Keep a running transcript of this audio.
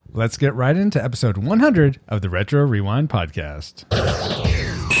let's get right into episode 100 of the Retro Rewind podcast.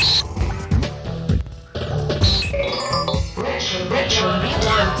 Retro Rewind.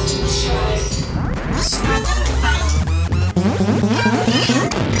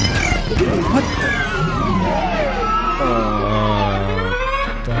 What the?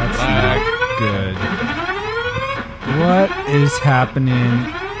 That's not good. What is happening?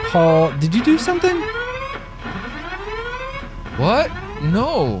 Paul, did you do something? What?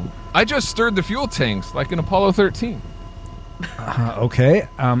 No. I just stirred the fuel tanks like in Apollo 13. Okay.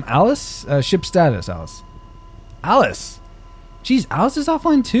 Alice? Ship status, Alice. Alice! Geez, Alice is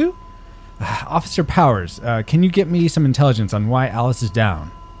offline too? Officer Powers, can you get me some intelligence on why Alice is down?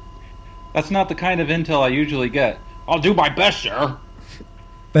 That's not the kind of intel I usually get. I'll do my best, sir.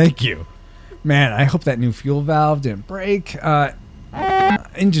 Thank you. Man, I hope that new fuel valve didn't break.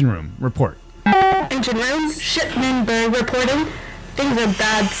 Engine room, report. Engine room, Shipman Berg reporting. Things are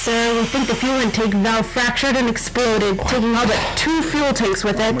bad, sir. We think the fuel intake valve fractured and exploded, taking all but 2 fuel tanks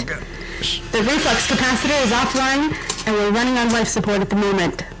with it. The reflux capacitor is offline, and we're running on life support at the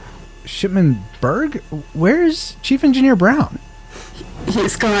moment. Shipman Berg? Where's Chief Engineer Brown?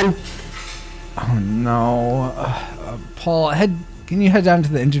 He's gone. Oh, no. Paul, can you head down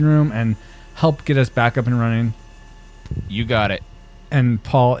to the engine room and help get us back up and running? You got it. And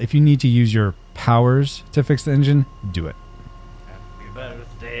Paul, if you need to use your powers to fix the engine, do it. Happy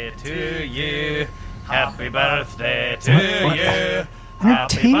birthday to you. Happy birthday to you.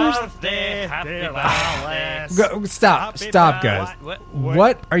 Happy Entertainers? birthday, happy birthday. Stop, guys.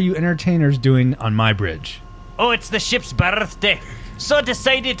 What are you entertainers doing on my bridge? Oh, it's the ship's birthday. So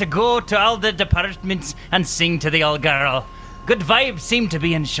decided to go to all the departments and sing to the old girl. Good vibes seem to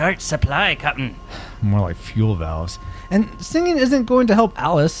be in short supply, Captain. More like fuel valves. And singing isn't going to help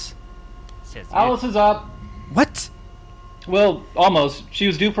Alice. Alice is up. What? Well, almost. She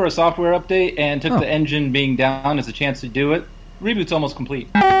was due for a software update and took the engine being down as a chance to do it. Reboot's almost complete.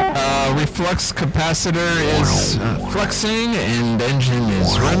 Reflux capacitor is flexing and engine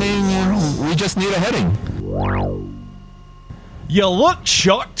is running. We just need a heading. You look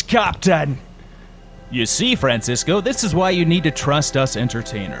shocked, Captain. You see, Francisco, this is why you need to trust us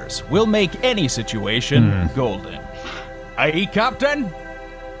entertainers. We'll make any situation golden. Aye, Captain?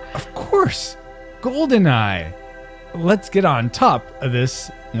 Of course. GoldenEye. Let's get on top of this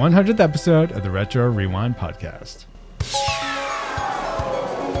 100th episode of the Retro Rewind podcast.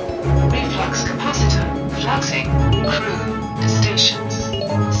 Reflux capacitor. Fluxing. Crew. Stations.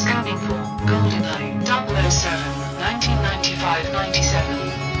 Scanning for GoldenEye 007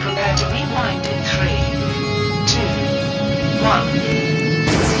 1995-97. Prepare to rewind in 3, 2, 1.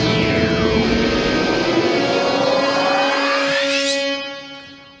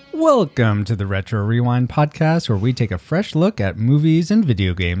 Welcome to the Retro Rewind podcast, where we take a fresh look at movies and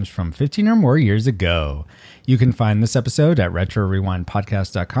video games from 15 or more years ago. You can find this episode at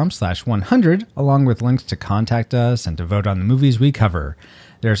retrorewindpodcast.com/100, along with links to contact us and to vote on the movies we cover.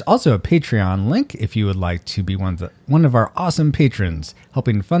 There's also a Patreon link if you would like to be one of our awesome patrons,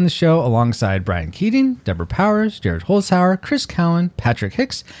 helping fund the show alongside Brian Keating, Deborah Powers, Jared Holzhauer, Chris Cowan, Patrick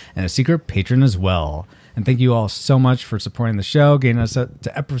Hicks, and a secret patron as well. And thank you all so much for supporting the show, getting us up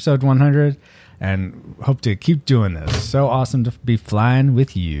to episode 100, and hope to keep doing this. So awesome to be flying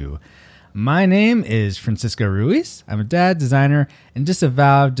with you. My name is Francisco Ruiz. I'm a dad, designer, and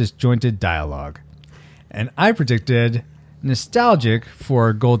disavowed disjointed dialogue. And I predicted nostalgic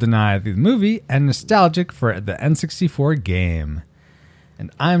for GoldenEye the movie and nostalgic for the N64 game.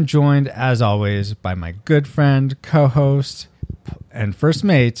 And I'm joined, as always, by my good friend, co-host, and first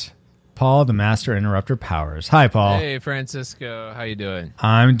mate, Paul, the Master Interrupter Powers. Hi, Paul. Hey, Francisco. How you doing?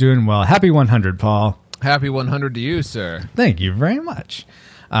 I'm doing well. Happy 100, Paul. Happy 100 to you, sir. Thank you very much.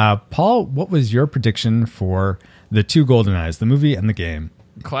 Paul, what was your prediction for the two GoldenEyes, the movie and the game?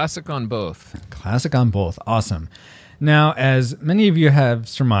 Classic on both. Classic on both. Awesome. Now, as many of you have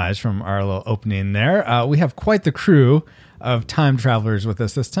surmised from our little opening there, we have quite the crew of time travelers with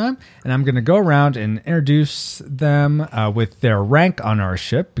us this time, and I'm going to go around and introduce them with their rank on our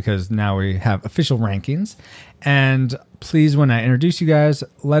ship, because now we have official rankings. And please, when I introduce you guys,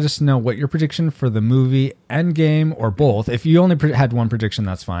 let us know what your prediction for the movie and game, or both. If you only had one prediction,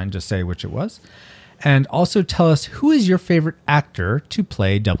 that's fine. Just say which it was. And also tell us, who is your favorite actor to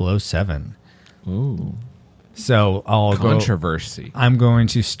play 007? Ooh. So Controversy. I'm going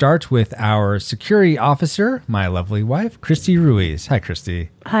to start with our security officer, my lovely wife, Christy Ruiz. Hi, Christy.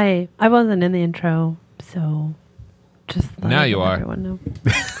 Hi. I wasn't in the intro, so just now you are. Everyone know.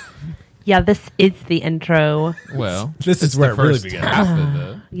 Yeah, this is the intro. Well, this is where it really begins. Half of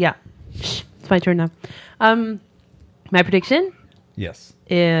it. Yeah. Shh, it's my turn now. My prediction? Yes.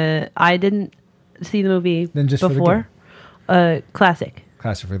 I didn't see the movie Then just for the before. Classic.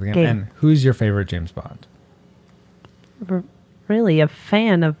 Classic for the game. Game. And who's your favorite James Bond? Really a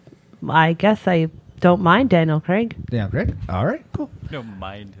fan of. I guess I don't mind Daniel Craig. Yeah, great. All right, cool. Don't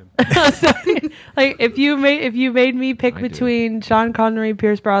mind him. Like if you made me pick I do. between Sean Connery,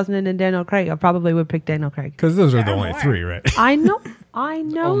 Pierce Brosnan, and Daniel Craig, I probably would pick Daniel Craig. Because those are the only three, right? I know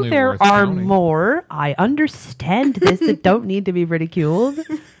Only there worth are counting. more. I understand this that don't need to be ridiculed.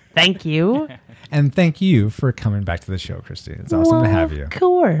 Thank you. And thank you for coming back to the show, Christy. It's awesome to have you. Of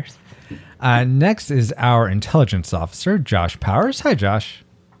course. Next is our intelligence officer, Josh Powers. Hi, Josh.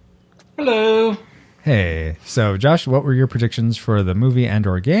 Hello. Hey. So, Josh, what were your predictions for the movie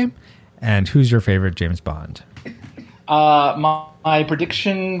and/or game? And who's your favorite James Bond? My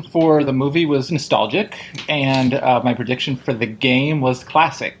prediction for the movie was nostalgic, and my prediction for the game was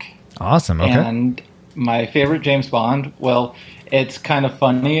classic. Awesome. Okay. And my favorite James Bond, well, it's kind of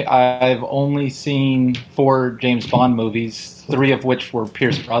funny. I've only seen 4 James Bond movies, 3 of which were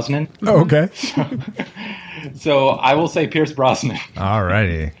Pierce Brosnan. Oh, okay. So I will say Pierce Brosnan. All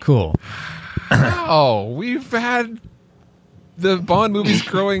righty. Cool. Oh, we've had the Bond movies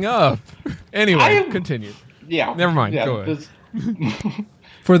growing up. Anyway, continue. Yeah. Never mind, Yeah, go ahead.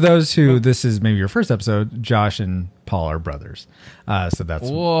 For those who this is maybe your first episode, Josh and Paul are brothers. So that's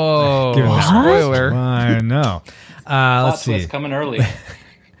Whoa. Give it that. Spoiler. I know. Plot Let's see. twist coming early.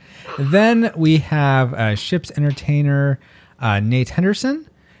 Then we have ship's entertainer Nate Henderson,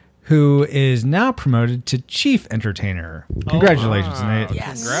 who is now promoted to chief entertainer. Congratulations, Nate.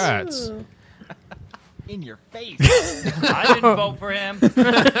 Congrats. In your face. I didn't vote for him.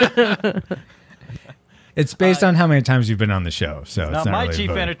 It's based on how many times you've been on the show, so it's Not not my really chief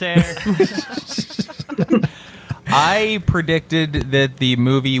voting. entertainer. I predicted that the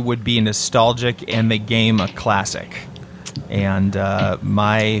movie would be nostalgic and the game a classic. And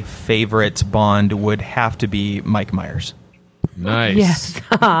my favorite Bond would have to be Mike Myers. Nice. Yes.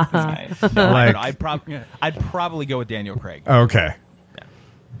 Nice. Like, But I'd probably go with Daniel Craig. okay.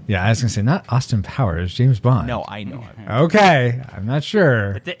 Yeah, I was gonna say not Austin Powers, James Bond. No, I know. Okay, I'm not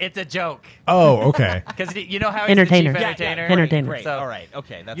sure. It's a joke. Oh, okay. Because you know how he's Entertainer. the chief Yeah, entertainer? Entertainer. Great. So- All right.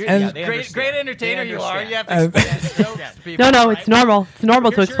 Okay. That's You're And- they great understand. entertainer They you are. You have to understand. explain jokes to people. No, it's normal. It's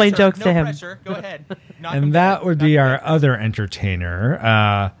normal to Sure, explain sure. jokes No to him. pressure. Go ahead. Knock And him that down. would be our other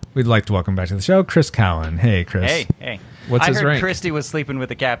entertainer. We'd like to welcome back to the show, Chris Cowan. Hey, Chris. Hey. What's I his heard rank? Christy was sleeping with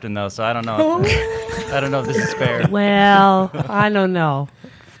the captain, though, so I don't know. I don't know if this is fair. Well, I don't know.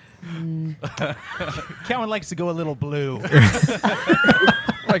 Cowan likes to go a little blue.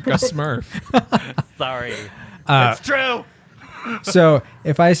 Like a Smurf. Sorry. It's true. So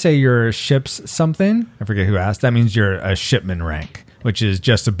if I say you're ship's something, I forget who asked, that means you're a shipman rank, which is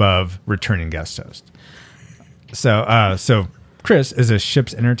just above returning guest host. So Chris is a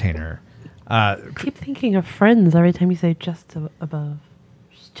ship's entertainer. I keep thinking of Friends every time you say just above.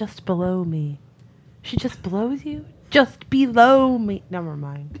 She's just below me. She just blows you? Just below me. Never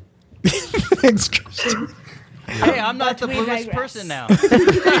mind. Thanks, Chris. Hey, I'm not the we bluest digress. person now.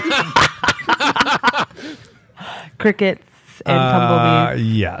 Crickets and tumbleweeds.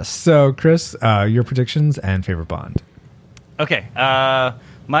 Yes. So Chris, your predictions and favorite Bond. Okay.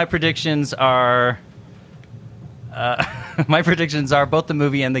 My predictions are. My predictions are both the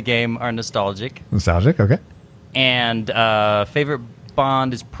movie and the game are nostalgic, Nostalgic, okay. and favorite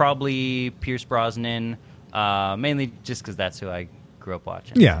Bond is probably Pierce Brosnan, mainly just because that's who I grew up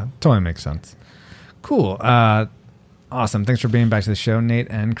watching. Yeah, totally makes sense. Cool. Awesome. Thanks for being back to the show, Nate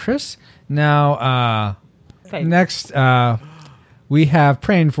and Chris. Now, Thanks. next, we have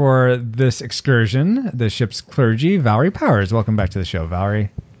praying for this excursion, the ship's clergy, Valerie Powers. Welcome back to the show,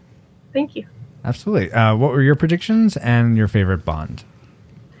 Valerie. Thank you. Absolutely. What were your predictions and your favorite Bond?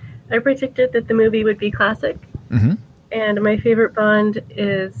 I predicted that the movie would be classic, Mm-hmm. and my favorite Bond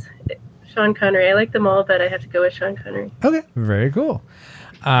is Sean Connery. I like them all, but I have to go with Sean Connery. Okay, very cool.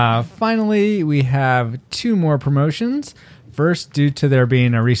 Finally, we have 2 more promotions. First, due to there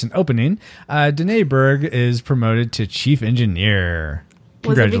being a recent opening, Danae Berg is promoted to chief engineer.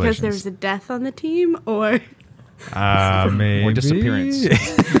 Was it because Congratulations. there was a death on the team, or Maybe. Or disappearance.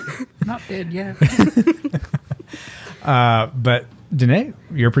 Not dead yet. But Danae,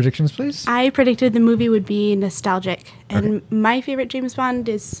 your predictions, please. I predicted the movie would be nostalgic, and my favorite James Bond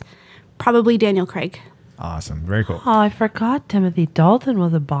is probably Daniel Craig. Awesome. Very cool. Oh, I forgot Timothy Dalton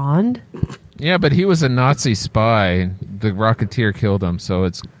was a Bond. Yeah, but he was a Nazi spy. The Rocketeer killed him, so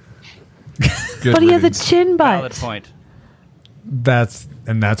it's good. But he has a riddance. chin Valid butt. point. That's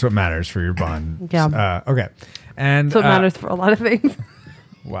what matters for your Bond. Yeah. Okay. And So it matters for a lot of things.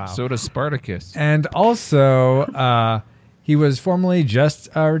 Wow. So does Spartacus. And also, He was formerly just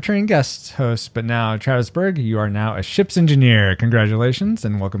a returning guest host, but now, Travis Berg, you are now a ship's engineer. Congratulations,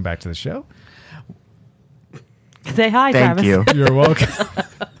 and welcome back to the show. Say hi, Thank Travis. you. You're welcome.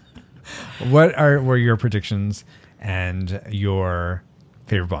 What were your predictions and your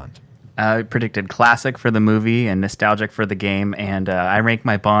favorite Bond? I predicted classic for the movie and nostalgic for the game, and I rank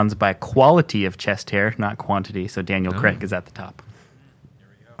my Bonds by quality of chest hair, not quantity. So Daniel Craig is at the top.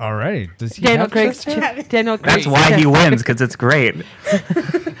 All right. Does he Daniel have Craig's chest hair? Daniel Craig's That's why he chest- wins, because it's great.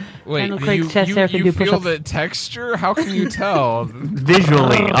 Wait, Daniel you, Craig's chest hair can you do feel push-ups. the texture? How can you tell?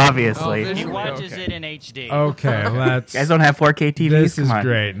 Visually, obviously. Oh, He visually, watches okay. it in HD. Okay, let's. You guys don't have 4K TVs? This is Come on.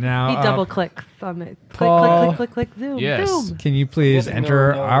 great. Now, He double clicks on it. Click, Paul- click, click, click, click, zoom, Yes. zoom. can you please No,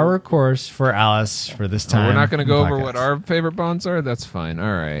 enter no. our course for Alice for this time? We're not going to go over podcast? what our favorite Bonds are? That's fine.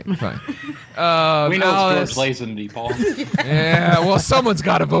 All right, fine. We know Alice- it's George Lazenby, Paul. Yeah, well, someone's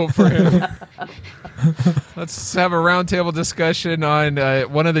got to vote for him. Let's have a roundtable discussion on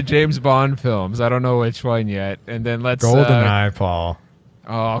one of the James Bond films. I don't know which one yet. And then let's... GoldenEye, Paul.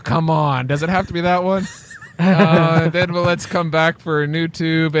 Oh, come on. Does it have to be that one? Then let's come back for a new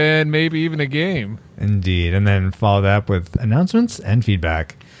tube and maybe even a game. Indeed. And then follow that up with announcements and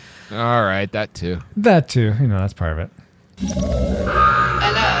feedback. All right, that too. That too. That's part of it.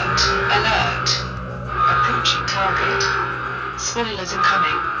 Alert! Alert! Approaching target. Spoilers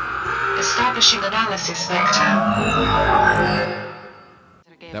incoming. Establishing analysis vector.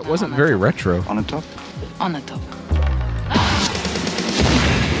 That wasn't very retro. On the top. On the top.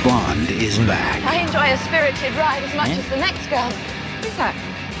 Bond is back. I enjoy a spirited ride as much as the next girl. Who's that?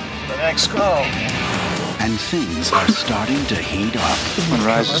 The next girl. And things are starting to heat up. One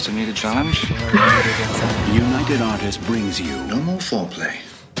rises to meet a challenge. United Artists brings you No more foreplay.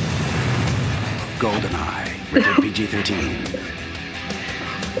 GoldenEye, rated PG-13.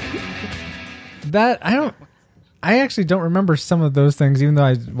 I actually don't remember some of those things, even though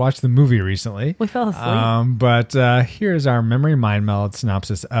I watched the movie recently. We fell asleep. But here's our memory mind meld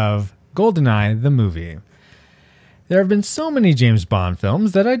synopsis of GoldenEye, the movie. There have been so many James Bond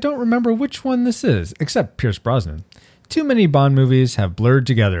films that I don't remember which one this is, except Pierce Brosnan. Too many Bond movies have blurred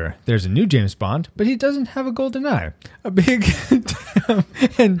together. There's a new James Bond, but he doesn't have a golden eye. A big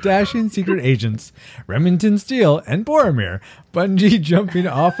and dashing secret agents, Remington Steele and Boromir, bungee jumping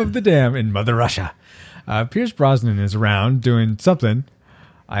off of the dam in Mother Russia. Pierce Brosnan is around doing something.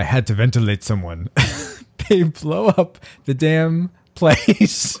 I had to ventilate someone. They blow up the damn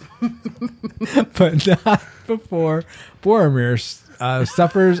place, but not before Boromir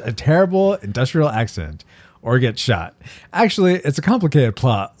suffers a terrible industrial accident or gets shot. Actually, it's a complicated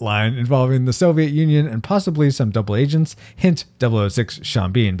plot line involving the Soviet Union and possibly some double agents. Hint, 006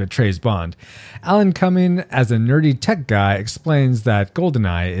 Sean Bean betrays Bond. Alan Cumming, as a nerdy tech guy, explains that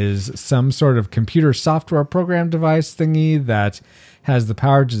GoldenEye is some sort of computer software program device thingy that has the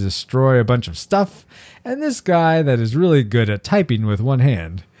power to destroy a bunch of stuff, and this guy that is really good at typing with one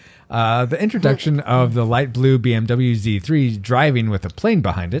hand. The introduction of the light blue BMW Z3 driving with a plane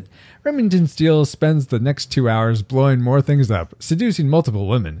behind it, Remington Steele spends the next 2 hours blowing more things up, seducing multiple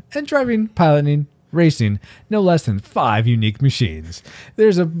women, and driving, piloting, racing no less than 5 unique machines.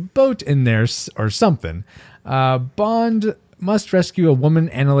 There's a boat in there or something. Bond must rescue a woman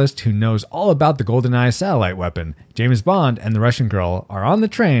analyst who knows all about the GoldenEye satellite weapon. James Bond and the Russian girl are on the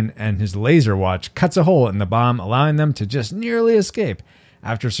train, and his laser watch cuts a hole in the bomb, allowing them to just nearly escape.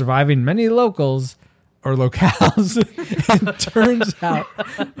 After surviving many locales, it turns out...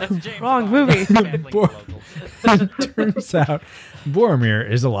 Wrong movie. It turns out Boromir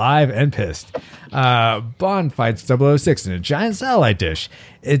is alive and pissed. Bond fights 006 in a giant satellite dish.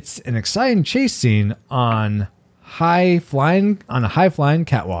 It's an exciting chase scene on a high flying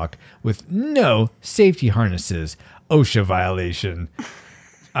catwalk with no safety harnesses. OSHA violation.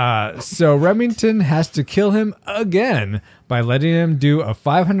 So Remington has to kill him again by letting him do a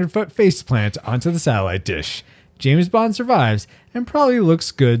 500-foot faceplant onto the satellite dish. James Bond survives and probably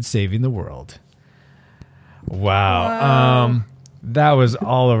looks good saving the world. Wow. That was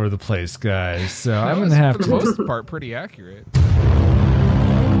all over the place, guys. So I'm going to have for to... the most part, pretty accurate.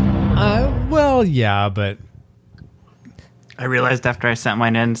 Well, yeah, but... I realized after I sent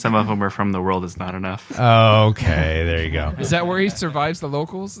mine in, some of them were from The World Is Not Enough. Okay, there you go. Is that where he survives the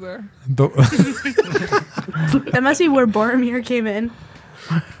locals there? That must be where Boromir came in.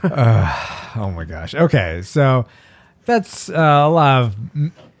 Oh my gosh. Okay, so that's a lot of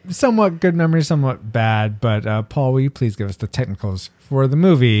somewhat good memories, somewhat bad. But Paul, will you please give us the technicals for the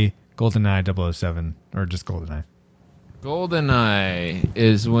movie GoldenEye 007, or just GoldenEye? GoldenEye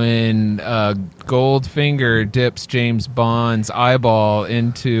is when Goldfinger dips James Bond's eyeball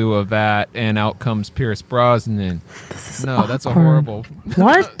into a vat and out comes Pierce Brosnan. No, that's a horrible...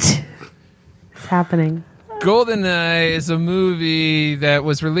 What is happening? GoldenEye is a movie that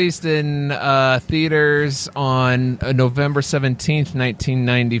was released in theaters on November 17th,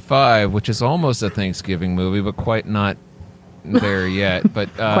 1995, which is almost a Thanksgiving movie, but quite not there yet. But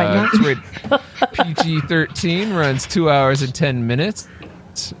it's rated PG-13, runs 2 hours and 10 minutes.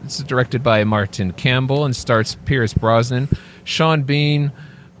 It's directed by Martin Campbell and stars Pierce Brosnan, Sean Bean,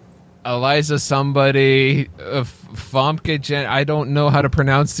 Eliza somebody, Famke I don't know how to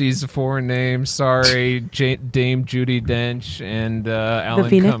pronounce these foreign names. Sorry, Dame Judi Dench and Alan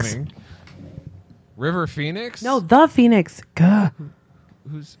Phoenix? Cumming. River Phoenix? No, the Phoenix. Gah.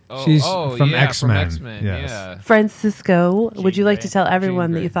 Who's? She's from X-Men. From X-Men. Yes. Yeah. Francisco, would you like to tell everyone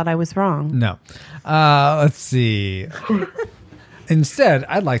Jean that you Grey. thought I was wrong? No. Let's see. Instead,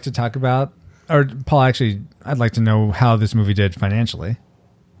 I'd like to talk about, or Paul, actually, I'd like to know how this movie did financially.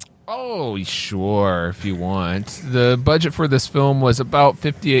 Oh, sure, if you want. The budget for this film was about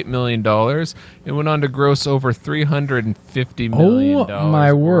 $58 million. It went on to gross over $350 million. Oh,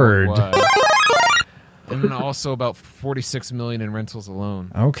 my word. worldwide. And then also about $46 million in rentals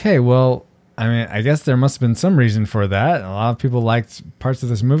alone. Okay, well, I mean, I guess there must have been some reason for that. A lot of people liked parts of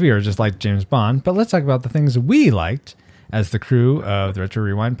this movie or just liked James Bond. But let's talk about the things we liked as the crew of the Retro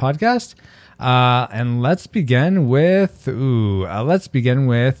Rewind podcast. And let's begin with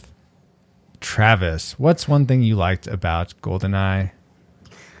Travis. What's one thing you liked about GoldenEye?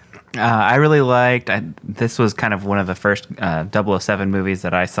 I really liked, this was kind of one of the first 007 movies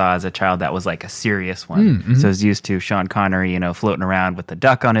that I saw as a child that was like a serious one. Mm-hmm. So I was used to Sean Connery, floating around with the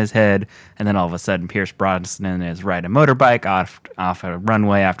duck on his head, and then all of a sudden Pierce Brosnan is riding a motorbike off a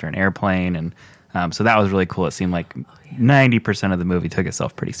runway after an airplane, and so that was really cool. It seemed like 90% of the movie took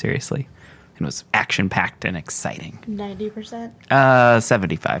itself pretty seriously. It was action-packed and exciting. 90%?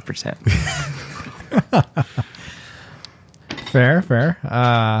 75%. Fair.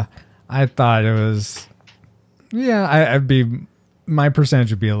 I thought it was, my percentage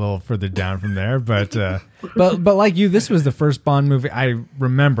would be a little further down from there, but like you, this was the first Bond movie I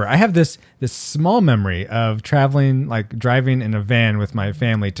remember. I have this small memory of driving in a van with my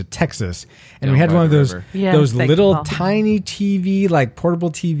family to Texas, and we had one of those little tiny TV, like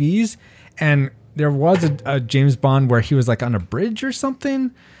portable TVs, and there was a James Bond where he was like on a bridge or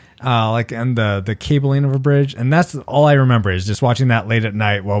something. And the cabling of a bridge, and that's all I remember is just watching that late at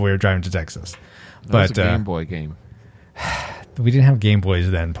night while we were driving to Texas. That was a Game Boy game. We didn't have Game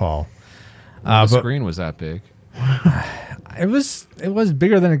Boys then, Paul. The screen was that big. It was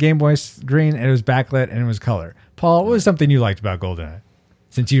bigger than a Game Boy screen, and it was backlit, and it was color. Paul, what was something you liked about GoldenEye?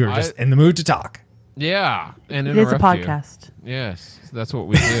 Since you were just in the mood to talk. Yeah, and it is a interrupt you. podcast. Yes, that's what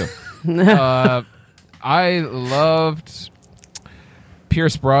we do. I loved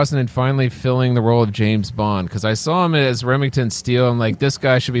Pierce Brosnan finally filling the role of James Bond, because I saw him as Remington Steele. I'm like, this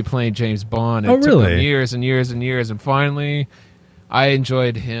guy should be playing James Bond. And it took him years and years and years, and finally I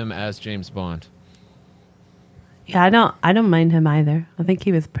enjoyed him as James Bond. Yeah, I don't mind him either. I think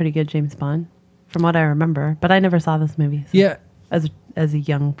he was pretty good James Bond from what I remember, but I never saw this movie. Yeah, as a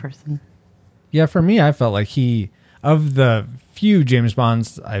young person. Yeah, for me, I felt like of the few James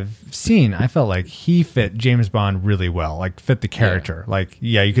Bonds I've seen, I felt like he fit James Bond really well, like fit the character.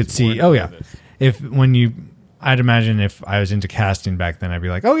 Yeah. You could see, I'd imagine if I was into casting back then, I'd be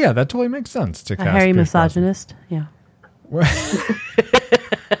like, oh yeah, that totally makes sense to cast a hairy Pierce misogynist. Brosnan. Yeah.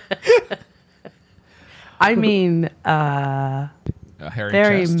 I mean,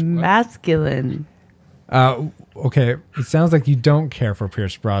 very masculine. Okay, it sounds like you don't care for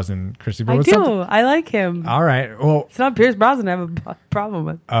Pierce Brosnan, Christy. But I do. I like him. All right. Well, it's not Pierce Brosnan I have a problem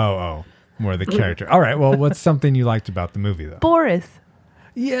with. Oh, more the character. All right. Well, what's something you liked about the movie, though? Boris.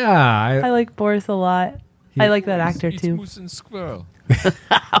 Yeah, I like Boris a lot. I like that actor too. Moose and squirrel.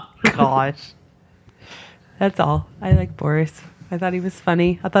 Oh gosh, that's all. I like Boris. I thought he was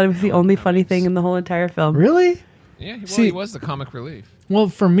funny. I thought it was the only funny thing in the whole entire film. Really? Yeah. He was the comic relief. Well,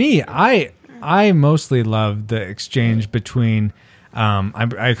 for me, I mostly loved the exchange between,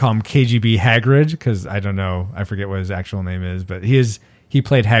 I call him KGB Hagrid because I don't know, I forget what his actual name is, but he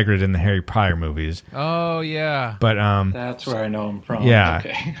played Hagrid in the Harry Potter movies. Oh yeah. But that's where I know him from. Yeah.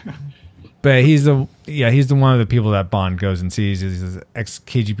 Okay. But he's the one of the people that Bond goes and sees. He's an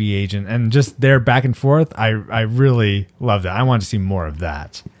ex-KGB agent, and just their back and forth, I really loved it. I wanted to see more of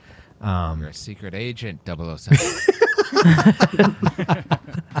that. You're a secret agent, 007.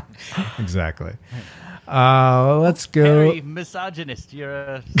 Exactly. Let's go. Very misogynist. You're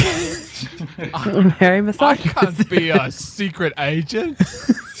a Very misogynist. I can't be a secret agent.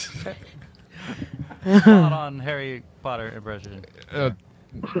 spot on Harry Potter impression.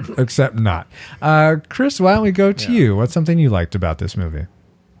 Except not. Chris, why don't we go to you? What's something you liked about this movie?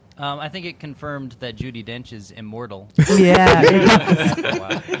 I think it confirmed that Judi Dench is immortal.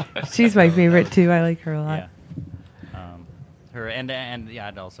 Yeah. She's my favorite too. I like her a lot. Yeah. Her and yeah,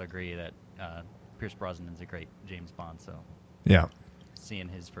 I'd also agree that Pierce Brosnan's a great James Bond. So Yeah. seeing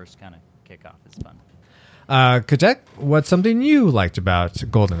his first kind of kickoff is fun. Kotek, what's something you liked about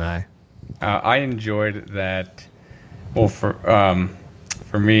GoldenEye? I enjoyed that. Well,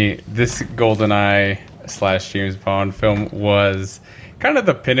 for me, this GoldenEye / James Bond film was kind of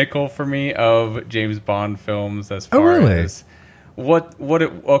the pinnacle for me of James Bond films as far as what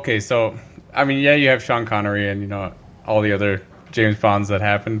it. Okay, so I mean, yeah, you have Sean Connery and all the other James Bonds that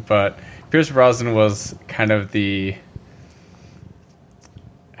happened, but Pierce Brosnan was kind of the.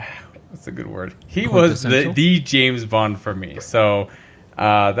 What's a good word? He was the James Bond for me. So.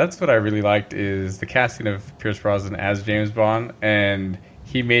 That's what I really liked is the casting of Pierce Brosnan as James Bond, and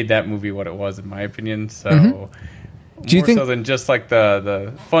he made that movie what it was, in my opinion. So, Do you think so than just like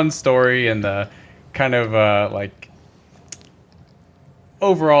the fun story and the kind of like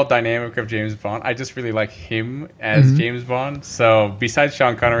overall dynamic of James Bond, I just really like him as James Bond. So, besides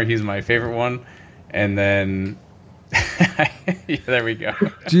Sean Connery, he's my favorite one, and then. Yeah, there we go.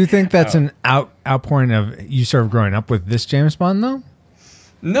 Do you think that's an outpouring of you sort of growing up with this James Bond, though?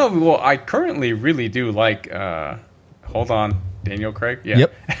 No, well, I currently really do like. Hold on, Daniel Craig. Yeah.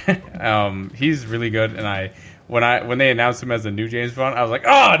 Yep. He's really good, and when they announced him as the new James Bond, I was like,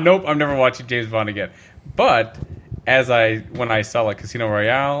 nope, I'm never watching James Bond again. But when I saw like Casino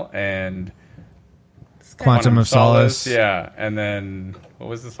Royale and Quantum of Solace, yeah, and then what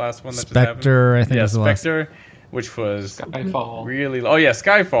was this last one that Spectre? just happened? I think was the last. Spectre, which was Skyfall. Really. Oh yeah,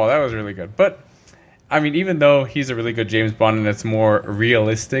 Skyfall. That was really good, but. I mean, even though he's a really good James Bond and it's more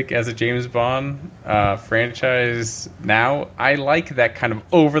realistic as a James Bond franchise now, I like that kind of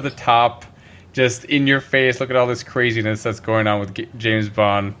over-the-top, just in your face, look at all this craziness that's going on with James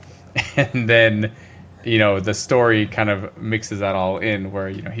Bond. And then, the story kind of mixes that all in where,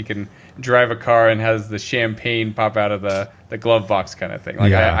 he can drive a car and has the champagne pop out of the glove box kind of thing.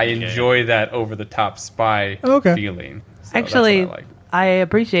 Like, Yeah. I enjoy that over-the-top spy feeling. So Actually, that's what I like. I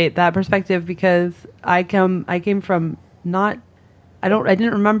appreciate that perspective because I came from I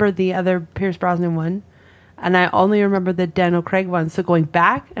didn't remember the other Pierce Brosnan one, and I only remember the Daniel Craig one. So going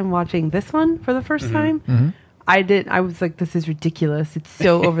back and watching this one for the first time, I was like, this is ridiculous. It's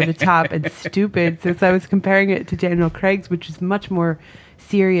so over the top and stupid. Since I was comparing it to Daniel Craig's, which is much more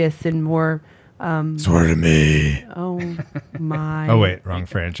serious and more. Swear to me. Oh my! Oh wait, wrong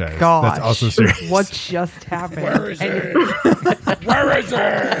franchise. Gosh, That's also serious. What just happened? Where is it? Where is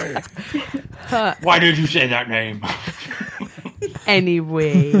it? Why did you say that name?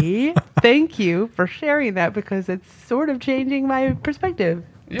 Anyway, thank you for sharing that because it's sort of changing my perspective.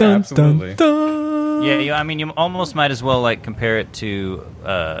 Yeah, absolutely. Yeah, I mean, you almost might as well like compare it to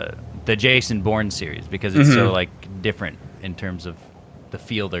the Jason Bourne series because it's so like different in terms of the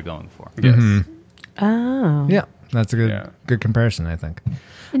feel they're going for. Yes. Oh, Yeah, that's a good comparison, I think.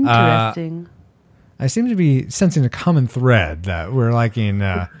 interesting. I seem to be sensing a common thread that we're liking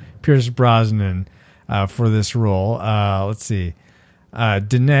Pierce Brosnan for this role. Let's see.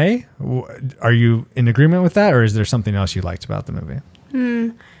 Danae, are you in agreement with that, or is there something else you liked about the movie?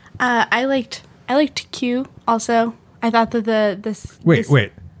 I liked Q also. I thought that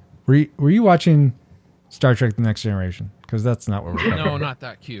Wait. Were you watching Star Trek: The Next Generation? Because that's not what we're talking No, about. not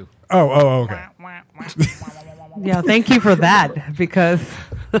that Q. Oh, okay. Yeah, thank you for that because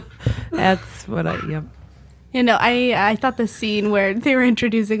that's what Yep. I thought the scene where they were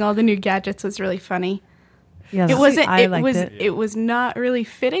introducing all the new gadgets was really funny. Yeah, It wasn't. I It liked was. it. It was not really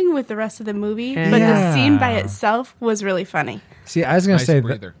fitting with the rest of the movie, but Yeah. the scene by itself was really funny. See, I was going to Nice say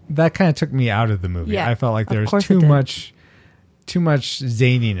breather. that kind of took me out of the movie. Yeah, I felt like of there was course it too did. much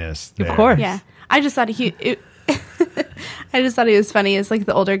zaniness there. Of course. Yeah, I just thought I just thought he was funny as like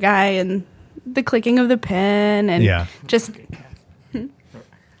the older guy and the clicking of the pen and Yeah. just.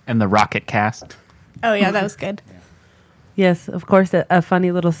 And the rocket cast. Oh yeah, that was good. Yes, of course. A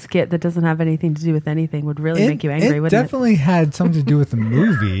funny little skit that doesn't have anything to do with anything would really make you angry, It wouldn't definitely had something to do with the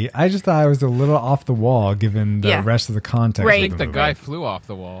movie. I just thought I was a little off the wall given the Yeah. rest of the context. Right. I Of think the the movie. guy flew off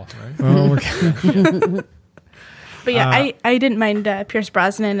the wall, right? Oh, okay. But yeah, I didn't mind Pierce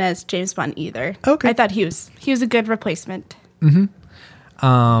Brosnan as James Bond either. Okay. I thought he was a good replacement.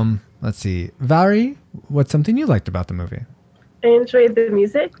 Let's see. Valerie, what's something you liked about the movie? I enjoyed the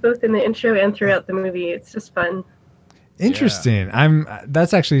music, both in the intro and throughout the movie. It's just fun. Interesting.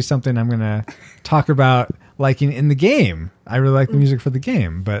 That's actually something I'm gonna talk about liking in the game. I really like the music for the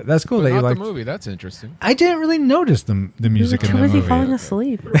game, but that's cool that you Not like the movie. That's interesting. I didn't really notice the music in the movie. falling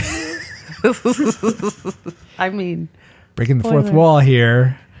asleep. I mean, Breaking the fourth spoiler. wall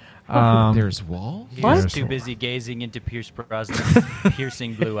here. There's wall? He What? was too busy gazing into Pierce Brosnan's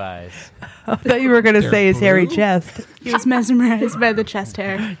piercing blue eyes. I thought you were going to They're say his hairy blue? chest. He was mesmerized by the chest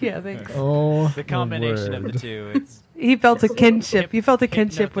hair. Yeah, thanks. Oh, The combination of the two. It's He felt a kinship. You felt a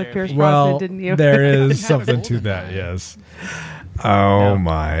kinship with Pierce well, Brosnan, didn't you? there is something to that. Yes. Oh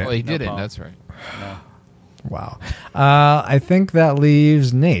my! Well, he didn't. Paul. That's right. Wow. I think that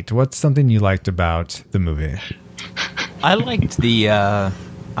leaves Nate. What's something you liked about the movie? I liked the.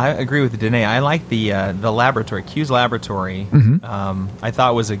 I agree with Danae. I liked the laboratory, Q's laboratory. Mhm. I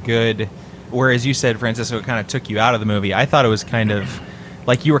thought was a good. Whereas you said, Francisco, it kind of took you out of the movie. I thought it was kind of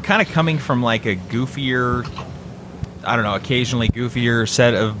like you were kind of coming from like a goofier, I don't know, occasionally goofier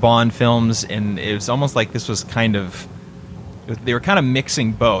set of Bond films, and it was almost like this was kind of. They were kind of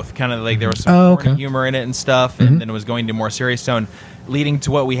mixing both, kind of like there was some corny humor in it and stuff, and then it was going to more serious tone, leading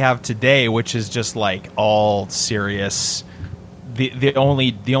to what we have today, which is just like all serious. The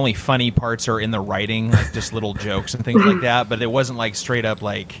only funny parts are in the writing, like just little jokes and things like that. But it wasn't like straight up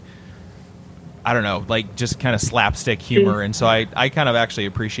like, I don't know, like just kind of slapstick humor. And so I kind of actually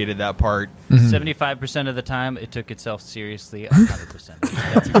appreciated that part. 75% of the time, it took itself seriously 100%.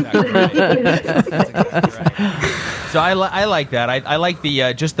 That's exactly right. That's exactly right. So I like that. I like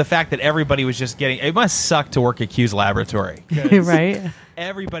the just the fact that everybody was just getting. It must suck to work at Q's laboratory, 'cause Right?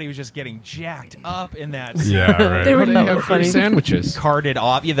 Everybody was just getting jacked up in that. Yeah, right. They have free sandwiches. Carted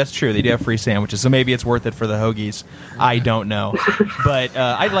off. Yeah, that's true. They do have free sandwiches, so maybe it's worth it for the hoagies. I don't know, but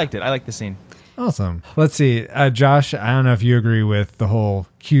I liked it. I liked the scene. Awesome. Let's see. Josh, I don't know if you agree with the whole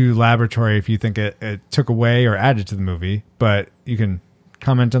Q laboratory, if you think it took away or added to the movie, but you can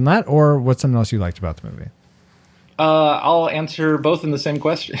comment on that, or what's something else you liked about the movie? I'll answer both in the same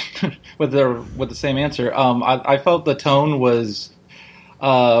question with the same answer. I felt the tone was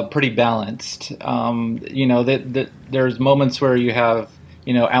pretty balanced. That there's moments where you have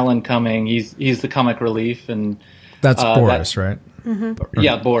Alan Cumming. He's the comic relief, and that's Boris, right? Mm-hmm.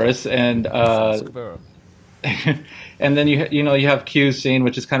 Yeah, Boris, and and then you have Q's scene,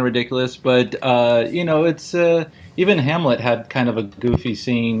 which is kind of ridiculous, but it's even Hamlet had kind of a goofy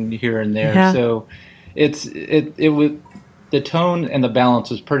scene here and there, Yeah. so it was the tone and the balance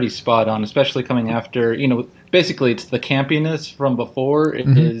was pretty spot on, especially coming after basically it's the campiness from before. It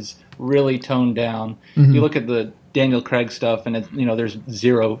is really toned down. You look at the Daniel Craig stuff, and there's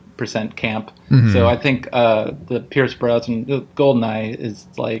 0% camp. So I think the Pierce Brosnan, the GoldenEye, is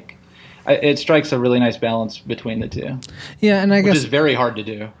like it strikes a really nice balance between the two. Yeah, and I guess which is very hard to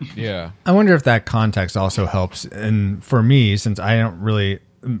do. Yeah, I wonder if that context also helps. And for me, since I don't really,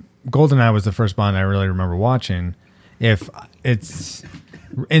 GoldenEye was the first Bond I really remember watching. If it's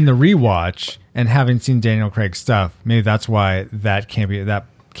in the rewatch and having seen Daniel Craig's stuff, maybe that's why that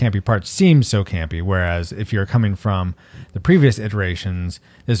campy part seems so campy. Whereas if you're coming from the previous iterations,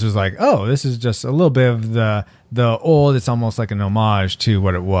 this was like, oh, this is just a little bit of the old. It's almost like an homage to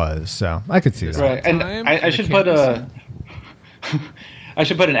what it was. So I could see that. Right, and I should put I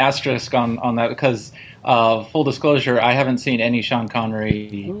should put an asterisk on that because full disclosure, I haven't seen any Sean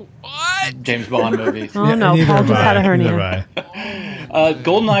Connery James Bond movies. Oh no, Paul just had a hernia.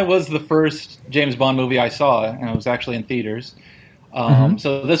 GoldenEye was the first James Bond movie I saw, and it was actually in theaters.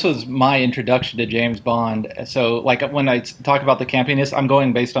 So this was my introduction to James Bond. So like when I talk about the campiness, I'm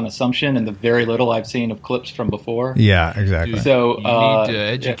going based on assumption and the very little I've seen of clips from before. Yeah, exactly. Dude, So you need to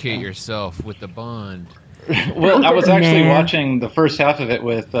educate yourself with the Bond. Well, I was actually watching the first half of it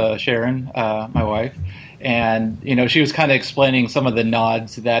with Sharon, my wife, and she was kind of explaining some of the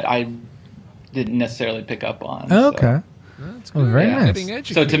nods that I didn't necessarily pick up on. Oh, okay. That's good. Very nice. Getting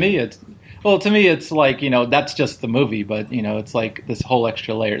educated. So to me, it's like that's just the movie, but it's like this whole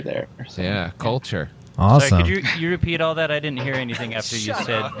extra layer there. So. Yeah, culture. Awesome. Sorry, could you repeat all that? I didn't hear anything after you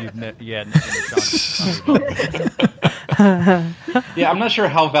said you hadn't seen the Yeah, I'm not sure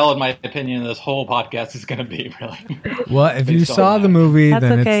how valid my opinion of this whole podcast is going to be, really. Well, if you Based on saw that. the movie, That's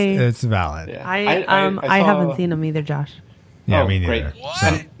then okay. it's valid. Yeah. I saw- haven't seen them either, Josh. Yeah, Oh, me neither. great.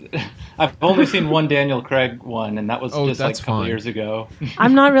 And I've only seen one Daniel Craig one, and that was Oh, just like a that's couple fine. years ago.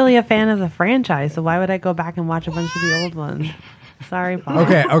 I'm not really a fan of the franchise, so why would I go back and watch a bunch of the old ones? Sorry, Paul.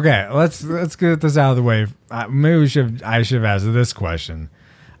 Okay. Let's get this out of the way. Maybe I should have asked this question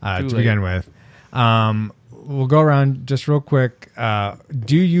to late. begin with. We'll go around just real quick. Are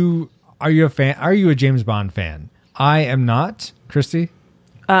you a fan? Are you a James Bond fan? I am not. Christy?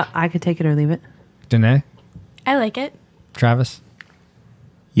 I could take it or leave it. Danae? I like it. Travis?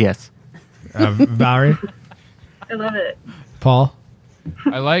 Yes. Valerie? I love it. Paul?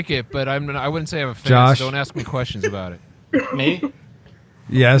 I like it, but I wouldn't say I'm a fan. Josh? So don't ask me questions about it. Me?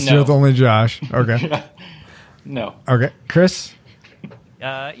 Yes, No. you're the only Josh. Okay. No. Okay. Chris?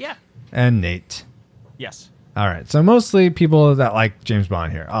 Yeah. And Nate. Yes. All right. So mostly people that like James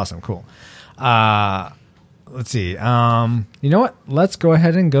Bond here. Awesome. Cool. Let's see. You know what? Let's go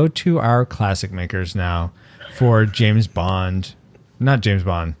ahead and go to our classic makers now for James Bond. Not James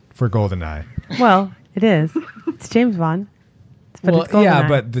Bond, for GoldenEye. Well, it is. It's James Bond. But Well, it's GoldenEye. yeah,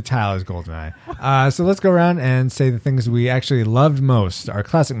 but the tile is GoldenEye. So let's go around and say the things we actually loved most, our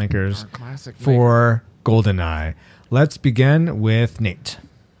classic makers for GoldenEye. Let's begin with Nate.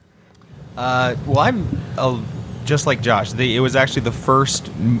 Well, I'm just like Josh. It was actually the first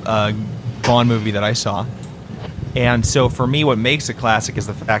Bond movie that I saw. And so for me, what makes a classic is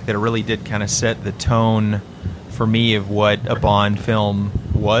the fact that it really did kind of set the tone for me of what a Bond film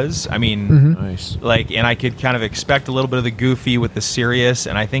was. I mean, Nice. and I could kind of expect a little bit of the goofy with the serious,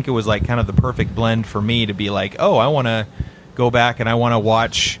 and I think it was like kind of the perfect blend for me to be like, oh, I want to go back and I want to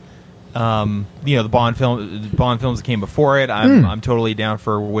watch, the Bond films that came before it. I'm totally down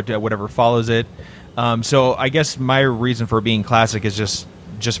for whatever follows it. So I guess my reason for being classic is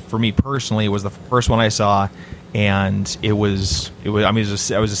just for me personally, it was the first one I saw. And I was a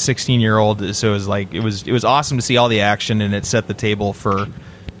 16-year-old, so it was awesome to see all the action, and it set the table for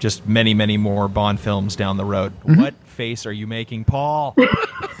just many, many more Bond films down the road. What face are you making, Paul?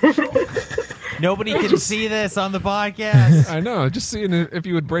 Nobody can see this on the podcast. I know. Just seeing if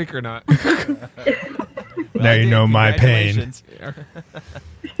you would break or not. Now you know my pain.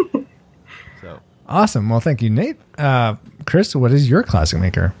 So Awesome. Well, thank you, Nate. Chris, what is your classic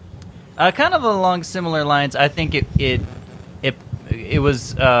maker? Kind of along similar lines. I think it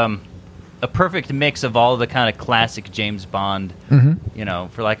was a perfect mix of all the kind of classic James Bond,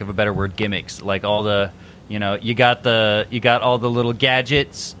 for lack of a better word, gimmicks. Like all the, you got all the little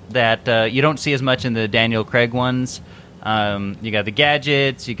gadgets that you don't see as much in the Daniel Craig ones. You got the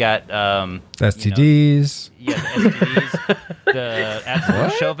gadgets. You got STDs. The STDs. The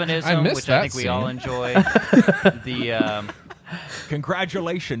absolute chauvinism, which I think we all enjoy.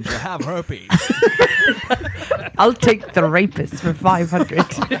 congratulations, you have herpes. I'll take the rapist for 500.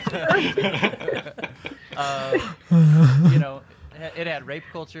 It had rape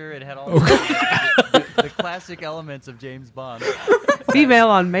culture. It had all the classic elements of James Bond. Female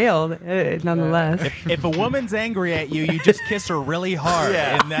on male, nonetheless. If a woman's angry at you, you just kiss her really hard.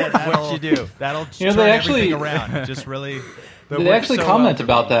 Yeah, and that's what you do. That'll You know, turn they actually- everything around. Just really. They actually comment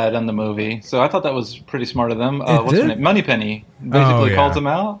about that in the movie, so I thought that was pretty smart of them. What's her name? Moneypenny basically calls him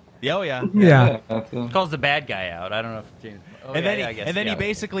out. Oh yeah. Calls the bad guy out. I don't know if James. He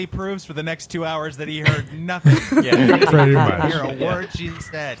basically proves for the next 2 hours that he heard nothing. Pretty much. Hear a word she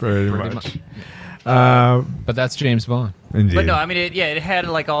said. Pretty much. But that's James Bond. Indeed. But no, I mean, it had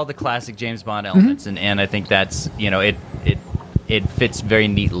like all the classic James Bond elements, and I think that's it fits very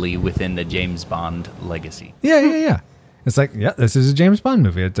neatly within the James Bond legacy. Yeah. It's like, this is a James Bond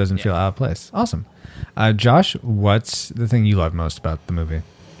movie. It doesn't feel out of place. Awesome. Josh, what's the thing you love most about the movie?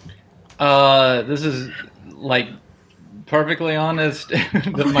 This is like perfectly honest.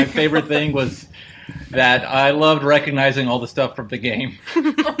 My favorite thing was that I loved recognizing all the stuff from the game.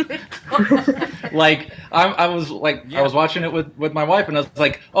 Like I was watching it with my wife, and I was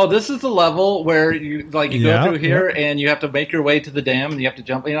like, "Oh, this is the level where you go through here, and you have to make your way to the dam, and you have to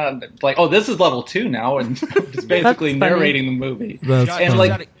jump. Like, oh, this is level 2 now," and just basically narrating the movie. And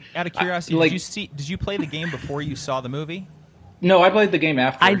like, out of curiosity, did you play the game before you saw the movie? No, I played the game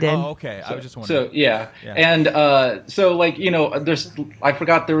after. I did. Oh, okay. I was just wondering. So yeah. And so I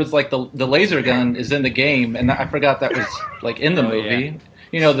forgot there was like the laser gun is in the game, and I forgot that was like in the movie.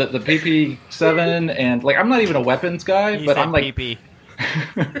 Yeah. The PP7, and like I'm not even a weapons guy, but I'm like PP.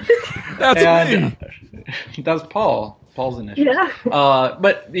 That's me. That's Paul's initial. Yeah.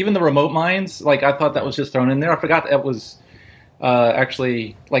 But even the remote mines, like I thought that was just thrown in there. I forgot that was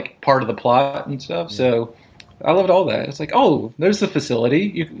actually like part of the plot and stuff. So I loved all that. It's like, oh, there's the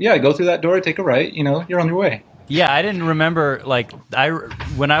facility. Go through that door, take a right. You're on your way. Yeah, I didn't remember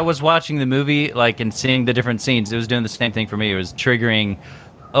when I was watching the movie, and seeing the different scenes. It was doing the same thing for me. It was triggering,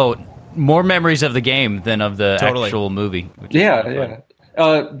 more memories of the game than of the actual movie. Yeah.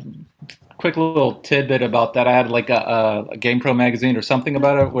 Quick little tidbit about that. I had like a GamePro magazine or something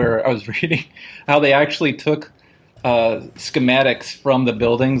about it where I was reading how they actually took schematics from the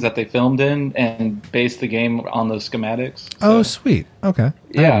buildings that they filmed in and based the game on those schematics. Oh, sweet. Okay. I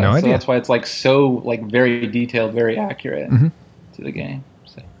Yeah, had no so idea. that's why it's like so like very detailed, very accurate to the game.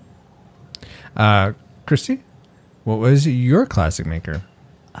 So. Christy, what was your classic maker?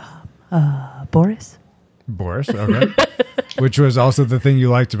 Boris. Boris, okay. Which was also the thing you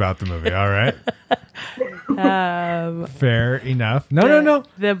liked about the movie, all right? Fair enough. No.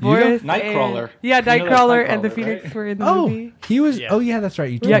 The Boris. Nightcrawler. Yeah, You know that's Nightcrawler and the Nightcrawler, Phoenix right? were in the Oh, movie. he was. Oh, yeah, that's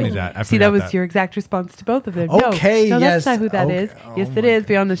right. You told me that. I See, forgot that was your exact response to both of them. Okay, no, yes. that's not who that Okay. is. Yes, it is.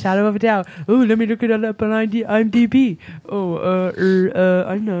 Beyond the shadow of a doubt. Oh, let me look it up on IMDb. Oh,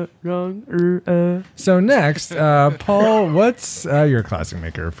 I'm not wrong. So next, Paul, what's your classic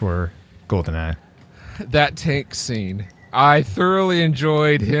maker for GoldenEye? That tank scene. I thoroughly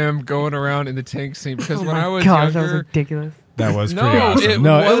enjoyed him going around in the tank scene because Oh when my I was gosh, younger, that was ridiculous. That was no, pretty awesome. it It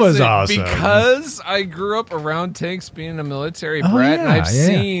was wasn't, awesome. because I grew up around tanks, being a military Oh, brat, and yeah, I've yeah.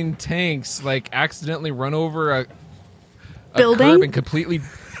 seen tanks like accidentally run over a Building? curb and completely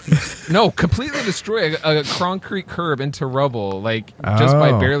destroy a concrete curb into rubble, like just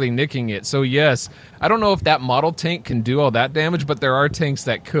by Oh. barely nicking it. So yes, I don't know if that model tank can do all that damage, but there are tanks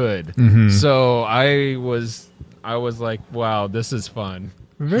that could. Mhm. So I was like, wow, this is fun.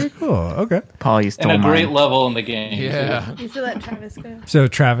 Very cool. Okay. Paul, you stole And a mine. great level in the game. Yeah. You should let Travis go. So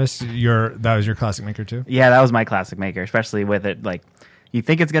Travis, that was your classic maker too? Yeah, that was my classic maker, especially with it like you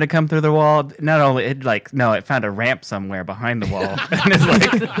think it's gonna come through the wall. Not only it it found a ramp somewhere behind the wall and it's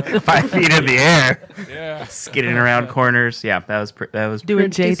like 5 feet in the air, skidding around corners. Yeah, that was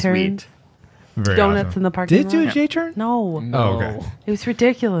Doing pretty J turns. sweet. Very Donuts awesome. in the parking Did it do a lot. J turn? No. Oh, okay. It was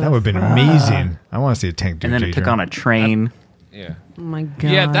ridiculous. That would have been amazing. I want to see a tank do And then a it took J-turn. on a train. Yeah. Oh my god.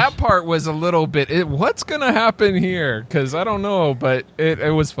 Yeah, that part was a little bit. What's gonna happen here? Because I don't know, but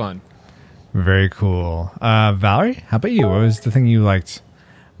it was fun. Very cool. Valerie, how about you? What was the thing you liked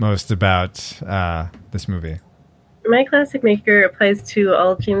most about this movie? My classic maker applies to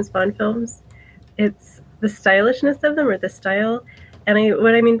all James Bond films. It's the stylishness of them, or the style. And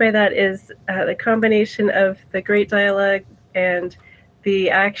what I mean by that is the combination of the great dialogue and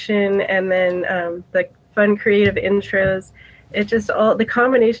the action, and then the fun, creative intros. It just the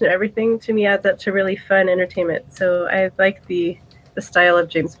combination of everything to me adds up to really fun entertainment. So I like the style of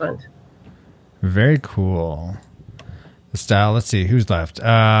James Bond. Very cool. The style. Let's see who's left.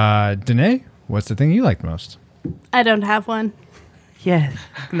 Danae, what's the thing you liked most? I don't have one. Yes,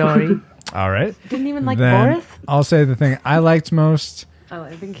 Glory. All right. Didn't even like Then Boris? I'll say the thing I liked most. Oh,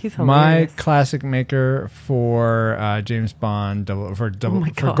 I think he's My hilarious. classic maker for James Bond for my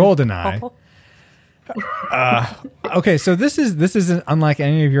God. GoldenEye. Okay, so this isn't unlike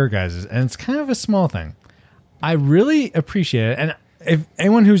any of your guys's, and it's kind of a small thing. I really appreciate it, and if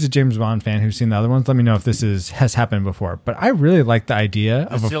anyone who's a James Bond fan who's seen the other ones, let me know if this has happened before. But I really like the idea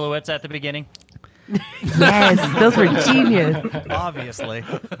The of silhouettes at the beginning. Yes, those were genius. Obviously.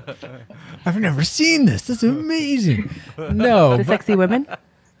 I've never seen this. This is amazing. No, The sexy women?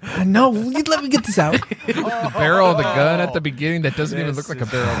 no, let me get this out. The barrel of the gun at the beginning that doesn't even look like a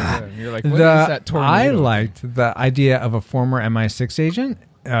barrel of the gun. You're like, what is that tornado? I liked the idea of a former MI6 agent,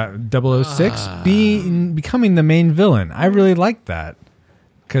 006, becoming the main villain. I really liked that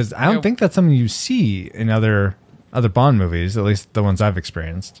because I don't think that's something you see in other Bond movies, at least the ones I've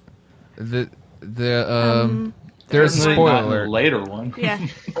experienced. There's a Certainly spoiler not in the alert. later one. Yeah.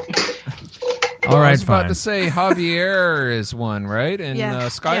 All I right, was about fine. to say Javier is one, right? In Yeah.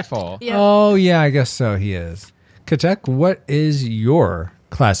 Skyfall. Yeah. Oh yeah, I guess so. He is. Katek, what is your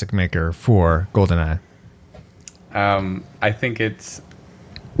classic maker for GoldenEye? I think it's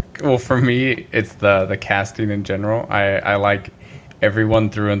for me, it's the casting in general. I like everyone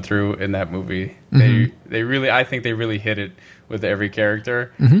through and through in that movie. They really, I think they really hit it with every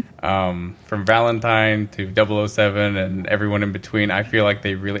character, from Valentine to 007 and everyone in between. I feel like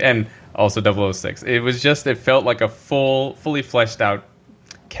they really, and also 006. It felt like a fully fleshed out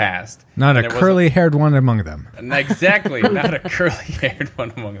cast. Not And a there wasn't- curly-haired one among them. Exactly, not a curly-haired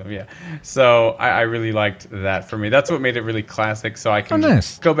one among them. Yeah, so I really liked that. For me, that's what made it really classic. So I can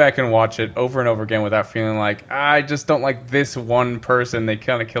nice. go back and watch it over and over again without feeling like I just don't like this one person. They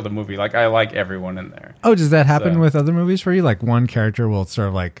kind of killed the movie. Like I like everyone in there. Oh, does that happen So- with other movies for you? Like one character will sort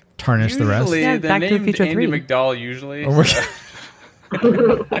of like tarnish the rest? Usually, Yeah, they're Back to the named Future Andy 3. McDowell. Usually,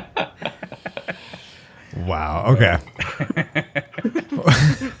 Oh, Wow. Okay.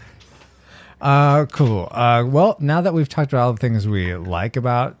 Cool. Well, now that we've talked about all the things we like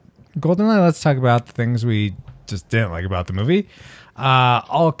about GoldenEye, let's talk about the things we just didn't like about the movie.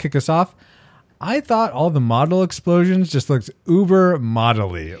 I'll kick us off. I thought all the model explosions just looked uber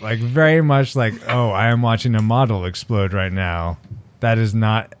model-y. Like, very much like, oh, I am watching a model explode right now. That is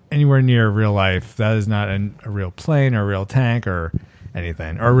not anywhere near real life. That is not a real plane or a real tank or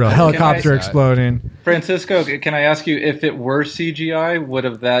anything. Or a real helicopter exploding. Francisco, can I ask you, if it were CGI, would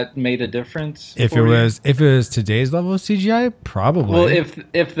have that made a difference? If it was today's level of CGI, probably. Well, if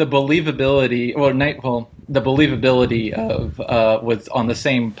the believability, the believability of was on the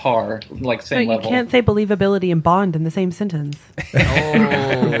same par, like same But level. you can't say believability and Bond in the same sentence.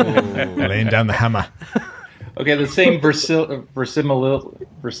 Laying down the hammer. Okay, the same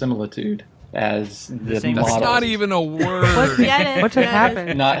verisimilitude as the model. That's not even a word. What just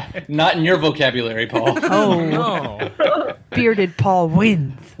happened? Not in your vocabulary, Paul. Oh no. Bearded Paul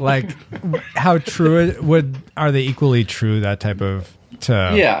wins. Like, how true are they equally true? That type of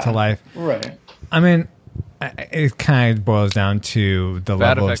to life, right? I mean, it kind of boils down to the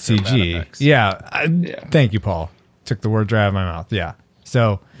Bad level of effects are bad CG. effects. Yeah. Thank you, Paul. Took the words right out of my mouth. Yeah.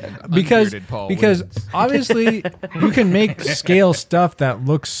 So because Unbearded Paul because wins. obviously you can make scale stuff that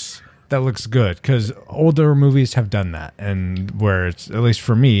looks good, because older movies have done that, and where it's, at least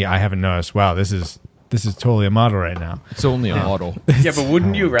for me, I haven't noticed, wow, this is totally a model right now. It's only a model. Yeah, but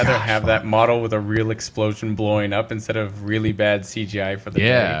wouldn't you rather have that model with a real explosion blowing up instead of really bad CGI for the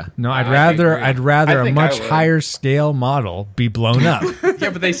day? No, I'd rather I a think much I would. higher scale model be blown up. Yeah,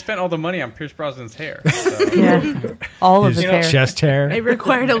 but they spent all the money on Pierce Brosnan's hair. So. Yeah, all of his hair. Chest hair. It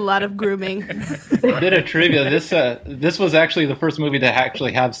required a lot of grooming. Bit of trivia: this was actually the first movie to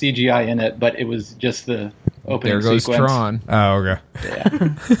actually have CGI in it, but it was just the opening There goes sequence. Tron. Oh, okay. Yeah.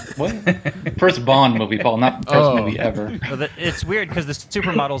 What? First Bond movie, Paul, not the first movie ever. Well, it's weird because the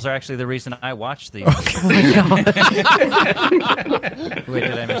supermodels are actually the reason I watched these. Wait,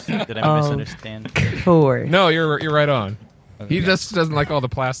 did I misunderstand? Cool. No, you're right on. He just doesn't like all the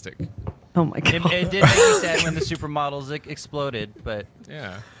plastic. Oh my god! It did make me sad when the supermodels exploded, but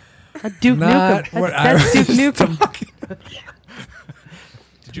yeah. Duke Not Nukem. what I That's was Duke Nukem.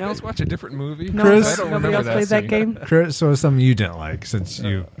 Did you guys watch a different movie? No, Chris, I don't nobody remember else played that scene. game. Chris, so something you didn't like, since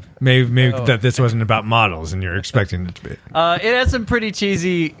you maybe that this wasn't about models and you're expecting it to be. it had some pretty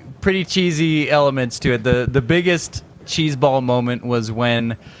cheesy elements to it. The biggest cheeseball moment was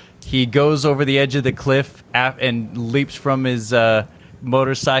when he goes over the edge of the cliff and leaps from his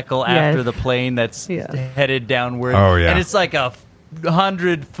motorcycle after the plane that's headed downward. Oh, yeah. And it's like a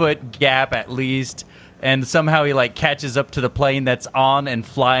 100-foot gap at least. And somehow he catches up to the plane that's on and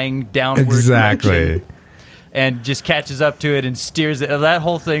flying downward. Exactly. direction, and just catches up to it and steers it. That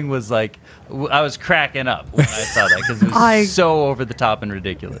whole thing was I was cracking up when I saw that because it was so over the top and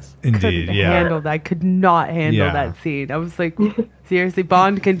ridiculous. Indeed, yeah. I could not handle Yeah. that scene. I was like, seriously,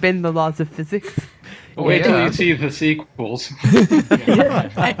 Bond can bend the laws of physics. Wait till you see the sequels.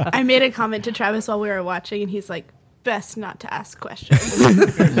 I made a comment to Travis while we were watching, and he's like, best not to ask questions.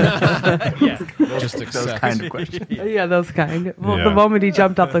 Just accept. Those kind of questions. Yeah, those kind. Well, Yeah. the moment he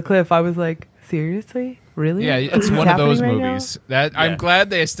jumped off the cliff, I was like, seriously? Really? Yeah, it's This is one of those happening right movies. I'm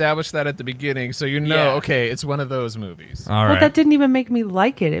glad they established that at the beginning, so okay, it's one of those movies. All Well, right. that didn't even make me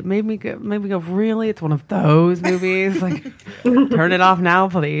like it. It made me go, really? It's one of those movies? Like, turn it off now,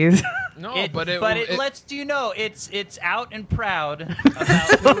 please. No, but it lets you know it's out and proud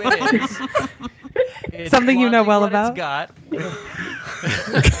about who it is. It's Something you know flaunting well what about. It's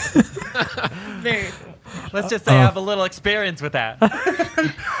got. Let's just say I have a little experience with that.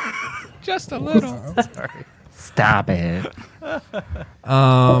 just a little. Stop it.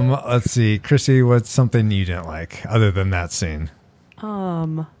 Let's see, Chrissy, what's something you didn't like other than that scene?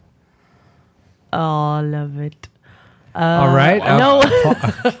 All of it. All right. No,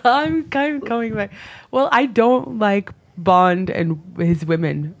 I'm kind of coming back. Well, I don't like Bond and his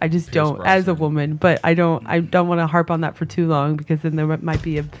women. I just don't, as a woman. But I don't want to harp on that for too long because then there might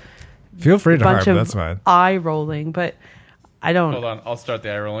be a Feel free to bunch harp. of That's fine. eye rolling. But I don't. Hold on, I'll start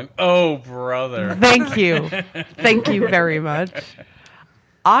the eye rolling. Oh, brother. Thank you. Thank you very much.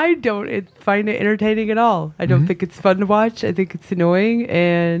 I don't find it entertaining at all. I don't think it's fun to watch. I think it's annoying,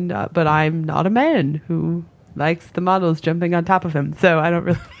 and but I'm not a man who likes the models jumping on top of him, so I don't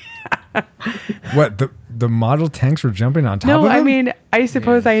really. What, the model tanks were jumping on top of No, him? I mean, I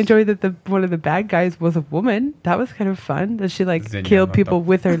suppose I enjoyed that one of the bad guys was a woman. That was kind of fun. That she Zenyatta killed people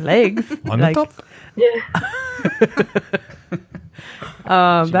with her legs. On the top? She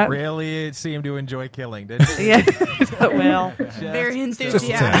That really seemed to enjoy killing, didn't she? yeah. Well, Very Just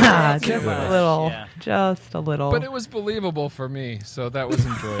enthusiastic. just a little, Yeah. just a little. But it was believable for me, so that was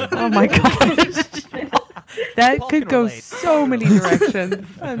enjoyable. Oh my gosh. That Paul could can go relate. so many directions.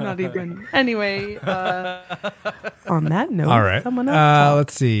 I'm not even. Anyway, on that note, All right. someone else talk.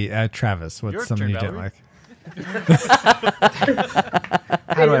 Let's see. Travis, what's Your something turn, you didn't Valerie. like?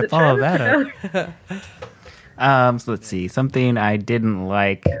 How do I follow that Travis up? So let's see. Something I didn't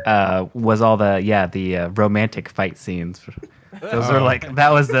like was all the romantic fight scenes. Those are like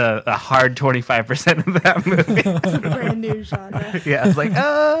that was the hard 25% of that movie. Brand new genre. Yeah, I was like,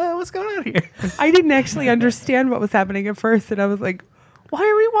 what's going on here? I didn't actually understand what was happening at first, and I was like, "Why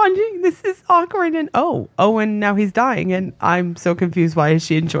are we watching? This is awkward." And and now he's dying, and I'm so confused. Why is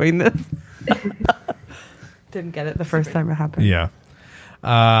she enjoying this? Didn't get it the first time it happened. Yeah.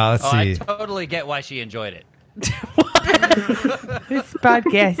 Let's I see. totally get why she enjoyed it. This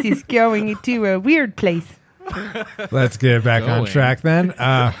podcast is going into a weird place. Let's get back on Going. track then.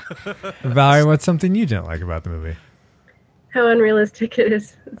 Valerie, what's something you didn't like about the movie? How unrealistic it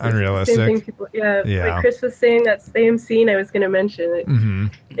is. It's the Unrealistic? Same thing people, Yeah. Like Chris was saying, that same scene I was going to mention.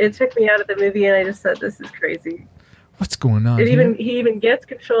 It took me out of the movie, and I just thought, this is crazy. What's going on He here? even gets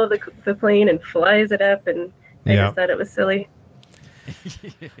control of the plane and flies it up, and I Yeah. just thought it was silly.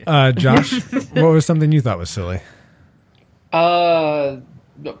 Josh, what was something you thought was silly?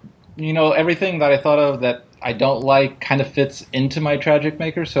 Everything that I thought of that I don't like kind of fits into my Tragic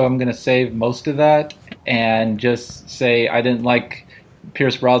Maker, so I'm going to save most of that and just say I didn't like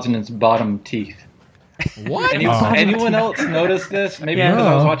Pierce Brosnan's bottom teeth. What? Anyone else notice this? Maybe Yeah. because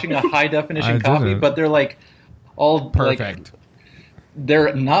I was No. watching a high definition I copy, didn't. but they're like all Perfect.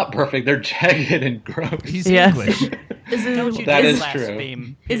 they're not perfect. They're jagged and gross. He's Yes. English. Is it, Don't you That dare is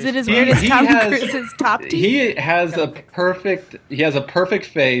blaspheme. is it as He- weird as he Tom has- Cruise's top teeth? He has a perfect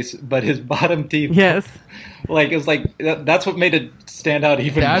face, but his bottom teeth, Yes. that's what made it stand out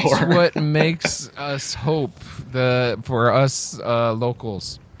even That's more. what makes us hope for us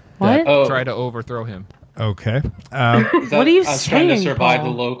locals What? that try to overthrow him. Okay. Is that What are you us trying to saying, survive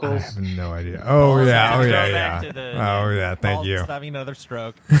Paul? the I locals? have no idea. Oh, yeah. Oh, Go yeah, back yeah. to the- Oh, yeah. Thank Paul's you. having another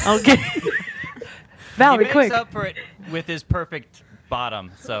stroke. Okay. Valerie, He makes quick. up for it with his perfect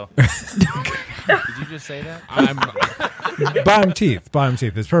bottom. So Did you just say that? Bottom teeth. Bottom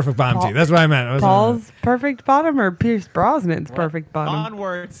teeth. It's perfect bottom Paul- teeth. That's what I meant. It wasn't- Paul's perfect bottom or Pierce Brosnan's perfect bottom?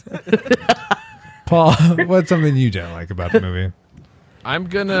 Onwards. Paul, what's something you didn't like about the movie? I'm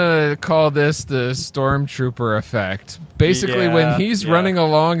gonna call this the stormtrooper effect. Basically, Yeah, when he's yeah. running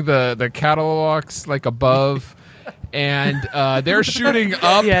along the catwalks like above, and they're shooting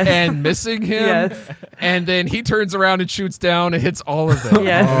up Yes. and missing him, Yes. and then he turns around and shoots down and hits all of them.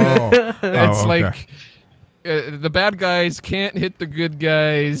 Yes. Oh. It's Oh, okay. like the bad guys can't hit the good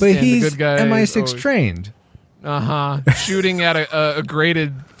guys, But and he's the good guys. MI6 trained. Shooting at a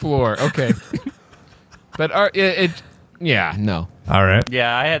graded floor. Okay, but yeah, no. All right.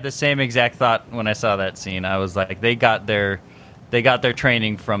 yeah, I had the same exact thought when I saw that scene. I was like, they got their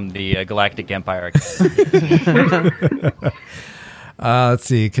training from the Galactic Empire. Let's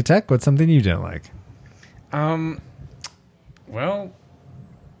see. Katek, what's something you didn't like? Well,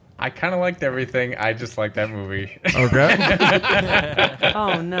 I kind of liked everything. I just liked that movie. Okay.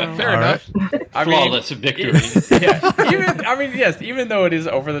 Oh, no. Fair All enough. I mean, Flawless victory. yes, even though it is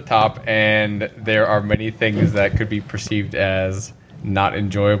over the top and there are many things that could be perceived as not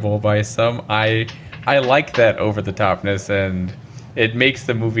enjoyable by some, I like that over the topness, and it makes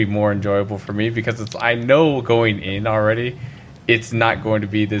the movie more enjoyable for me because I know going in already it's not going to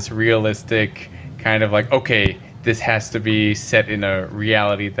be this realistic kind of like, okay, this has to be set in a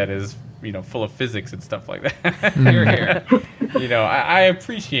reality that is, full of physics and stuff like that. Here, here. I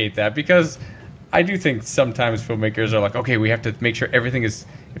appreciate that because I do think sometimes filmmakers are like, okay, we have to make sure everything is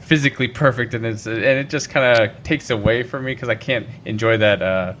physically perfect, and it just kind of takes away from me because I can't enjoy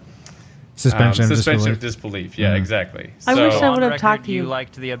that Suspension of suspension disbelief. of disbelief. Yeah, exactly. I wish I On would have record, talked to you you.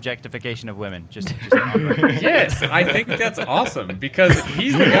 liked the objectification of women. Just on record. Yes, I think that's awesome because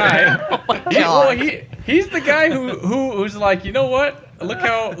he's the guy. He's the guy who's like, you know what? Look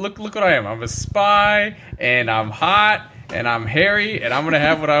what I am. I'm a spy, and I'm hot, and I'm hairy, and I'm gonna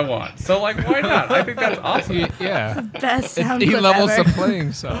have what I want. So like, why not? I think that's awesome. Yeah. Best sound He clip levels ever. the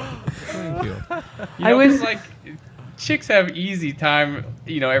playing field. I wish- 'cause, like, chicks have easy time,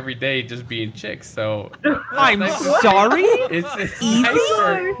 every day just being chicks. So I'm nice- sorry? It's Easy? nice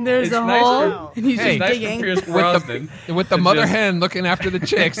for, There's it's a nice hole, for- and he's it's just nice digging. for Pierce Brosnan With the to mother just- hen looking after the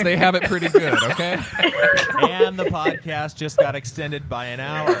chicks, they have it pretty good, okay? And the podcast just got extended by an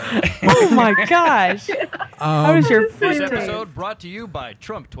hour. Oh, my gosh. How was your This first episode brought to you by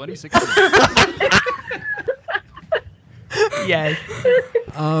Trump 2016. Yes.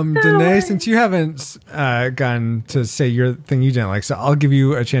 Danae, since you haven't gotten to say your thing you didn't like, so I'll give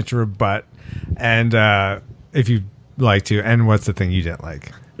you a chance to rebut. And if you'd like to, and what's the thing you didn't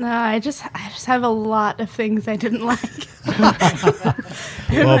like? No, I just have a lot of things I didn't like.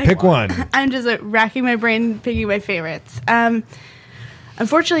 Well, pick one. I'm just racking my brain picking my favorites.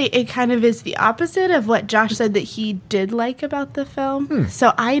 Unfortunately, it kind of is the opposite of what Josh said that he did like about the film.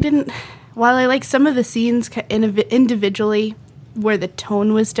 So I didn't, while I like some of the scenes individually where the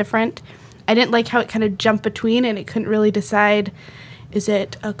tone was different, I didn't like how it kind of jumped between and it couldn't really decide, is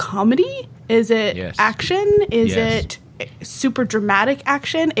it a comedy? Is it action? Is it super dramatic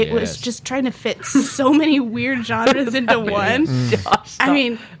action? It was just trying to fit so many weird genres into one. I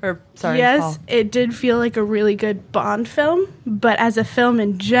mean, Paul. it did feel like a really good Bond film, but as a film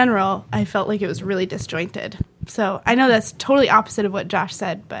in general, I felt like it was really disjointed. So I know that's totally opposite of what Josh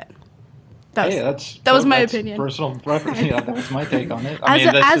said, but that was my opinion. Personal preference. Yeah, that was my take on it.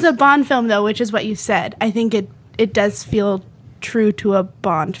 As a Bond film, though, which is what you said, I think it does feel true to a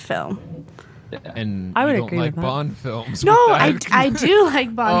Bond film. And I would you don't agree like with that. Bond films. No, with that. I do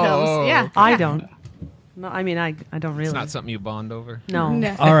like Bond films. Yeah, I don't. No, I mean, I don't really. It's not something you bond over. No.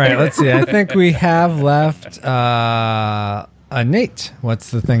 All right, let's see. I think we have left Nate.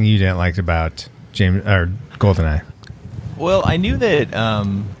 What's the thing you didn't like about James or GoldenEye? Well, I knew that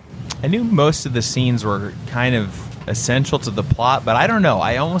I knew most of the scenes were kind of essential to the plot, but I don't know.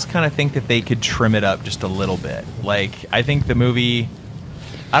 I almost kind of think that they could trim it up just a little bit. Like, I think the movie,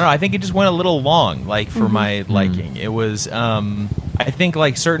 I don't know, I think it just went a little long, like, for my liking. It was, I think,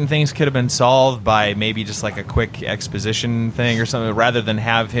 like, certain things could have been solved by maybe just, like, a quick exposition thing or something, rather than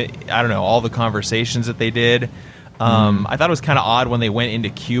have, I don't know, all the conversations that they did. I thought it was kind of odd when they went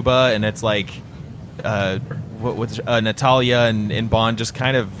into Cuba, and it's like, Natalia and Bond just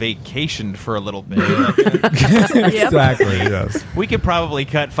kind of vacationed for a little bit. Exactly. Yes. We could probably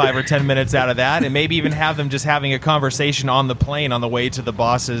cut 5 or 10 minutes out of that, and maybe even have them just having a conversation on the plane on the way to the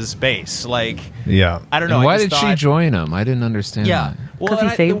boss's base. Like, I don't know. And why I did just she thought- join him? I didn't understand that. Well,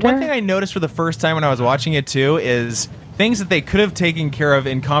 the one thing I noticed for the first time when I was watching it too is things that they could have taken care of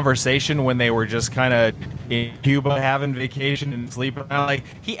in conversation when they were just kind of in Cuba having vacation and sleeping. Like,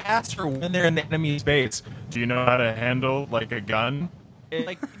 he asked her when they're in the enemy's base, "Do you know how to handle like a gun?"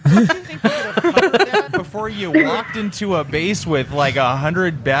 Like, don't you think you could have covered that before you walked into a base with like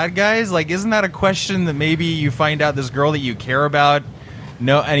 100 bad guys? Like, isn't that a question that maybe you find out this girl that you care about?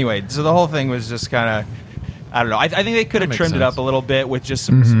 No. Anyway, so the whole thing was just kind of, I don't know. I think they could have trimmed it up a little bit with just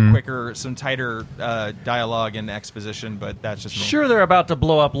some quicker, some tighter dialogue and exposition, but that's just me. Sure, they're about to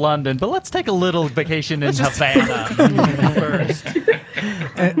blow up London, but let's take a little vacation in Havana first.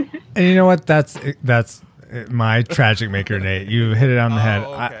 And you know what? That's my tragic maker, Nate. You hit it on the head.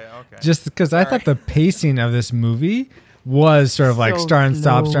 Okay. Just because I thought the pacing of this movie was sort of like So start and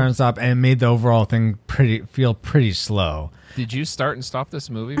stop, slow. start and stop, and made the overall thing feel pretty slow. Did you start and stop this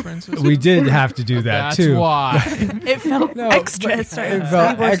movie, Francis? We did have to do that That's too. why. It felt extra. It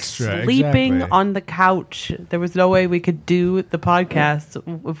felt We were extra. sleeping exactly. on the couch. There was no way we could do the podcast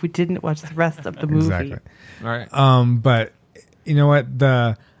if we didn't watch the rest of the movie. Exactly. All right. But you know what?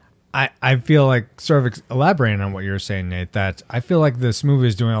 I feel like sort of elaborating on what you were saying, Nate, that I feel like this movie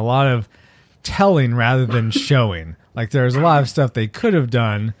is doing a lot of telling rather than showing. Like there's a lot of stuff they could have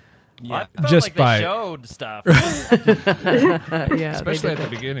done I felt just like by they showed stuff. Yeah, Especially at the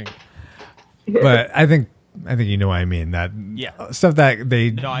beginning. but I think you know what I mean. That stuff that they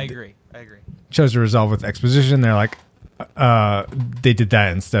No, I agree. chose to resolve with exposition. They're like, they did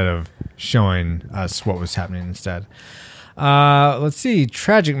that instead of showing us what was happening instead. Let's see.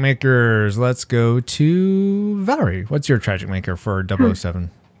 Tragic makers. Let's go to Valerie. What's your tragic maker for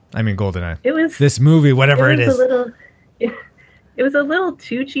 007? I mean, GoldenEye. It was this movie, whatever it is. It was a little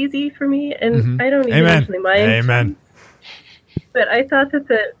too cheesy for me, and I don't even Amen. actually mind. Amen. But I thought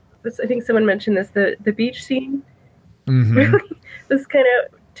that I think someone mentioned this, the beach scene really was kind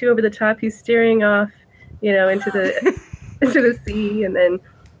of too over the top. He's staring off, into the into the sea, and then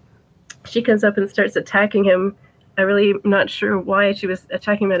she comes up and starts attacking him. I really am not sure why she was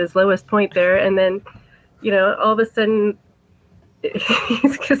attacking him at his lowest point there, and then, all of a sudden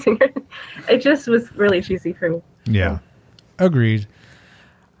he's kissing her. It just was really cheesy for me. Yeah. Agreed.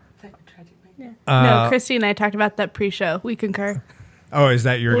 No, Christy and I talked about that pre-show. We concur. Oh, is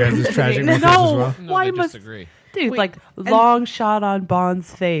that your guys' tragic makers as No, well? why they must disagree. dude like long shot on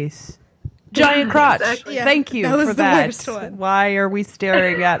Bond's face, giant crotch? Exactly. Yeah, Thank you that was for the that. worst one. Why are we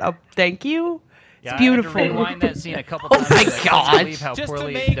staring at a? Thank you. Yeah, It's beautiful. I had to rewind that scene a couple Oh times. my I couldn't God. believe how Just to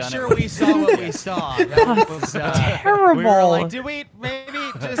poorly make done sure it was. we saw what we saw. That was Terrible. We were like, did we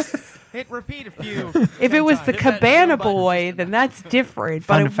maybe just hit repeat a few? If it was the times? Cabana Boy, then that's different.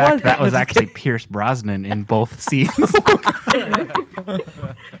 But Fun it fact, was that was actually Pierce Brosnan in both scenes.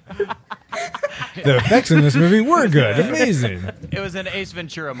 The effects in this movie were good. Amazing. It was an Ace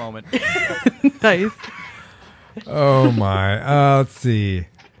Ventura moment. Nice. Oh my. Let's see.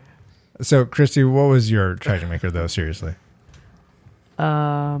 So, Christy, what was your tragic maker, though? Seriously.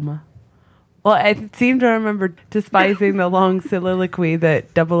 Well, I seem to remember despising the long soliloquy that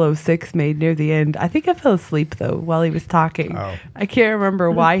 006 made near the end. I think I fell asleep, though, while he was talking. Oh. I can't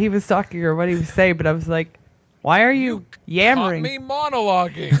remember why he was talking or what he was saying, but I was like, why are you yammering? Me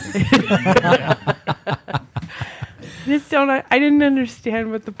monologuing. I didn't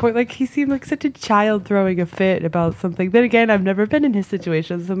understand what the point. Like, he seemed like such a child throwing a fit about something. Then again, I've never been in his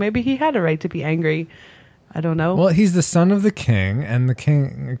situation, so maybe he had a right to be angry. I don't know. Well, he's the son of the king, and the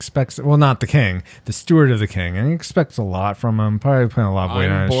king expects... Well, not the king, the steward of the king, and he expects a lot from him. Probably putting a lot of weight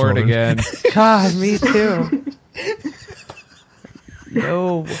on his shoulders. I'm bored again. God, me too.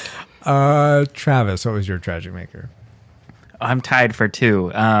 No. Travis, what was your tragic maker? I'm tied for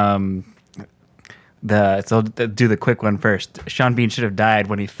 2. So I'll do the quick one first. Sean Bean should have died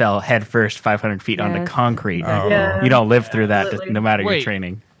when he fell head first 500 feet onto concrete. Oh. Yeah. You don't live through that Absolutely. no matter your Wait.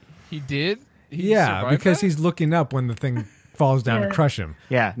 training. He did? He Yeah, survived because that? he's looking up when the thing falls down to Yeah. crush him.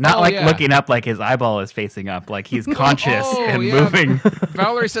 Yeah, not looking up like his eyeball is facing up, like he's conscious and moving.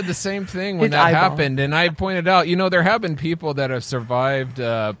 Valerie said the same thing when His that eyeball. happened, and I pointed out, there have been people that have survived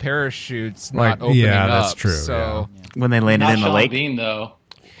parachutes Like, not opening yeah, up. that's true, So, When they landed Not in the Sean lake. Bean, though.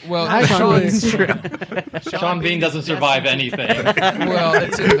 well, Actually, Sean's it's true. Sean Bean doesn't survive anything. well,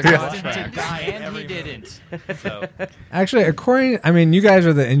 it's in the contract. And he didn't. So. Actually, you guys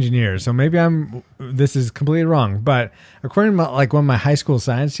are the engineers, so maybe this is completely wrong, but according to one of my high school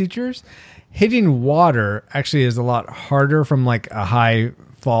science teachers, hitting water actually is a lot harder from like a high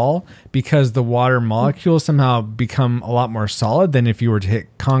fall because the water molecules somehow become a lot more solid than if you were to hit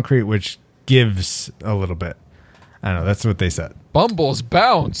concrete, which gives a little bit. I don't know. That's what they said. Bumbles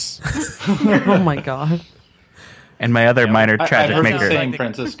bounce. Oh my God. And my other minor I've tragic heard maker. the same,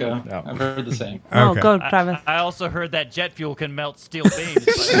 Francisco. I've heard the same. Oh, Okay. go, Travis. I also heard that jet fuel can melt steel beams.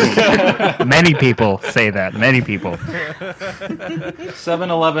 Many people say that. Many people.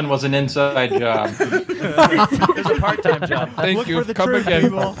 7-Eleven was an inside job. It was a part-time job. Thank you. Come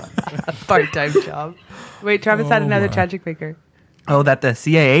again. Part-time job. Wait, Travis had another tragic maker. Oh, that the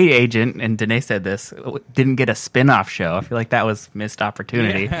CIA agent, and Danae said this, didn't get a spin-off show. I feel like that was missed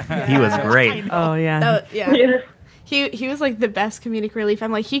opportunity. He was great. Oh, yeah. Yeah. He was like the best comedic relief.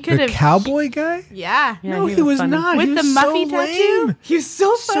 I'm like, he could The have. cowboy guy? Yeah. No, he was funny. not. With He the was Muffy so tattoo. lame. He was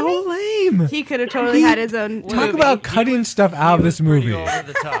so funny. So lame. He could have totally had his own. Talk movie. about cutting stuff out of this movie. Over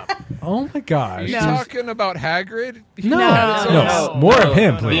the top. Oh my gosh. Are you No. talking about Hagrid? No, No. more of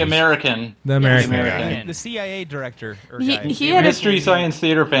him, please. The American. The American Yes. guy. American. The CIA director. Or He- guy. he had a- Mystery Science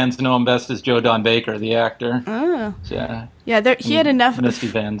Theater fans know him best as Joe Don Baker, the actor. Oh. Yeah. Yeah, he had enough Misty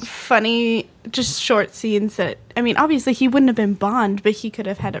fans. funny, just short scenes that, I mean, obviously he wouldn't have been Bond, but he could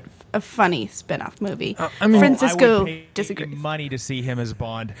have had a funny spin-off movie. I mean, I Francisco would pay disagrees. money to see him as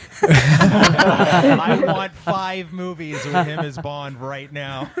Bond. I want 5 movies with him as Bond right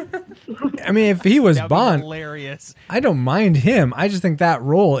now. I mean, if he was That'd be Bond, hilarious. I don't mind him. I just think that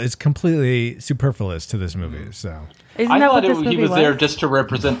role is completely superfluous to this movie. So Isn't I that thought what this he movie was there just to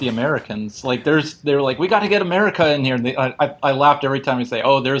represent the Americans. Like, they were like, we got to get America in here. And I laughed every time we say,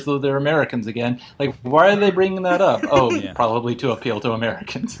 oh, there's the Americans again. Like, why are they bringing that up? Oh, probably to appeal to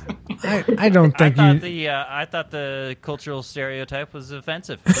Americans. I don't think I thought the cultural stereotype was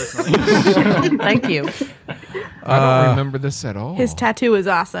offensive. Personally. Thank you. I don't remember this at all. His tattoo was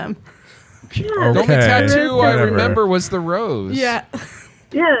awesome. The only tattoo I remember was the rose. Yeah.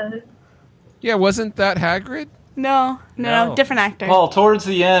 Yeah. Yeah, wasn't that Hagrid? No, different actor. Paul, towards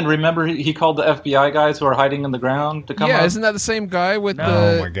the end, remember he called the FBI guys who are hiding in the ground to come Yeah, up? isn't that the same guy with No.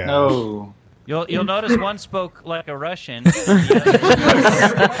 the... Oh my god. No. You'll notice one spoke like a Russian. Spoke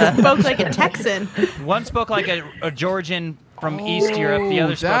like a Texan. One spoke like a Georgian from East Europe. The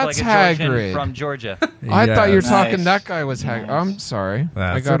other spoke like a that's Georgian Hagrid. from Georgia. I thought you were Nice. talking that guy was Hagrid. I'm sorry.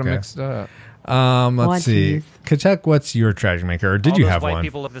 I That's got him okay. mixed up. Let's see. Katek, what's your tragic maker? Or did All you those have white one?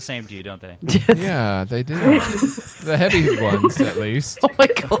 people look the same to you, don't they? Yeah, they did. The heavy ones, at least. Oh my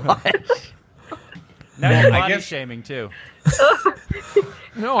god. Now you're I body guess- shaming too.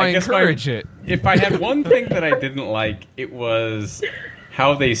 No, I guess encourage it. If I had one thing that I didn't like, it was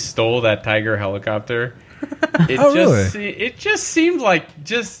how they stole that Tiger helicopter. It just seemed like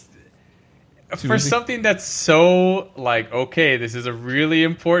for easy. something that's so like, okay, this is a really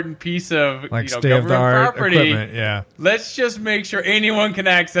important piece of Like government state-of-the-art property. equipment, yeah. Let's just make sure anyone can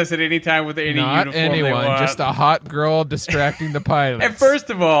access it anytime with any Not uniform they anyone, want. just a hot girl distracting the pilot. And first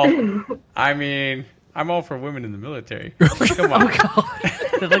of all, I mean, I'm all for women in the military. Come on.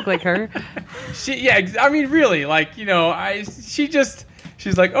 that look like her. I mean, really, like, you know,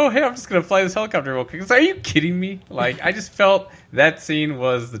 she's like, oh, hey, I'm just going to fly this helicopter real quick. It's like, are you kidding me? Like, I just felt that scene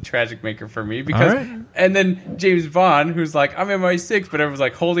was the tragic maker for me because, and then James Bond, who's like, I'm MI6, but everyone's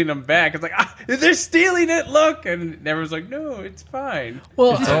like holding him back. It's like, they're stealing it, look. And everyone's like, no, it's fine.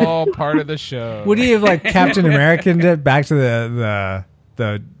 Well, it's all part of the show. Would he have like Captain American it back to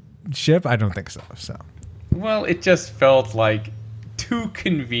the ship? I don't think so. Well, it just felt like too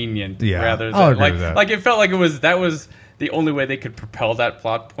convenient rather I'll than agree with that. like it felt like that was the only way they could propel that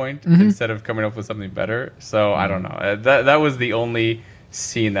plot point instead of coming up with something better. So I don't know. That was the only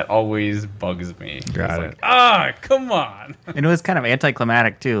scene that always bugs me. Got it. Come on. And it was kind of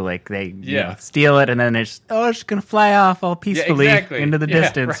anticlimactic too. Like they you know, steal it and then it's just gonna fly off all peacefully into the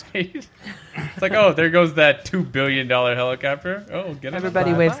distance. Right. It's like, there goes that $2 billion helicopter. Oh, get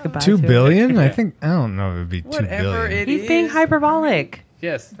everybody waves goodbye. $2 billion? I don't know if it'd be $2 billion. He's being hyperbolic.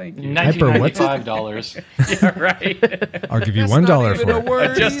 Yes, thank you. $1995. Yeah, right. I'll give you $1 for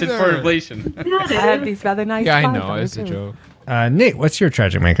it. Adjusted for inflation. I have these rather nice. Yeah, I spots know. on It's it, a too. joke. Nate, what's your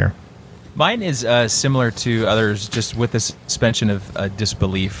tragic maker? Mine is similar to others, just with the suspension of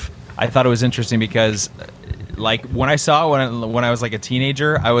disbelief. I thought it was interesting because, like, when I saw it when I was like a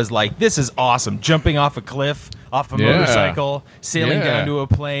teenager, I was like, "This is awesome! Jumping off a cliff, off a motorcycle, sailing down to a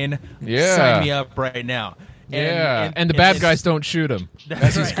plane. Sign me up right now." And the bad guys don't shoot him.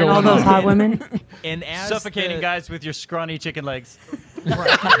 As he's going all those on. hot women. And suffocating guys with your scrawny chicken legs.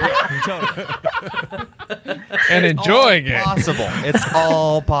 And enjoying it. Possible. It's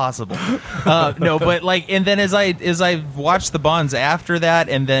all possible. No, but like, and then as I watched the Bonds after that,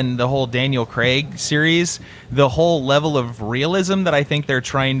 and then the whole Daniel Craig series, the whole level of realism that I think they're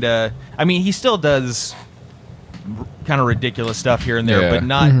trying to. I mean, he still does kind of ridiculous stuff here and there, but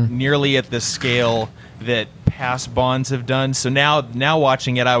not nearly at the scale that past Bonds have done. So now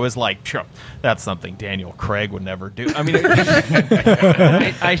watching it, I was like, that's something Daniel Craig would never do. I mean,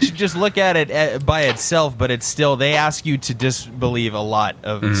 I should just look at it by itself, but it's still, they ask you to disbelieve a lot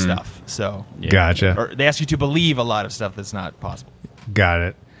of stuff. So Gotcha. Or they ask you to believe a lot of stuff that's not possible. Got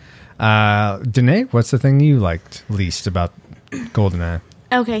it. Danae, what's the thing you liked least about GoldenEye?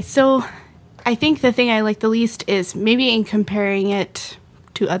 Okay, so I think the thing I like the least is maybe in comparing it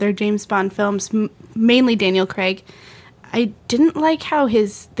to other James Bond films, mainly Daniel Craig. I didn't like how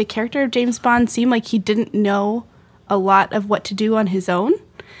the character of James Bond seemed like he didn't know a lot of what to do on his own.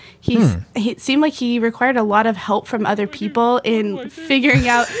 It seemed like he required a lot of help from other people in figuring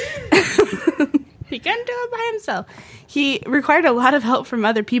out. He couldn't do it by himself. He required a lot of help from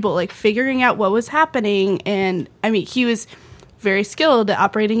other people, like figuring out what was happening. And I mean, he was very skilled at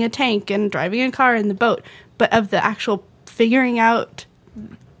operating a tank and driving a car and the boat, but of the actual figuring out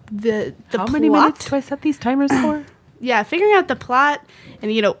the How plot, many minutes do I set these timers for? Yeah, figuring out the plot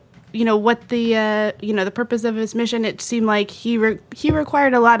and you know what the the purpose of his mission. It seemed like he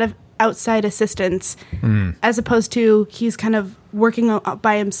required a lot of outside assistance, as opposed to he's kind of working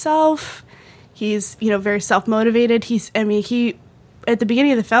by himself. He's very self-motivated. He at the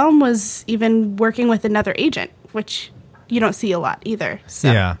beginning of the film was even working with another agent, which you don't see a lot either.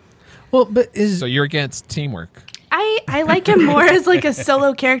 So. Yeah. Well, but so you're against teamwork. I like him more as like a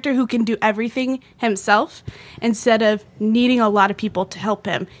solo character who can do everything himself instead of needing a lot of people to help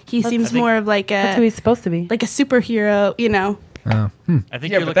him. He seems more of like That's who he's supposed to be. like a superhero, I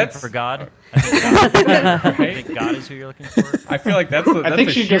think you're looking for God. I think God is who you're looking for. I feel like that's a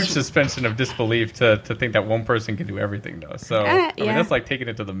think she huge just- suspension of disbelief to think that one person can do everything, though. So I mean, yeah. that's like taking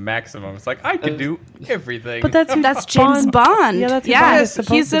it to the maximum. It's like I can do everything. But that's James Bond. Yeah, that's who yeah, Bond is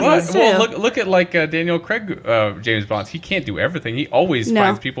supposed he's to be. supposed to. Well, look at like Daniel Craig, James Bond. He can't do everything. He always No.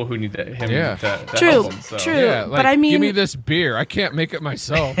 finds people who need him Yeah. to True, help him. So. true. Yeah, but I mean, give me this beer. I can't make it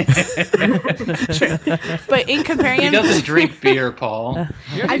myself. but in comparing He him, doesn't drink beer, Paul.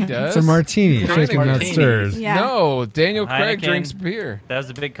 Yeah, he does. It's a martini, shaken not martini. stirred. Yeah. No, Daniel Craig Heineken. drinks beer. That was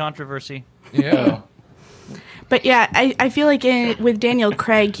a big controversy. Yeah. But yeah, I feel like with Daniel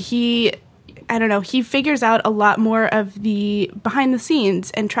Craig, he figures out a lot more of the behind the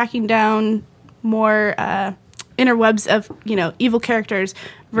scenes and tracking down more interwebs of, evil characters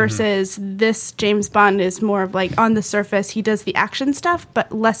versus this James Bond is more of like on the surface. He does the action stuff,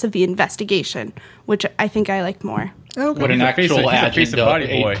 but less of the investigation, which I think I like more. What an He's a face of- actual he's a face agent of body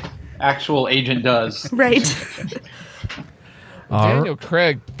does. boy. Actual agent does. Right. Daniel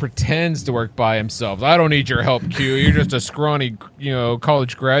Craig pretends to work by himself. I don't need your help, Q. You're just a scrawny,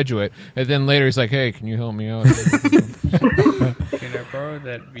 college graduate. And then later he's like, "Hey, can you help me out?" Can I borrow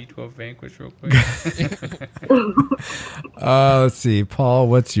that V12 Vanquish real quick? Let's see, Paul.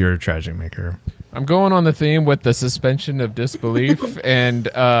 What's your tragic maker? I'm going on the theme with the suspension of disbelief, and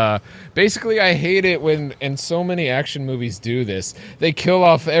basically I hate it when, and so many action movies do this, they kill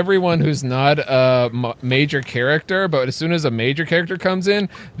off everyone who's not a major character, but as soon as a major character comes in,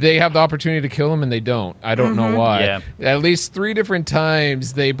 they have the opportunity to kill him, and they don't. I don't know why. Yeah. At least 3 different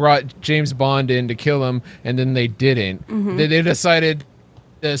times they brought James Bond in to kill him, and then they didn't. They decided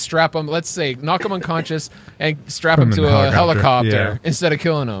to strap him, let's say, knock him unconscious and strap him to a helicopter instead of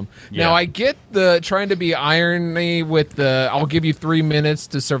killing him. Yeah. Now, I get the trying to be irony with the I'll give you 3 minutes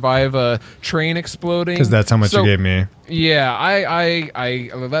to survive a train exploding. Because that's how much you gave me. Yeah, I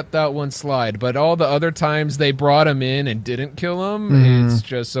let that one slide. But all the other times they brought him in and didn't kill him, it's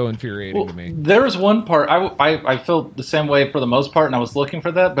just so infuriating to me. There was one part, I felt the same way for the most part, and I was looking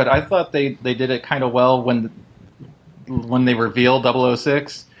for that, but I thought they did it kind of well when they revealed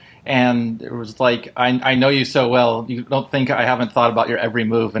 006, and it was like, I know you so well, you don't think I haven't thought about your every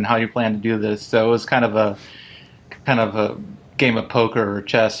move and how you plan to do this. So it was kind of a game of poker or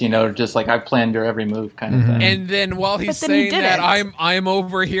chess, just like I planned your every move kind of thing. And then while he's saying that, I'm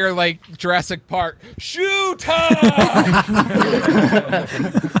over here like Jurassic Park, shoot her!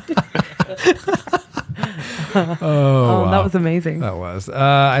 That was amazing. That was.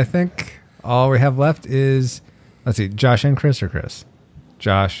 I think all we have left is, let's see, Josh and Chris, or Chris?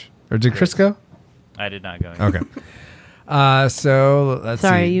 Josh. Or did Chris go? I did not go. Okay. So let's see.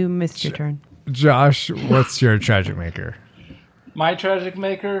 Sorry, you missed your turn. Josh, what's your tragic maker? My tragic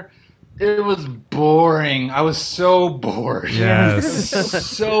maker? It was boring. I was so bored. Yes.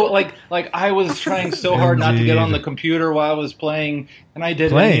 So like I was trying so hard not to get on the computer while I was playing, and I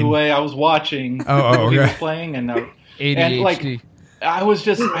did anyway. I was watching he was playing, and ADHD. I was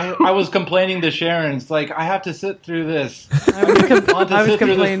just I was complaining to Sharon. It's like, I have to sit through this. I don't want to sit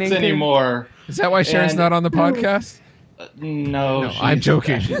through this anymore. Is that why Sharon's not on the podcast? No, I'm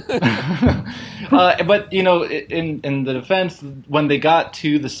joking. But in the defense, when they got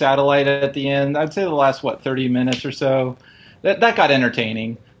to the satellite at the end, I'd say the last 30 minutes or so, that got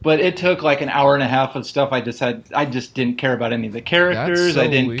entertaining. But it took like an hour and a half of stuff. I just didn't care about any of the characters. So I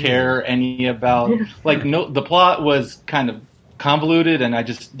didn't weird. care any about the plot was kind of convoluted, and I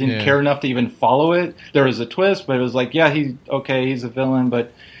just didn't care enough to even follow it. There was a twist, but it was like, he's a villain,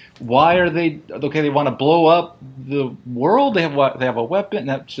 but why are they okay? They want to blow up the world. They have a weapon.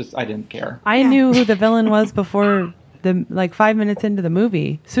 That's just, I didn't care. I knew who the villain was before 5 minutes into the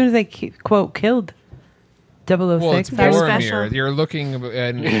movie. As soon as they quote killed 006, well, it's I was Boromir. You're looking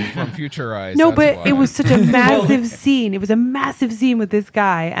from future eyes. No, that's but why. it was such a massive scene. It was a massive scene with this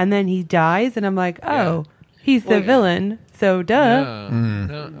guy, and then he dies, and I'm like, he's the villain. So duh.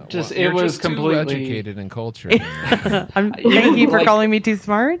 It was just completely too educated in culture. Thank you for calling me too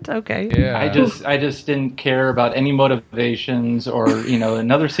smart. Okay. Yeah. I just didn't care about any motivations, or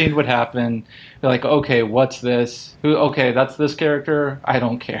another scene would happen. They're like, okay, what's this? Okay, that's this character. I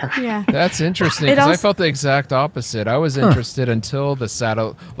don't care. Yeah. That's interesting, because I felt the exact opposite. I was interested until the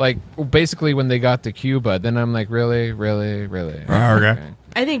satellite, basically when they got to Cuba. Then I'm like, really? Okay.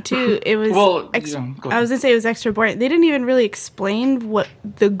 I think too it was. Well, I was gonna say it was extra boring. They didn't even really explain what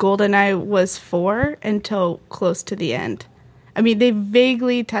the GoldenEye was for until close to the end. I mean, they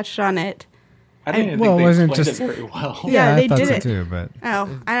vaguely touched on it. I didn't think they explained it very well. Yeah, they I thought did so it too, but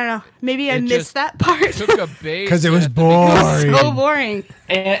oh, I don't know. Maybe I It missed just that part. Took a base because it was It boring. was so boring.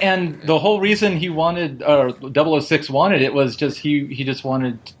 And the whole reason he wanted, or 006 wanted it, was just he just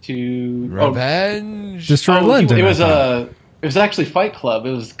wanted to revenge. Destroy London. It was actually Fight Club.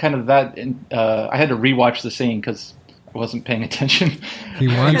 It was kind of that. I had to rewatch the scene because I wasn't paying attention. He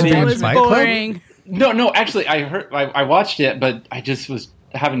wanted to That be was Fight boring. No. Actually, I watched it, but I just was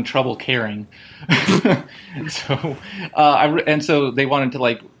having trouble caring. So they wanted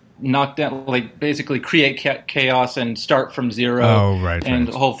to knock down, basically create chaos and start from zero. Oh, right. And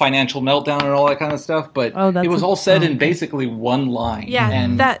the whole financial meltdown and all that kind of stuff. But it was all said in basically one line. Yeah,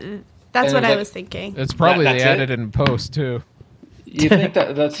 and that's what I was thinking. It's probably That's they added it? in post too. You think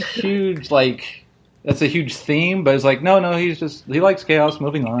that's huge? That's a huge theme, but it's like, no, he likes chaos.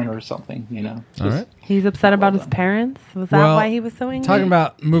 Moving on, or something, All right. He's upset about his parents. Was that why he was so angry? Talking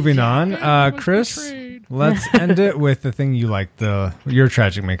about moving on, Chris, let's end it with the thing you like, your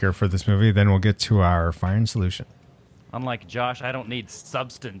tragic maker for this movie. Then we'll get to our fine solution. Unlike Josh, I don't need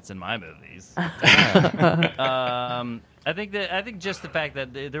substance in my movies. I think just the fact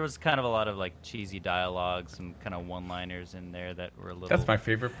that there was kind of a lot of cheesy dialogue, some kind of one-liners in there that were a little. That's my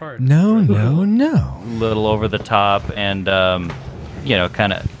favorite part. No. Little over the top, and kind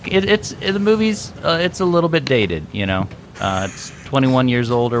of it's the movie's. It's a little bit dated. It's 21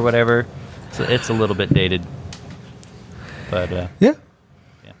 years old or whatever, so it's a little bit dated. But yeah.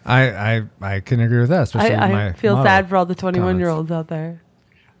 I can agree with that. Especially with my I feel model sad for all the comments. 21-year-olds out there.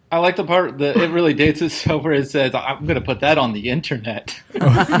 I like the part that it really dates itself where it says, I'm going to put that on the internet.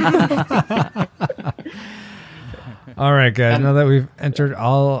 All right, guys. Now that we've entered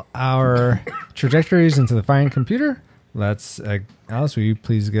all our trajectories into the firing computer, let's, Alice, will you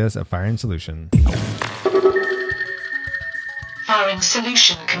please give us a firing solution? Firing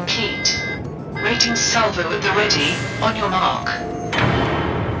solution complete. Rating salvo at the ready. On your mark.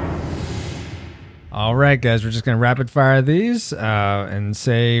 All right, guys. We're just going to rapid fire these and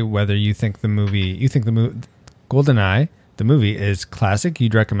say whether you think the movie GoldenEye, the movie, is classic.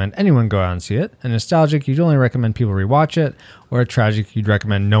 You'd recommend anyone go out and see it. A nostalgic, you'd only recommend people rewatch it. Or a tragic, you'd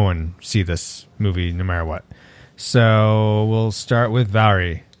recommend no one see this movie no matter what. So we'll start with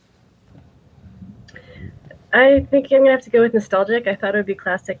Valerie. I think I'm gonna have to go with nostalgic. I thought it would be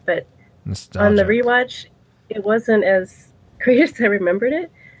classic, but on the rewatch, it wasn't as great as I remembered it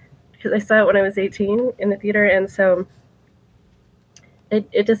because I saw it when I was 18 in the theater, and so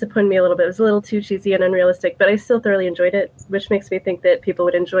it disappointed me a little bit. It was a little too cheesy and unrealistic, but I still thoroughly enjoyed it, which makes me think that people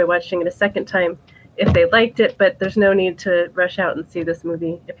would enjoy watching it a second time if they liked it. But there's no need to rush out and see this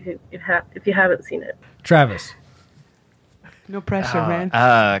movie if you haven't seen it. Travis. No pressure,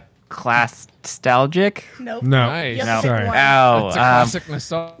 man. Class nostalgic? Nope. No. Nice. No. Sorry. Oh, It's a classic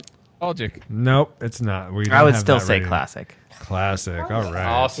nostalgic. Nope, it's not. We I don't would have still that say rating. classic. Classic. All right.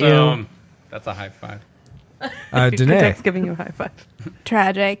 Awesome. That's a high five. Danae. Jack's giving you a high five.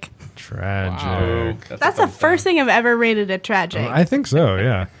 Tragic. Tragic. Wow. That's the first thing I've ever rated a tragic. I think so,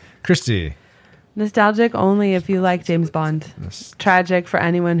 yeah. Christy. Nostalgic only if you like James Bond. Tragic for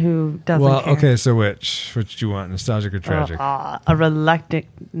anyone who doesn't care. Okay, so which do you want, nostalgic or tragic? A reluctant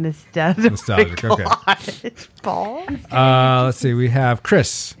nostalgic. Nostalgic, okay. Paul? Let's see. We have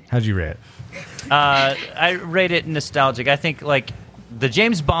Chris. How'd you rate it? I rate it nostalgic. I think like the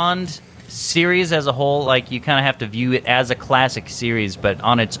James Bond series as a whole, like you kind of have to view it as a classic series, but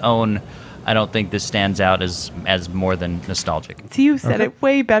on its own, I don't think this stands out as more than nostalgic. You said it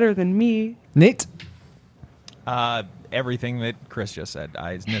way better than me. Nate? Everything that Chris just said.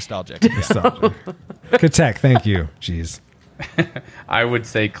 Nostalgic. Nostalgic. Katek, thank you. Jeez. I would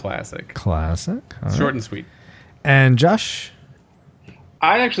say classic. Classic. All Short right. and sweet. And Josh?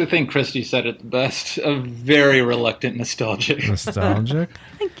 I actually think Christy said it the best. A very reluctant nostalgic. Nostalgic.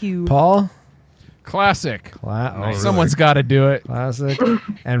 Thank you. Paul? Classic. Someone's got to do it. Classic.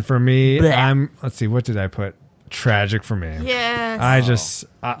 And for me, let's see, what did I put? Tragic for me. Yes. I just,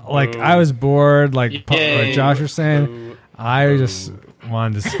 I was bored, like Josh was saying. I just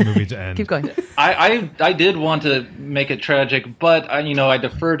wanted this movie to end. Keep going. I did want to make it tragic, but I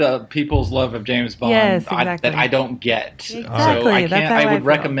defer to people's love of James Bond Yes, exactly. that I don't get. Exactly. So I That's can't. how I I would feel.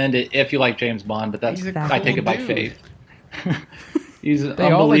 recommend it if you like James Bond, but that's Exactly. I take it by faith. He's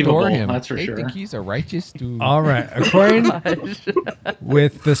They all unbelievable. adore him. That's for They sure. think he's a righteous dude. All right. According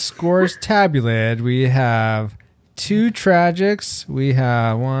with the scores tabulated, we have 2 tragics. We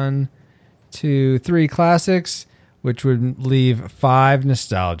have 1, 2, 3 classics, which would leave 5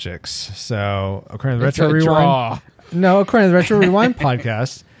 nostalgics. So according to the It's Retro a Rewind, draw. no, according to the Retro Rewind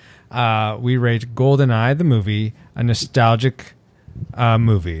podcast, we rate GoldenEye the movie a nostalgic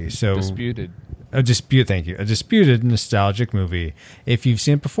movie. So Disputed. A disputed nostalgic movie. If you've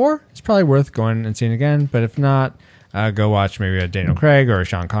seen it before, it's probably worth going and seeing it again. But if not, go watch maybe a Daniel Craig or a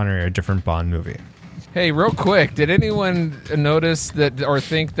Sean Connery or a different Bond movie. Hey, real quick, did anyone notice that or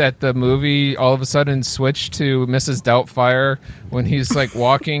think that the movie all of a sudden switched to Mrs. Doubtfire when he's like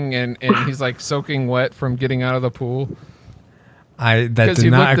walking and he's like soaking wet from getting out of the pool? That 'Cause did he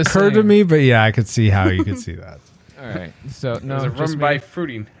not looked the occur to same. me, but yeah, I could see how you could see that. All right, so no, It was a just run by me.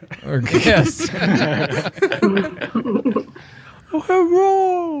 fruiting. Or- Yes.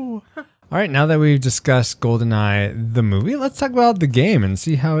 All right, now that we've discussed GoldenEye, the movie, let's talk about the game and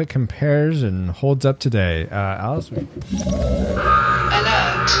see how it compares and holds up today. Alice? Alert.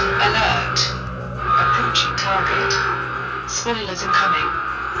 Alert. Approaching target. Spoilers incoming.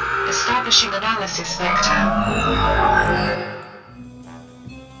 Establishing analysis vector.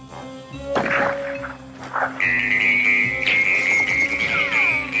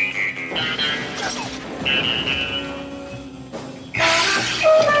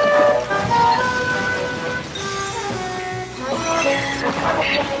 Do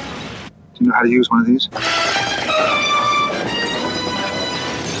you know how to use one of these?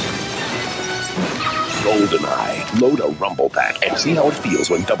 GoldenEye. Load a rumble pack and see how it feels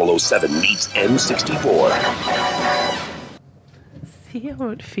when 007 meets N64. See how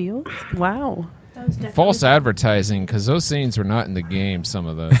it feels? Wow. False advertising, because those scenes were not in the game, some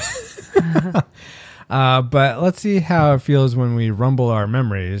of those. But let's see how it feels when we rumble our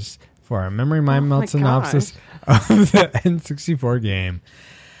memories for our Memory Mind Melt synopsis of the N64 game.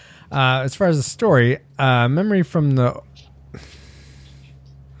 As far as the story, memory from the...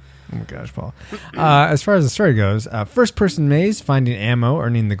 Oh my gosh, Paul. As far as the story goes, first-person maze, finding ammo,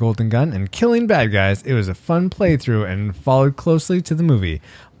 earning the golden gun, and killing bad guys. It was a fun playthrough and followed closely to the movie.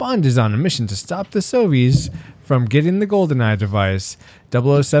 Bond is on a mission to stop the Soviets from getting the GoldenEye device.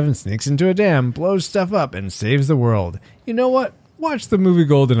 007 sneaks into a dam, blows stuff up, and saves the world. You know what? Watch the movie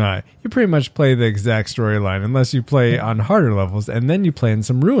GoldenEye. You pretty much play the exact storyline unless you play on harder levels, and then you play in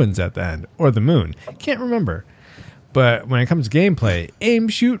some ruins at the end. Or the moon. Can't remember. But when it comes to gameplay, aim,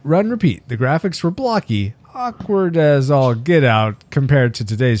 shoot, run, repeat. The graphics were blocky, awkward as all get out compared to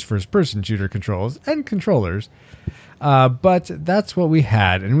today's first-person shooter controls and controllers. But that's what we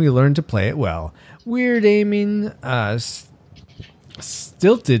had, and we learned to play it well. Weird aiming,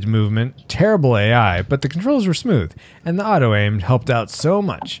 stilted movement, terrible AI, but the controls were smooth, and the auto-aim helped out so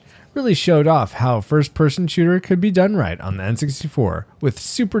much. Really showed off how a first-person shooter could be done right on the N64, with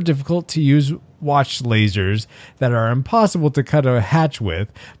super difficult-to-use watch lasers that are impossible to cut a hatch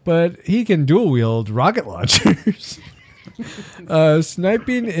with, but he can dual-wield rocket launchers.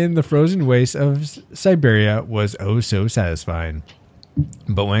 Sniping in the frozen wastes of Siberia was oh so satisfying.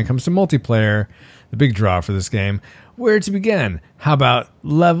 But when it comes to multiplayer, the big draw for this game, where to begin? How about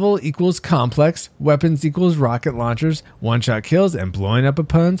level equals complex, weapons equals rocket launchers, one-shot kills, and blowing up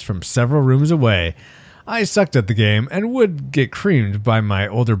opponents from several rooms away? I sucked at the game and would get creamed by my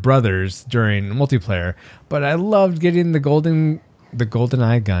older brothers during multiplayer, but I loved getting the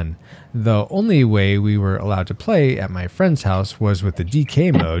GoldenEye gun. The only way we were allowed to play at my friend's house was with the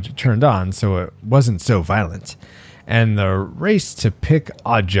DK mode turned on, so it wasn't so violent. And the race to pick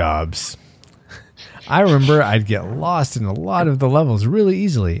odd jobs. I remember I'd get lost in a lot of the levels really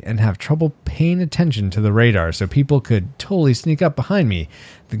easily and have trouble paying attention to the radar, so people could totally sneak up behind me.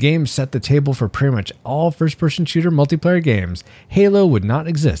 The game set the table for pretty much all first-person shooter multiplayer games. Halo would not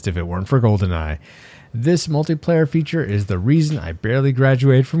exist if it weren't for GoldenEye. This multiplayer feature is the reason I barely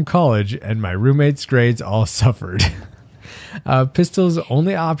graduated from college and my roommates' grades all suffered. Pistol's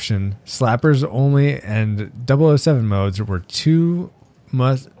only option, Slappers only, and 007 modes were two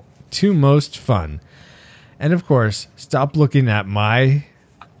most fun. And of course, stop looking at my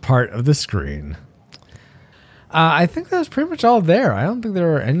part of the screen. I think that was pretty much all there. I don't think there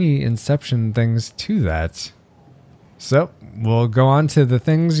were any Inception things to that. So we'll go on to the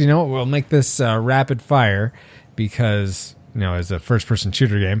things, we'll make this rapid fire because, it's a first-person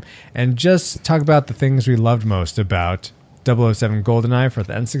shooter game, and just talk about the things we loved most about 007 GoldenEye for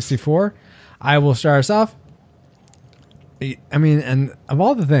the N64. I will start us off. And of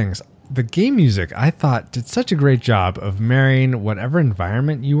all the things, the game music, I thought, did such a great job of marrying whatever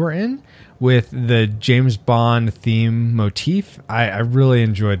environment you were in with the James Bond theme motif. I really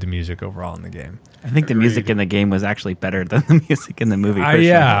enjoyed the music overall in the game. I think the music in the game was actually better than the music in the movie. I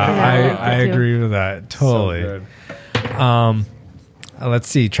agree with that. Totally. So let's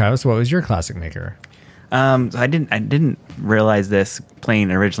see, Travis, what was your classic maker? So I didn't realize this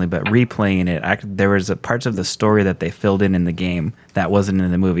playing originally, but replaying it, there was parts of the story that they filled in the game that wasn't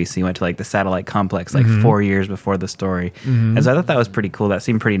in the movie. So you went to the satellite complex 4 years before the story, and so I thought that was pretty cool. That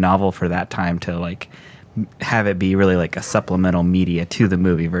seemed pretty novel for that time to have it be really a supplemental media to the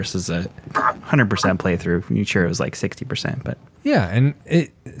movie versus a 100% playthrough. I'm sure it was 60%, but yeah, and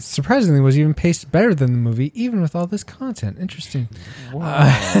it surprisingly was even paced better than the movie, even with all this content. Interesting.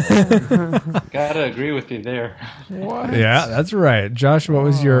 Gotta agree with you there. What? Yeah, that's right. Josh, what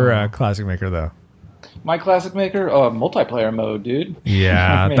was your classic maker, though? My classic maker, multiplayer mode, dude.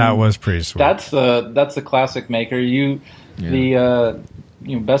 Yeah, that was pretty sweet. That's the classic maker. The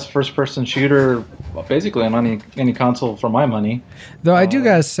best first-person shooter, basically on any console for my money. Though I do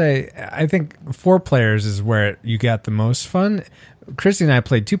gotta say, I think 4 players is where you got the most fun. Christy and I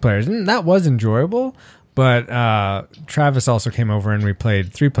played 2 players, and that was enjoyable. But Travis also came over, and we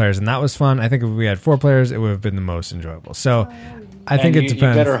played 3 players, and that was fun. I think if we had 4 players, it would have been the most enjoyable. So I think it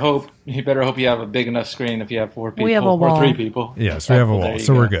depends. You better hope you have a big enough screen if you have 4 people we have a wall. or 3 people. Yes, we have a wall,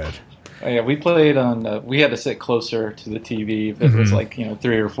 so we're good. Yeah, we played on. We had to sit closer to the TV if it was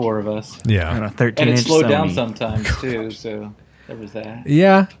 3 or 4 of us. Yeah, and a 13-inch and it slowed Sony. Down sometimes too. So there was that.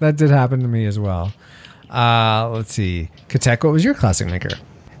 Yeah, that did happen to me as well. Let's see, Katek, what was your classic maker?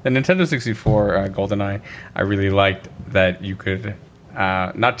 The Nintendo 64 GoldenEye. I really liked that you could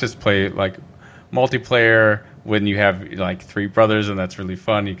not just play multiplayer when you have 3 brothers, and that's really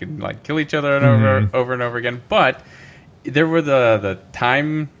fun. You can kill each other over and over again. But there were the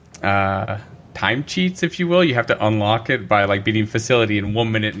time time cheats, if you will. You have to unlock it by like beating facility in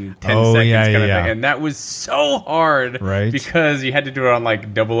 1 minute and 10 Oh, seconds yeah, kind of yeah. thing. And that was so hard, Right. because you had to do it on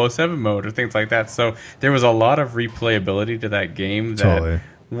like 007 mode or things like that. So there was a lot of replayability to that game that Totally.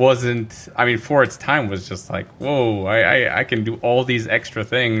 wasn't, I mean, for its time was just like, whoa, I can do all these extra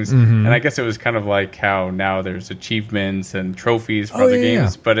things. Mhm. And I guess it was kind of like how now there's achievements and trophies for Oh, other yeah,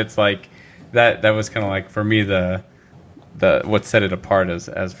 games, yeah. but it's like that was kind of like for me the what set it apart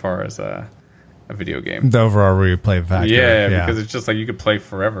as far as a video game. The overall replay factor. Yeah, because it's just like you could play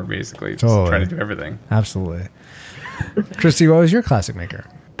forever basically, just Totally. trying to do everything. Absolutely. Christy, what was your classic maker?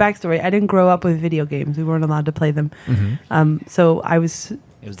 Backstory: I didn't grow up with video games. We weren't allowed to play them. Mhm. So I was.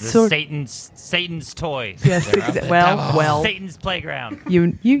 It was Satan's toys. Yes. Well. Satan's playground.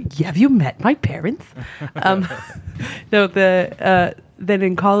 You have you met my parents? No, then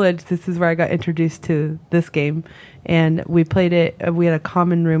in college, this is where I got introduced to this game, and we played it. We had a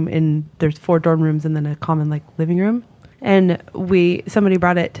common room there's 4 dorm rooms and then a common like living room, and somebody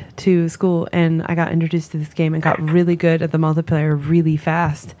brought it to school, and I got introduced to this game and got really good at the multiplayer really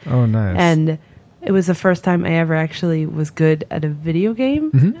fast. Oh, nice. And it was the first time I ever actually was good at a video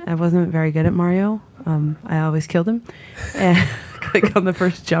game. Mhm. I wasn't very good at Mario. I always killed him, and like on the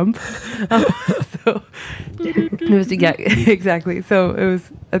first jump. So it was exactly. So it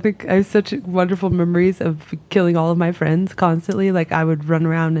was. I think I have such wonderful memories of killing all of my friends constantly. Like I would run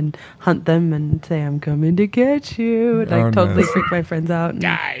around and hunt them and say, "I'm coming to get you," and like totally nice. freak my friends out. And,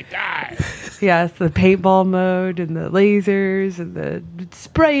 Die. yes, the paintball mode and the lasers and the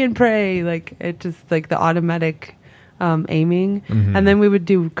spray and pray. Like it just like the automatic aiming, Mhm. and then we would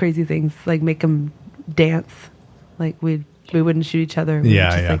do crazy things like make them dance. Like we wouldn't shoot each other. We'd Yeah,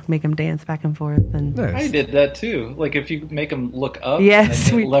 just yeah. like make them dance back and forth. And I did that too. Like if you make them look up, Yes,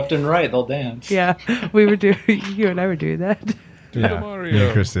 and then left and right, they'll dance. yeah, we were doing. You and I were doing that.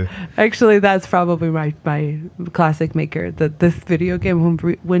 Yeah, Christy. Actually, that's probably my classic maker. That this video game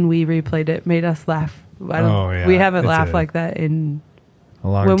when we replayed it made us laugh. Oh, yeah, We haven't it laughed did. like that in A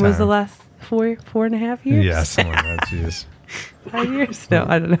long when time. was the last 4.5 years? Yeah, something like that. Jeez. 5 years? No,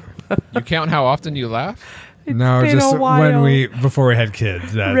 I don't know. You count how often you laugh? No, been just a while. before we had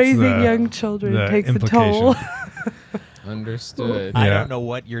kids. That's Raising the- young children the takes a implication. toll. Understood. I Yeah. don't know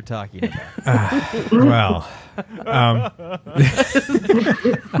what you're talking about. Well,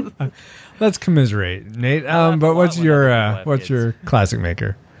 let's commiserate, Nate. But what's your classic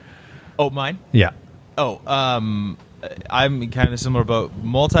maker? Oh, mine? Yeah. Oh, I'm kind of similar, but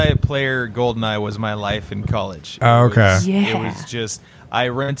multiplayer GoldenEye was my life in college. Oh, okay. It was just, I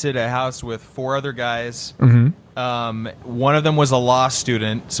rented a house with 4 other guys. Mhm. One of them was a law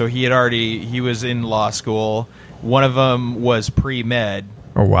student, so he was in law school. One of them was pre-med.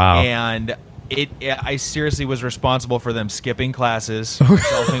 Oh, wow. And I seriously was responsible for them skipping classes,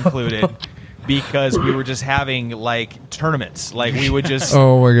 myself included, because we were just having like tournaments. Like we would just,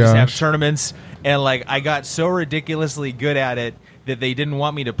 Oh, my just have gosh. tournaments, and like I got so ridiculously good at it that they didn't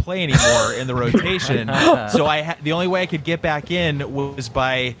want me to play anymore in the rotation. So the only way I could get back in was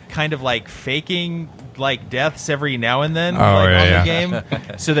by kind of like faking like deaths every now and then Oh, like, yeah, on yeah. the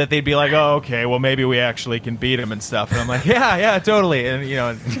game, so that they'd be like, "Oh, okay, well maybe we actually can beat him and stuff." And I'm like, "Yeah, totally." And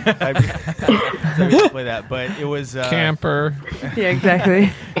I play that, but it was Camper. Yeah,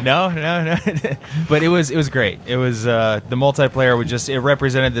 exactly. No. But it was great. It was the multiplayer it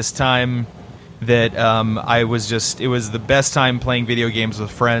represented this time that it was the best time playing video games with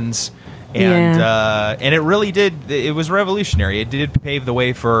friends. And it really did. It was revolutionary. It did pave the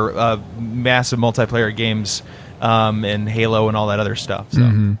way for massive multiplayer games and Halo and all that other stuff. So.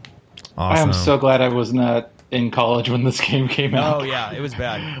 Mm-hmm. I Awesome. am so glad I was not in college when this game came out. Oh yeah, it was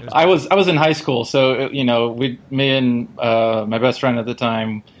bad. I was in high school, so me and my best friend at the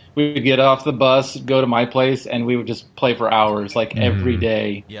time, we would get off the bus, go to my place, and we would just play for hours, like every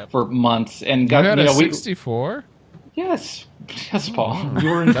day for months. And You had a 64? Yes, Paul. You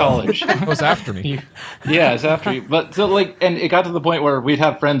were in college. It was after me. Yeah, it's after you. But so and it got to the point where we'd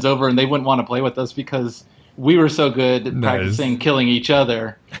have friends over and they wouldn't want to play with us because we were so good at practicing killing each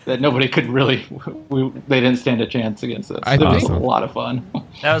other that nobody could really. They didn't stand a chance against us. It was a lot of fun.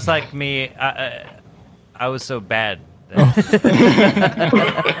 That was like me. I was so bad.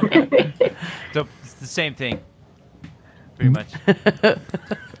 So it's the same thing, pretty much.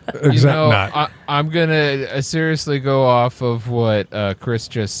 Not. I'm gonna seriously go off of what Chris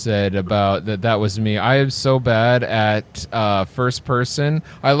just said about that was me. I am so bad at first person.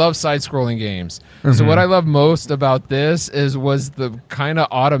 I love side-scrolling games. So what I love most about this was the kind of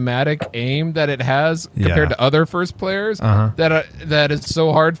automatic aim that it has compared to other first players. That is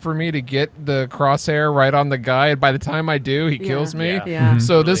so hard for me to get the crosshair right on the guy. And by the time I do, he kills me.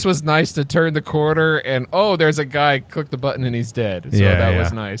 So this was nice to turn the corner and there's a guy. Click the button and he's dead. So that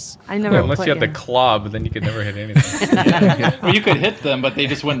was nice. I never unless you had the club, then you could never hit anything. Well, you could hit them, but they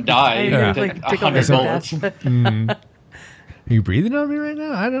just wouldn't die. You take 100 bullets. Are you breathing on me right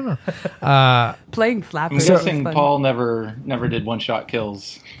now? I don't know. Playing Flappy. I'm guessing Paul never did one-shot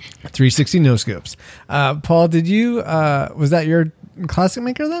kills. 360 no scopes. Paul, did you? Was that your classic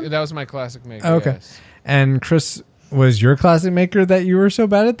maker then? That was my classic maker. Okay. Yes. And Chris, was your classic maker that you were so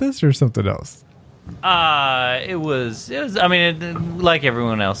bad at this, or something else? It was. I mean, like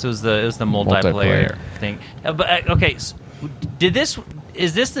everyone else, it was the multiplayer thing. But okay, so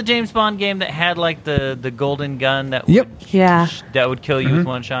is this the James Bond game that had like the golden gun that would kill you with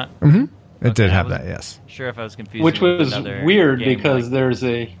one shot? Mm-hmm. It did have that, yes. Sure, if I was confused. Which was weird because there's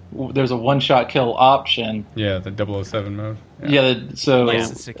a one-shot kill option. Yeah, the 007 mode. So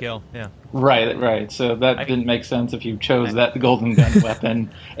license to kill. Yeah. Right. So that didn't make sense if you chose that golden gun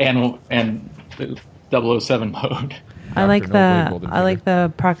weapon and the 007 mode. I like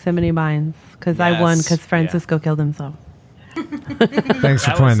the proximity mines because I won because Francisco killed himself. Thanks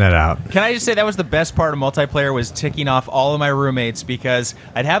for pointing that out. Can I just say that was the best part of multiplayer was ticking off all of my roommates because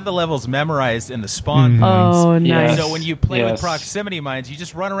I'd have the levels memorized in the spawn points. Oh, nice. So when you play with proximity mines, you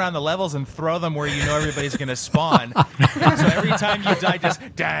just run around the levels and throw them where you know everybody's going to spawn. So every time you die, just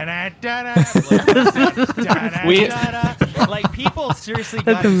like people seriously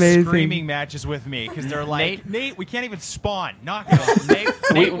got in screaming matches with me because they're like, Nate, we can't even spawn. Knock it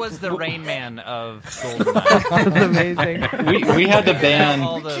off. Nate was the Rain Man of GoldenEye. That's amazing. We had to ban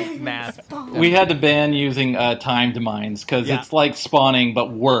all the math. We had to ban using timed mines because it's like spawning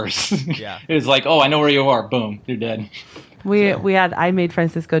but worse. It was like, I know where you are. Boom, you're dead. I made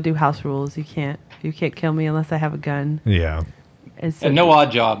Francisco do house rules. You can't kill me unless I have a gun. Yeah. And no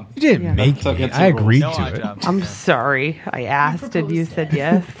odd job. You didn't make me. I agreed to it. I'm sorry. I asked and you said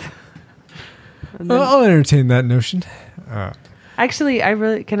yes. I'll entertain that notion. Actually,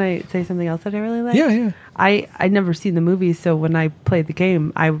 can I say something else that I really like? Yeah. I'd never seen the movie, so when I played the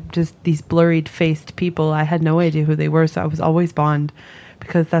game, these blurred faced people, I had no idea who they were, so I was always Bond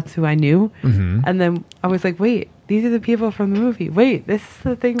because that's who I knew. Mm-hmm. And then I was like, wait, these are the people from the movie. Wait, this is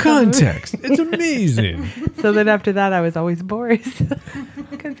the thing. Context. It's amazing. So then after that, I was always Boris.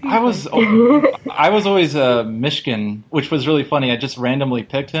 I was always Mishkin, which was really funny. I just randomly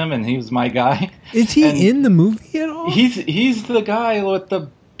picked him, and he was my guy. Is he in the movie at all? He's the guy with the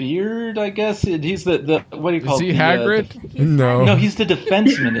beard, I guess. He's the what do you call it? Is he Hagrid? No, he's the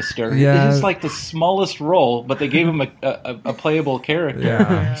defense minister. Yeah. It's like the smallest role, but they gave him a playable character.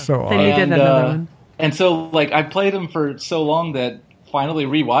 Yeah, so Then you did another one. And so, like, I played him for so long that finally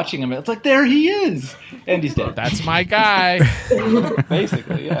rewatching him, it's like, there he is! And he's dead. That's my guy.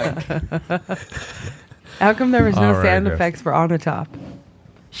 Basically, yeah. How come there was no sound effects for Onatop?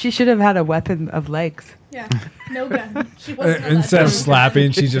 She should have had a weapon of legs. Yeah, no gun. She wasn't Instead of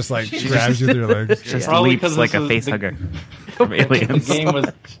slapping, she just like grabs you with her legs. Just Probably leaps like a face hugger from Aliens.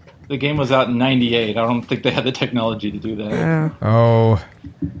 The game was out in '98. I don't think they had the technology to do that. Yeah. Oh.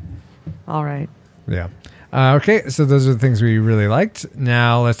 All right. Yeah. Okay, so those are the things we really liked.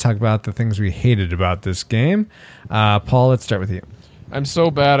 Now let's talk about the things we hated about this game. Paul, let's start with you. I'm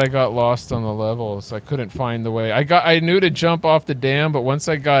so bad I got lost on the levels. I couldn't find the way. I knew to jump off the dam, but once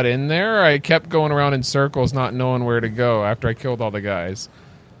I got in there, I kept going around in circles, not knowing where to go after I killed all the guys.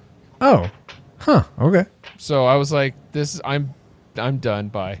 Oh. Huh. Okay. So I was like, I'm done.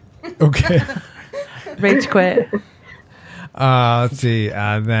 Bye. Okay. Rage quit. Let's see.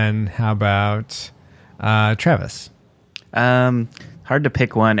 Then how about Travis? Hard to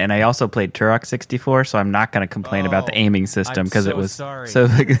pick one, and I also played Turok 64, so I'm not going to complain about the aiming system because it was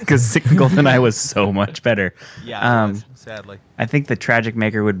because GoldenEye was so much better. Yeah, it was, sadly. I think the tragic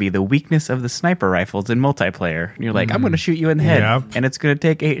maker would be the weakness of the sniper rifles in multiplayer. You're like, I'm going to shoot you in the head, and it's going to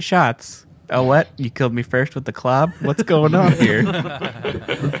take 8 shots. Oh, what? You killed me first with the club? What's going on here?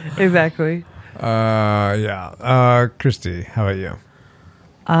 Exactly. Yeah. Christy, how about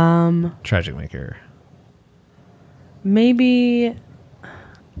you? Tragic maker. Maybe,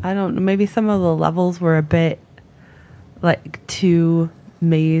 I don't know, maybe some of the levels were a bit like too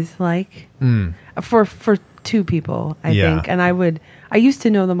maze-like for 2 people, I think. And I used to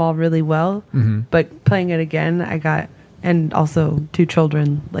know them all really well, but playing it again, I got and also 2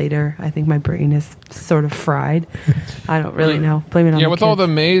 children later. I think my brain is sort of fried. I don't really know. Blame it on Yeah, the with kids. all the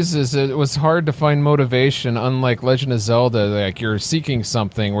mazes, it was hard to find motivation. Unlike Legend of Zelda, like you're seeking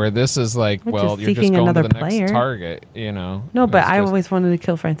something. Where this is like, We're well, just you're just seeking going to another the player. next target. You know. No, but It's I just- always wanted to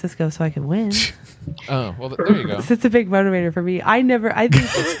kill Francisco so I could win. Oh well, there you go. It's a big motivator for me. I think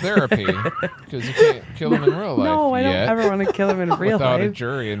It's therapy because you can't kill him in real life. No, I don't yet. ever want to kill him in real Without life. a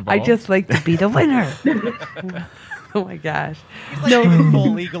jury I involved. just like to be the winner. Oh my gosh. He's like giving full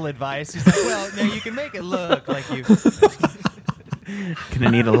legal advice. He's like, well, no, you can make it look like you.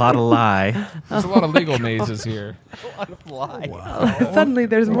 Gonna need a lot of lie. There's a lot of legal mazes here. A lot of lie. Suddenly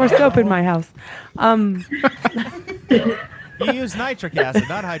there's more soap in my house. You use nitric acid,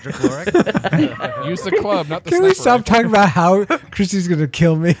 not hydrochloric. Use the club, not the Can we sniper stop rifle. talking about how Christy's going to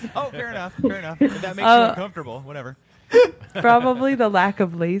kill me? Oh, fair enough. Fair enough. If that makes you uncomfortable, whatever. Probably the lack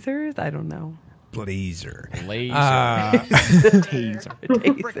of lasers. I don't know. Blazer. Laser. Taser.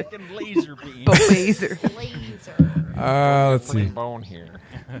 Freaking laser beam. Laser. Let's see. Bone here.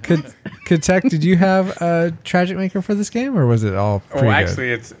 Could Tech, did you have a Tragic Maker for this game, or was it all pretty good?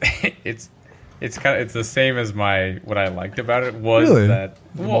 Actually, it's the same as what I liked about it was Really? that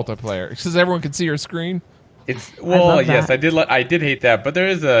The multiplayer, because everyone can see your screen. It's love yes, that. I did hate that, but there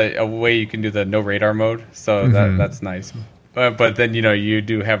is a way you can do the no radar mode, so that's nice. But then you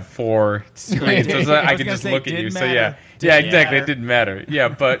do have 4 screens, so I can just look at you. So yeah, exactly, it didn't matter. Yeah,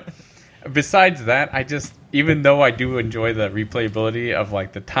 but besides that, even though I do enjoy the replayability of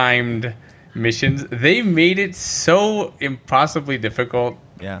like the timed missions, they made it so impossibly difficult.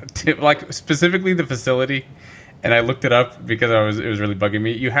 Yeah. To, like specifically the facility. And I looked it up because it was really bugging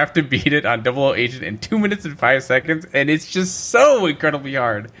me. You have to beat it on 00 Agent in 2 minutes and 5 seconds, and it's just so incredibly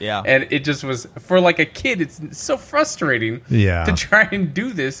hard. Yeah. And it just was, for like a kid, it's so frustrating to try and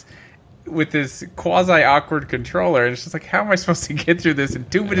do this with this quasi-awkward controller. And it's just like, how am I supposed to get through this in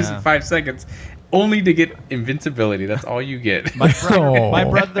 2 minutes and 5 seconds only to get invincibility? That's all you get. My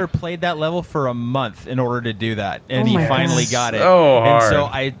brother played that level for a month in order to do that, and he finally got it. So hard.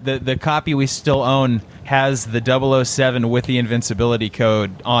 And so the copy we still own has the 007 with the invincibility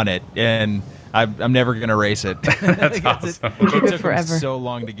code on it, and I'm never going to erase it. That's awesome. It took forever. him so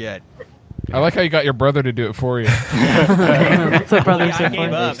long to get. I like how you got your brother to do it for you. That's what brothers I do gave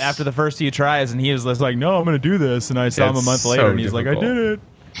for. up after the first few tries, and he was just like, "No, I'm going to do this." And I saw him a It's month so later, and he's like, "I difficult. did it."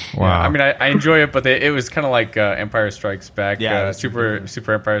 Wow. Yeah, I mean, I enjoy it, but it was kind of like Empire Strikes Back. Yeah, it was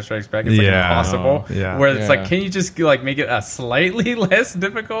Super Empire Strikes Back. It's like Yeah. impossible. Yeah. Where it's Yeah. like, can you just like make it a slightly less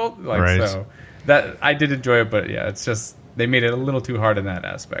difficult? Like Right. so that I did enjoy it, but yeah, it's just they made it a little too hard in that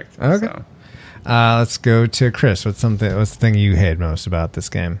aspect. Okay. So. Let's go to Chris. What's the thing you hate most about this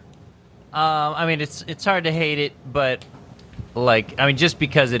game? I mean, it's hard to hate it, but just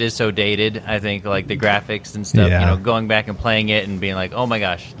because it is so dated, I think like the graphics and stuff. Yeah. Going back and playing it and being like, oh my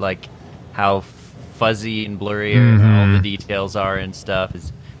gosh, like how fuzzy and blurry all the details are and stuff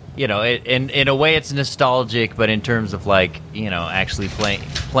is. In a way, it's nostalgic, but in terms of actually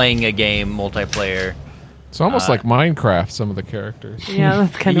playing a game multiplayer. It's almost like Minecraft, some of the characters. Yeah,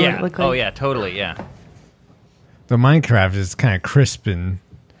 that's kind of what it looked like. Oh yeah, totally, yeah. The Minecraft is kind of crisp and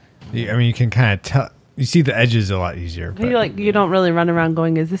you can kind of tell. You see the edges a lot easier. I feel like you don't really run around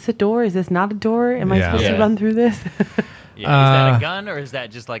going, is this a door? Is this not a door? Am I Yeah. supposed to Yeah. run through this? Yeah, is that a gun or is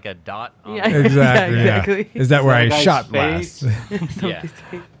that just like a dot? On Yeah. it? Exactly. Yeah, yeah. exactly. Is that where I That guy's shot face. last?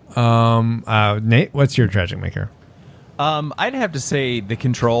 Yeah. Nate, what's your Tragic Maker? I'd have to say the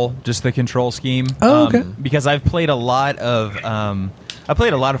control scheme. Oh, okay. Because I've played a lot of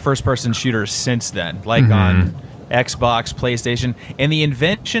first-person shooters since then, like on Xbox, PlayStation, and the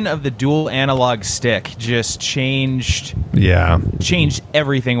invention of the dual analog stick just changed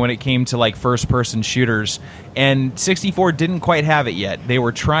everything when it came to like first-person shooters. And 64 didn't quite have it yet. They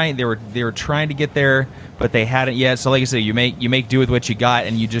were trying to get there, but they hadn't yet. So like I say, you make do with what you got,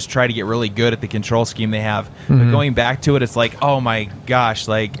 and you just try to get really good at the control scheme they have. But going back to it, it's like, oh my gosh,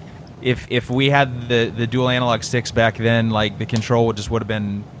 like if we had the dual analog sticks back then, like the control would have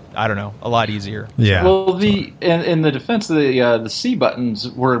been, I don't know, a lot easier. Yeah. Well, in the defense, the C buttons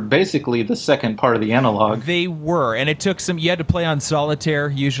were basically the second part of the analog. They were, and it took some. You had to play on solitaire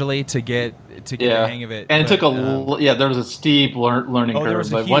usually to get the hang of it. And it but, took there was a steep learning curve. there was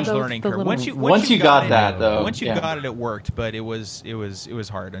a but huge once, learning curve. Once you got it, that, though, once you got it, it worked. But it was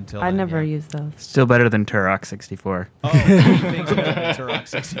hard until I then, never yeah. used those. Still better than Turok 64. Oh, things better than Turok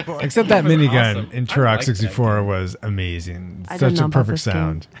 64. Except that minigun awesome. in I Turok like 64 was amazing. I don't Such know a about perfect this game.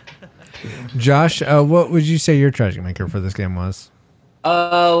 sound. Josh, what would you say your Tragic Maker for this game was?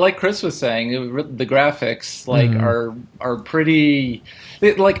 Like Chris was saying, the graphics are pretty.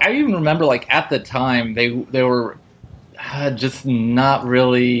 I even remember at the time they were just not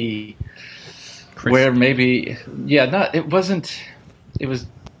really where maybe it was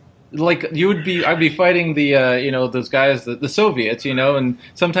like I'd be fighting the those guys, the Soviets, and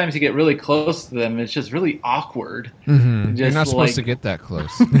sometimes you get really close to them and it's just really awkward. Mm-hmm. You're not supposed to get that close.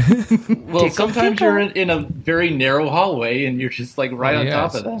 Well, sometimes you're in a very narrow hallway and you're just like right on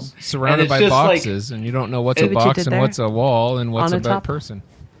top of them, surrounded by boxes, and you don't know what's a box and what's a wall and what's a person.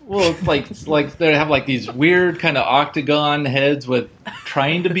 Well, it's like they have like these weird kind of octagon heads with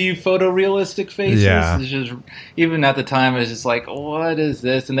trying to be photorealistic faces. Yeah. It's just, even at the time, it's just like, what is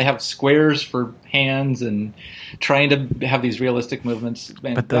this? And they have squares for hands and trying to have these realistic movements.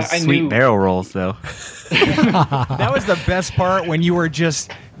 Man, but those sweet barrel rolls, though. That was the best part when you were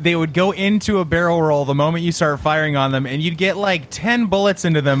they would go into a barrel roll the moment you start firing on them, and you'd get like 10 bullets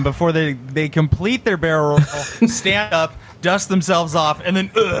into them before they complete their barrel roll, stand up, dust themselves off, and then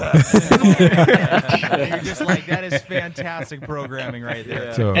you're just like, that is fantastic programming right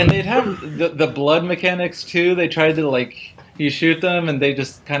there. Yeah. And they'd have the blood mechanics too. They tried to like, you shoot them and they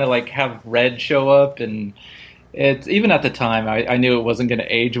just kind of like have red show up, and it's even at the time I knew it wasn't going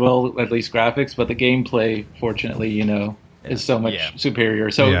to age well, at least graphics, but the gameplay, fortunately, is so much superior.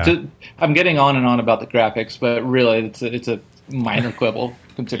 So I'm getting on and on about the graphics, but really it's a minor quibble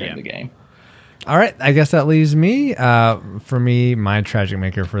considering the game. All right, I guess that leaves me. For me, my tragic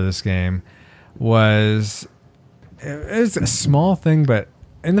maker for this game was a small thing, but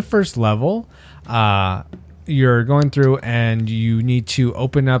in the first level, you're going through and you need to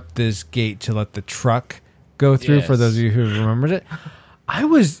open up this gate to let the truck go through. Yes. For those of you who remembered it, I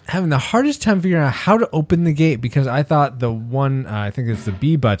was having the hardest time figuring out how to open the gate because I thought the one, I think it's the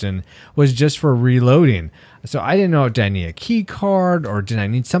B button, was just for reloading. So I didn't know, did I need a key card or did I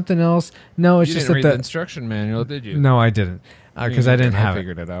need something else? No, it's you just didn't that read the instruction manual, did you? No, I didn't, because I didn't have it. I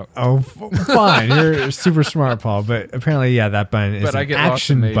figured it out. Oh, fine. You're super smart, Paul. But apparently, that button is an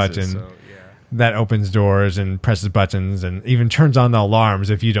action button that opens doors and presses buttons and even turns on the alarms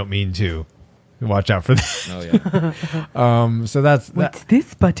if you don't mean to. Watch out for that. Oh, yeah. So that's... What's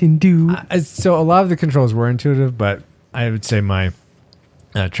this button do? So a lot of the controls were intuitive, but I would say my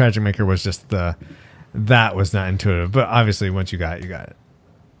tragic maker was just that was not intuitive. But obviously, once you got it, you got it.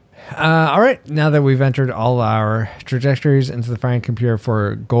 All right. Now that we've entered all our trajectories into the firing computer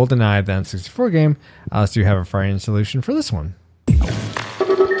for GoldenEye, the N64 game, let's do have a firing solution for this one.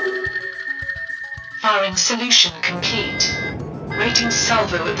 Firing solution complete. Rating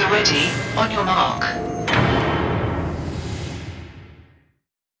salvo at the ready. On your mark.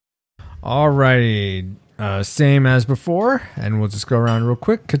 Alrighty. Same as before, and we'll just go around real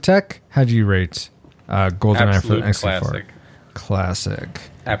quick. Katek, how do you rate GoldenEye for the N64? Classic.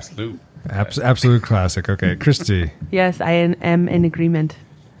 Absolute classic. Okay. Christy. Yes, I am in agreement.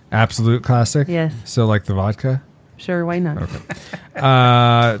 Absolute classic? Yes. So like the vodka? Sure, why not? Okay.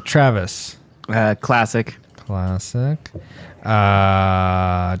 Travis. Classic. Classic.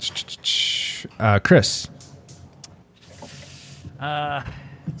 Chris.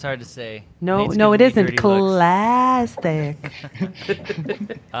 It's hard to say. No, it isn't. Classic.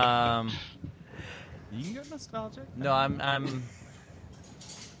 You can go nostalgic. No, I'm.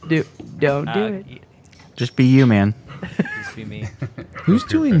 Don't do it. Just be you, man. Just be me. Who's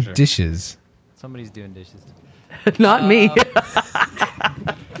doing dishes? Somebody's doing dishes. Not me.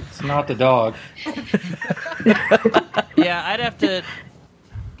 It's not the dog. Yeah, I'd have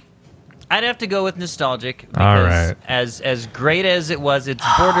to go with nostalgic. Because all right. As great as it was, it's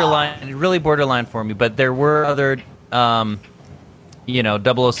really borderline for me. But there were other, 007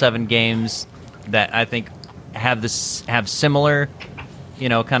 games that I think have similar,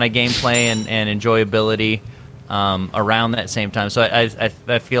 kind of gameplay and enjoyability around that same time. So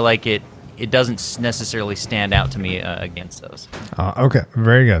I feel like it doesn't necessarily stand out to me against those. Okay,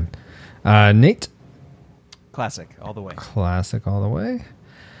 very good. Nate? Classic, all the way. Classic, all the way.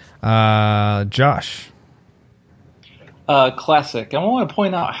 Josh? Classic. I want to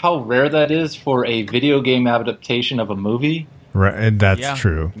point out how rare that is for a video game adaptation of a movie. Right, that's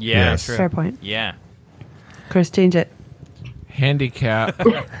true. Yeah, yes. true. Fair point. Yeah. Chris, change it. Handicap.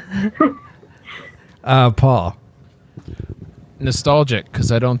 Paul? Nostalgic,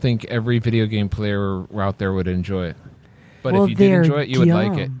 because I don't think every video game player out there would enjoy it. But well, if you did enjoy it, you would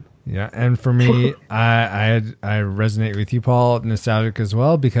like it. Yeah, and for me, I resonate with you, Paul, nostalgic as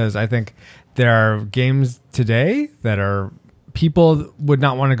well, because I think there are games today that are people would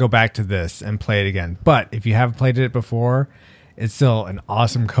not want to go back to this and play it again. But if you have played it before, it's still an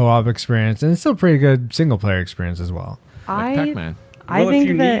awesome co-op experience, and it's still a pretty good single-player experience as well. Like Pac-Man. Well, if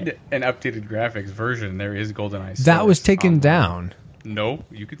you need an updated graphics version, there is GoldenEye. That was taken down. No,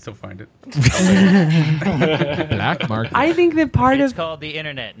 you can still find it. Black market. I think that part It's of called the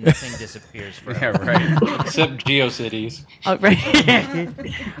internet. Nothing disappears forever. Yeah, right. Except GeoCities. oh, right.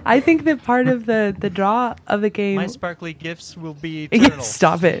 I think that part of the draw of the game. My sparkly gifts will be eternal.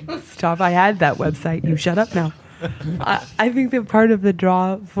 Stop it! Stop! I had that website. You shut up now. I think that part of the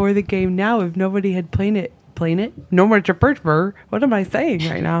draw for the game now, if nobody had played it. No more chipper. What am I saying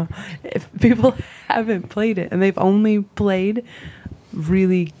right now? If people haven't played it and they've only played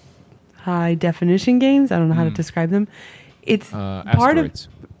really high definition games, I don't know how to describe them. It's part of.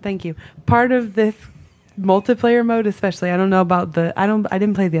 Thank you. Part of this multiplayer mode, especially. I don't know about I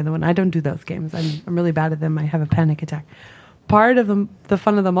didn't play the other one. I don't do those games. I'm really bad at them. I have a panic attack. Part of the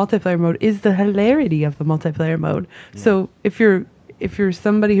fun of the multiplayer mode is the hilarity of the multiplayer mode. Yeah. So if you're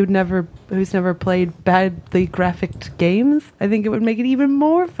somebody who's never played badly graphic games, I think it would make it even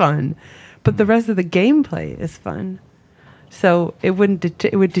more fun. But the rest of the gameplay is fun. So it would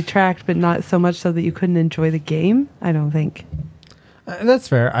detract, but not so much so that you couldn't enjoy the game. I don't think. That's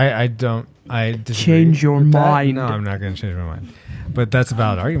fair. I disagree change your with that. mind. No, I'm not going to change my mind. But that's a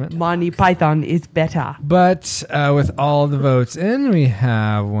valid argument. Monty Python is better. But with all the votes in, we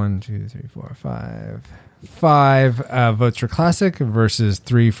have 5 votes for classic versus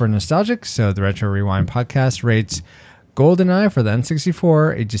 3 for nostalgic. So the Retro Rewind podcast rates GoldenEye for the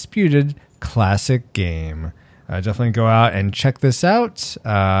N64 a disputed classic game. Definitely go out and check this out.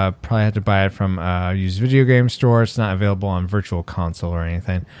 Probably had to buy it from a used video game store. It's not available on Virtual Console or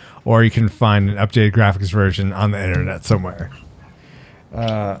anything. Or you can find an updated graphics version on the internet somewhere.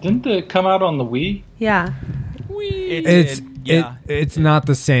 Didn't it come out on the Wii? Yeah. It's not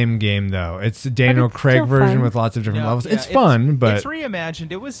the same game though. It's a Daniel Craig version with lots of different levels. It's fun, but it's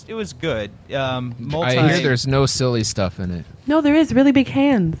reimagined. It was good. I hear there's no silly stuff in it. No, there is really big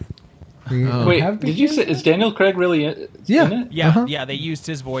hands. Wait, did you say is Daniel Craig really in it? Yeah. They used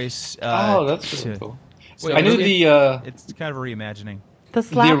his voice. That's really cool. I knew it's kind of a reimagining.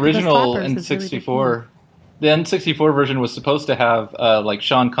 The original N64. The N64 version was supposed to have like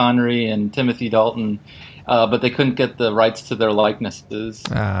Sean Connery and Timothy Dalton, but they couldn't get the rights to their likenesses.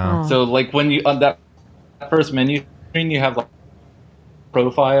 Oh. So like when you on that first menu screen, you have like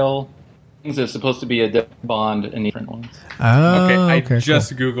profile things that's supposed to be a different Bond and different ones. Oh, okay. I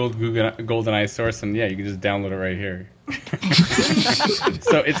just Googled GoldenEye source, and yeah, you can just download it right here.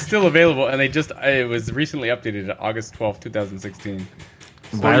 So it's still available, and it was recently updated August 12th, 2016.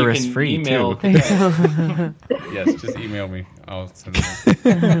 Virus free too. Yes, just email me. I'll send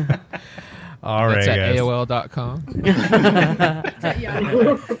it. All right, That's at guys. AOL.com.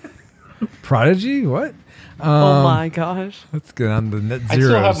 Prodigy? What? Oh my gosh. Let's get on the net zeros. I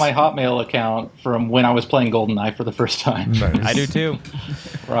still have my Hotmail account from when I was playing GoldenEye for the first time. Nice. I do too.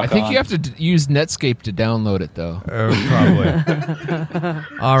 I think you have to use Netscape to download it though. Oh, probably.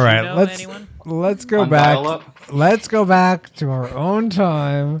 All right, let's go back. Let's go back to our own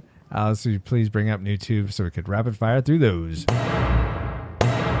time. Alice, would you please bring up new tubes so we could rapid fire through those?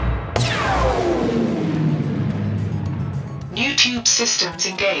 New tube systems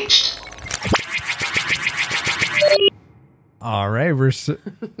engaged. All right,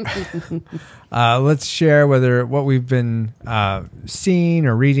 let's share what we've been seeing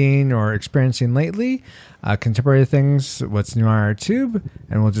or reading or experiencing lately, contemporary things, what's new on our tube,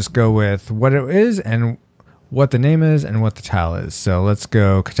 and we'll just go with what it is and what the name is and what the title is. So let's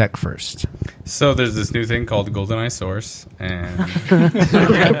go Katek first. So there's this new thing called GoldenEye Source, and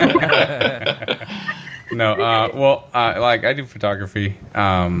like I do photography,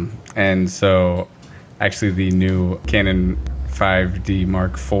 and so actually the new Canon 5D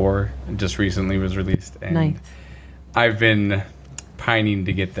Mark IV just recently was released, and nice. I've been pining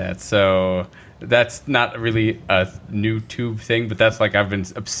to get that. So that's not really a new tube thing, but that's like I've been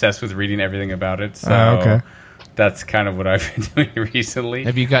obsessed with reading everything about it. So okay. That's kind of what I've been doing recently.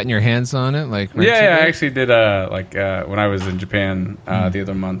 Have you gotten your hands on it? Yeah, I actually did. When I was in Japan the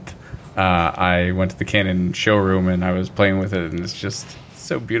other month, I went to the Canon showroom and I was playing with it, and it's just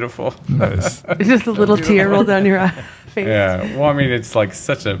so beautiful. Nice. It's just a little tear rolled down your face. Yeah. Well, I mean, it's like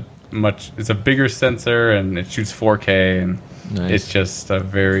it's a bigger sensor and it shoots 4K, and it's just a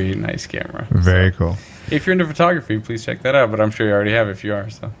very nice camera. Very cool. If you're into photography, please check that out. But I'm sure you already have if you are,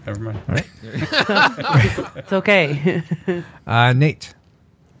 so never mind. All right. It's okay. Nate.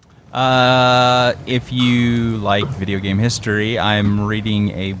 If you like video game history, I'm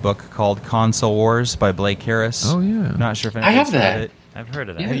reading a book called Console Wars by Blake Harris. Oh yeah. Not sure if I have anybody's read that. it. I've heard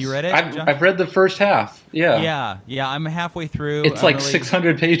of that. Have you read it, John? I've read the first half. Yeah. Yeah. I'm halfway through. It's like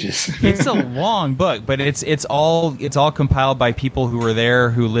 600 pages. It's a long book, but it's all compiled by people who were there,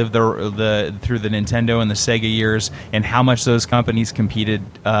 who lived the through the Nintendo and the Sega years, and how much those companies competed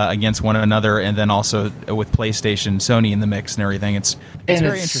against one another, and then also with PlayStation, Sony in the mix and everything. It's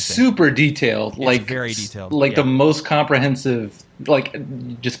very interesting. Super detailed. It's very detailed. Like the most comprehensive. Like,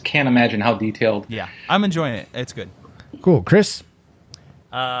 you just can't imagine how detailed. Yeah, I'm enjoying it. It's good. Cool, Chris.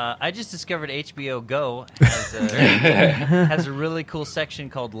 I just discovered HBO Go has a really cool section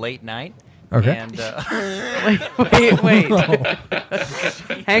called Late Night. Okay. And, wait.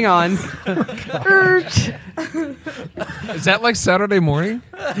 Hang on. Is that like Saturday morning?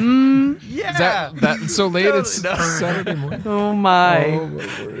 Yeah. Is that so late? Totally, It's no. Saturday morning. Oh my.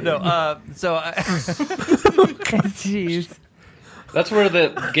 No. Jeez. That's where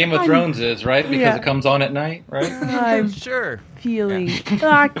the Game of Thrones is, right? Because it comes on at night, right? I'm sure. Feeling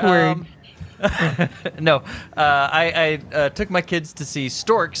awkward. No, I took my kids to see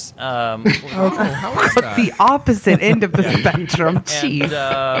Storks. How is that? The opposite end of the spectrum. Jeez.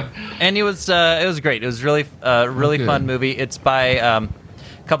 And it was great. It was really fun movie. It's by a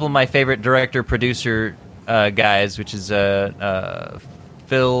couple of my favorite director producer guys, which is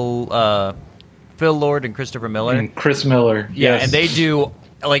Phil Lord and Christopher Miller. And Chris Miller. Yeah, yes. and they do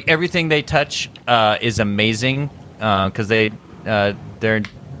like everything they touch is amazing because they're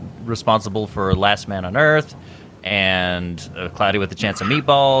responsible for Last Man on Earth and Cloudy with a Chance of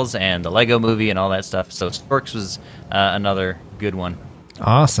Meatballs and the Lego Movie and all that stuff. So Storks was another good one.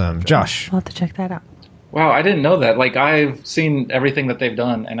 Awesome. Josh. I'll have to check that out. Wow, I didn't know that. Like, I've seen everything that they've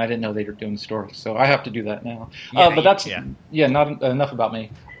done, and I didn't know they were doing Storks, so I have to do that now. But that's not enough about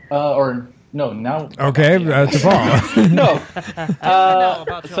me. No, now. Okay, to Paul. No.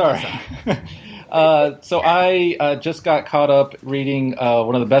 Sorry. So I just got caught up reading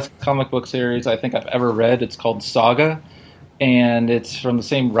one of the best comic book series I think I've ever read. It's called Saga, and it's from the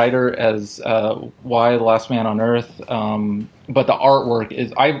same writer as Why the Last Man on Earth. But the artwork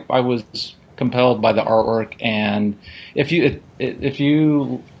is I was compelled by the artwork, and if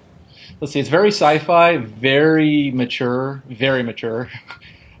you let's see, it's very sci-fi, very mature.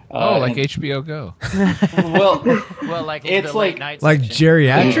 Like HBO Go. Well, like it's the late night like section.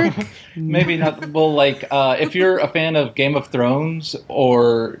 geriatric? Maybe not. Well, like if you're a fan of Game of Thrones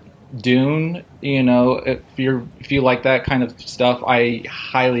or Dune, if you like that kind of stuff, I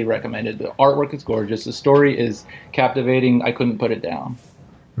highly recommend it. The artwork is gorgeous. The story is captivating. I couldn't put it down.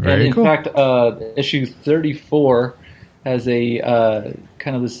 Very and in cool. fact, issue 34 has a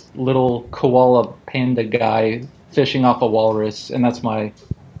kind of this little koala panda guy fishing off a walrus, and that's my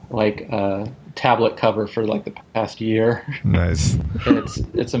tablet cover for like the past year. Nice.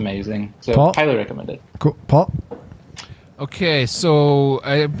 It's amazing. So Paul? highly recommend it. Cool. Paul? Okay, so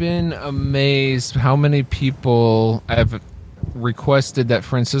I've been amazed how many people have requested that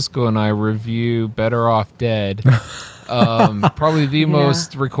Francisco and I review Better Off Dead. Probably the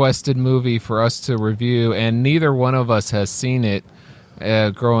most requested movie for us to review, and neither one of us has seen it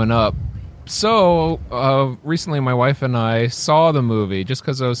growing up. So recently my wife and I saw the movie just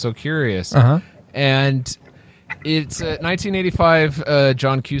because I was so curious. And it's a 1985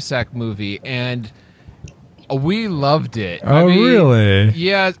 John Cusack movie, and we loved it. Really?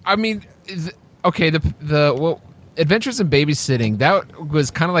 Yeah. I mean, the Adventures in Babysitting, that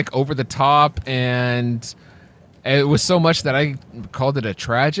was kind of like over the top, and it was so much that I called it a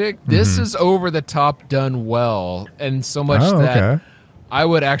tragic. This is over the top, done well, and so much that I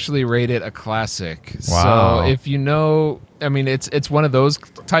would actually rate it a classic. Wow. So if it's one of those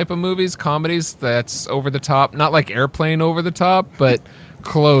type of movies, comedies that's over the top, not like Airplane over the top, but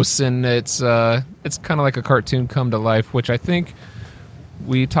close, and it's kind of like a cartoon come to life, which I think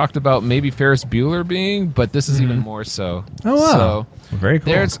we talked about maybe Ferris Bueller being, but this is even more so. Oh wow. So very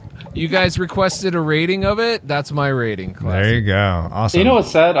cool. You guys requested a rating of it. That's my rating. Classic. There you go. Awesome. You know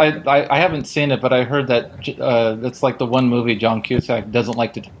what's sad? I haven't seen it, but I heard that it's like the one movie John Cusack doesn't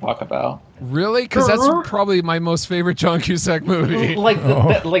like to talk about. Really? Because that's probably my most favorite John Cusack movie. Like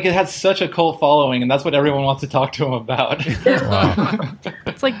it has such a cult following, and that's what everyone wants to talk to him about.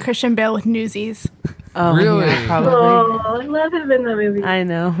 It's like Christian Bale with Newsies. Oh, Really? yeah, probably. Oh, I love him in that movie. I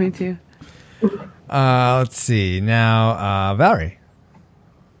know, me too. Let's see. Now, Valerie.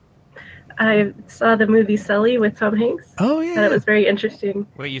 I saw the movie Sully with Tom Hanks. Oh, yeah. And it was very interesting.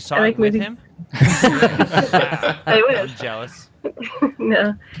 Wait, you saw I like it with movies. him? I wish. I'm jealous.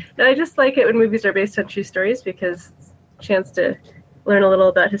 No, I just like it when movies are based on true stories because it's a chance to learn a little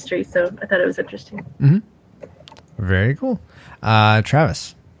about history. So I thought it was interesting. Very cool.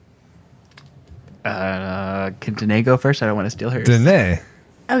 Travis. Can Danae go first? I don't want to steal hers. Danae.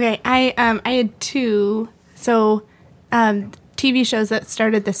 Okay, I had two. So, TV shows that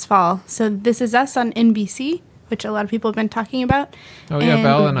started this fall. So This Is Us on NBC, which a lot of people have been talking about. Oh yeah,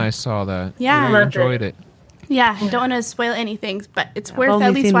 Val and I saw that. Yeah. We enjoyed it. Yeah, I don't want to spoil anything, but it's I've worth only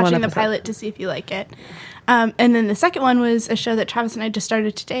at least seen one watching the episode. pilot to see if you like it. And then the second one was a show that Travis and I just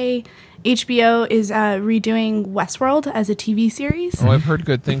started today. HBO is redoing Westworld as a TV series. Oh, I've heard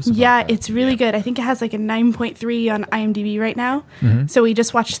good things about Yeah, that. it's really good. I think it has like a 9.3 on IMDb right now. Mhm. So we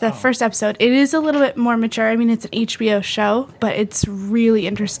just watched the first episode. It is a little bit more mature. I mean, it's an HBO show, but it's really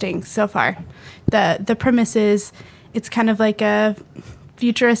interesting so far. The premise is it's kind of like a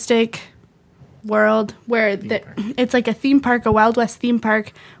futuristic world where it's like a theme park, a Wild West theme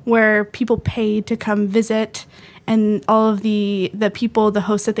park, where people pay to come visit, and all of the people, the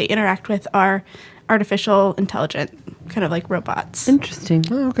hosts that they interact with, are artificial intelligent, kind of like robots. Interesting.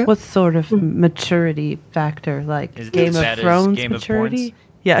 okay. What sort of maturity factor? Like Is it Game as of bad as Thrones Game of maturity?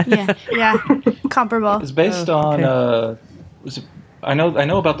 Yeah. Yeah, comparable. It's based on. I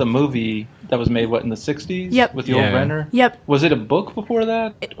know about the movie that was made in the 60s. Yep. With Yul Brynner. Yep. Was it a book before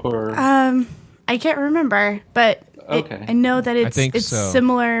that, or? I can't remember, but Okay. I know that I think it's so.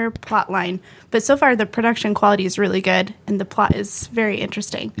 similar plot line. But so far, the production quality is really good, and the plot is very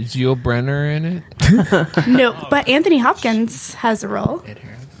interesting. Is Yul Brynner in it? No, but Anthony Hopkins has a role.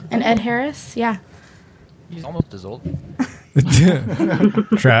 And Ed Harris, yeah. He's almost as old. Let's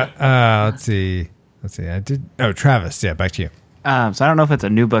see. I did. Oh, Travis. Yeah, back to you. So I don't know if it's a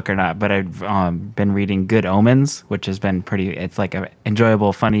new book or not, but I've been reading Good Omens, which has been it's like an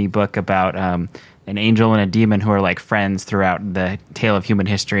enjoyable, funny book about an angel and a demon who are like friends throughout the tale of human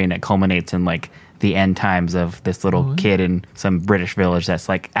history, and it culminates in like the end times of this little kid in some British village that's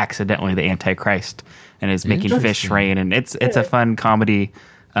like accidentally the Antichrist and is making fish Interesting. rain, and it's a fun comedy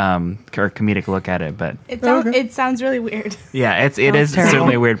or comedic look at it, but It sounds really weird. yeah, it is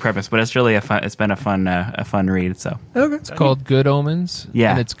certainly a weird premise, but it's really it's been a fun read. So It's called Good Omens.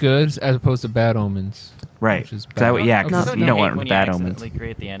 Yeah. And it's good as opposed to Bad Omens. right, Which is 'Cause that way- yeah, Okay. 'cause So you don't want when bad you omens. accidentally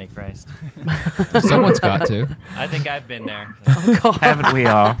create the Antichrist. Someone's got to. I think I've been there. Haven't we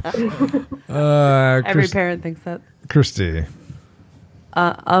all? Every parent thinks that. Christy.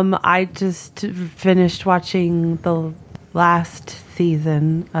 I just finished watching the last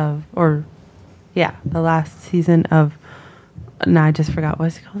season of, the last season of. No, I just forgot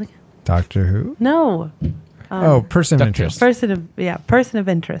what's it called again. Doctor Who? No. Person of Interest. Person of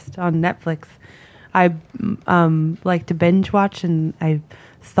Interest on Netflix. I like to binge watch, and I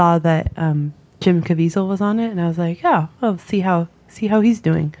saw that Jim Caviezel was on it, and I was like, oh, I'll see how he's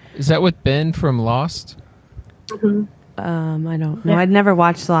doing. Is that with Ben from Lost? I don't know. I'd never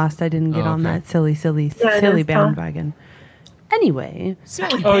watched Lost. I didn't get on okay. that silly Yeah, it is bandwagon. Anyway,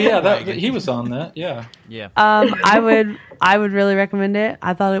 Oh yeah, he was on that. Yeah. Yeah. I would really recommend it.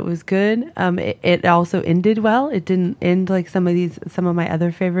 I thought it was good. It also ended well. It didn't end like some of my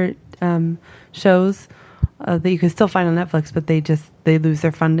other favorite shows that you can still find on Netflix, but they lose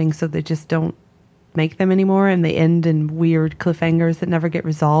their funding, so they just don't make them anymore, and they end in weird cliffhangers that never get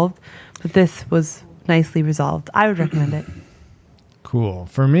resolved. But this was nicely resolved. I would recommend it. Cool.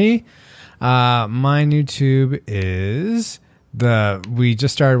 For me, my new tube is we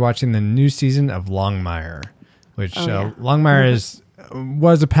just started watching the new season of Longmire, which Longmire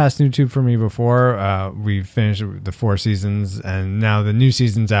was a past new tube for me before. We finished the 4 seasons, and now the new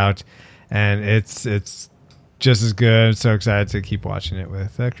season's out, and it's just as good. So excited to keep watching it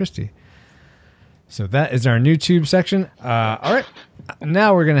with Christy. So that is our new tube section. All right.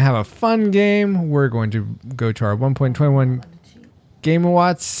 Now we're going to have a fun game. We're going to go to our 1.21 Game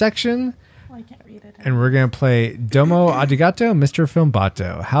Watts section. And we're going to play Domo Arigato, Mr.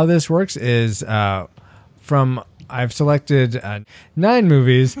 Filmbato. How this works is I've selected 9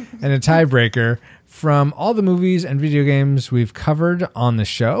 movies and a tiebreaker from all the movies and video games we've covered on the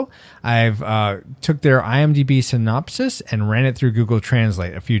show. I've took their IMDb synopsis and ran it through Google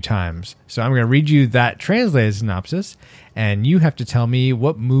Translate a few times. So I'm going to read you that translated synopsis, and you have to tell me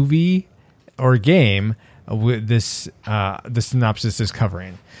what movie or game the synopsis is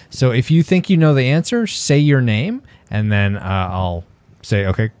covering. So if you think you know the answer, say your name, and then I'll say,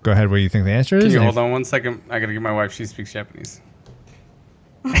 okay, go ahead. What do you think the answer is? Can you And hold on 1 second? I gotta get my wife. She speaks Japanese.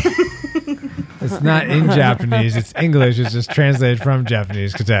 It's not in Japanese. It's English. It's just translated from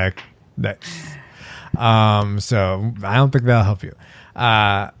Japanese. Katak. So I don't think that'll help you.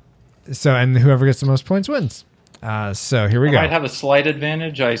 And whoever gets the most points wins. So here we I go. might have a slight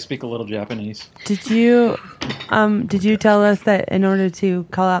advantage. I speak a little Japanese. Did you tell us that in order to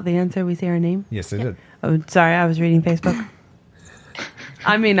call out the answer, we say our name? Yes, I did. Oh, sorry, I was reading Facebook.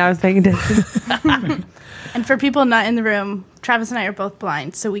 I mean, I was paying attention. And for people not in the room, Travis and I are both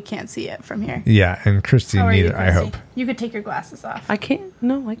blind, so we can't see it from here. Yeah, and Christy How are you, neither, I Christy? hope. You could take your glasses off. I can't.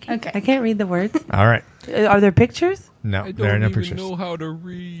 No, I can't. Okay. I can't read the words. All right. Are there pictures? No, there are no pictures. know how to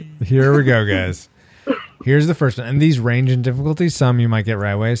read. Here we go, guys. Here's the first one. And these range in difficulty. Some you might get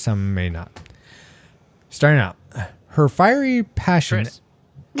right away, some may not. Starting out. Her fiery passion. Chris.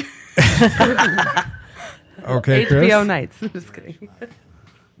 Okay, Chris. HBO Nights. Just kidding.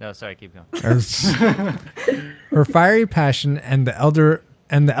 No, sorry, keep going. Her fiery passion and the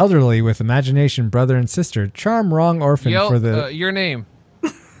elderly with imagination, brother and sister, charm wrong orphan for the your name.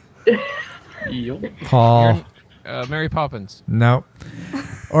 Paul. Mary Poppins. No.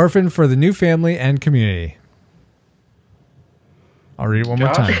 Orphan for the new family and community. I'll read it one more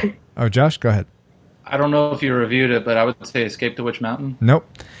Josh? time. Oh, Josh, go ahead. I don't know if you reviewed it, but I would say Escape to Witch Mountain. Nope.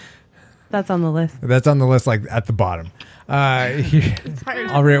 That's on the list. That's on the list, like at the bottom.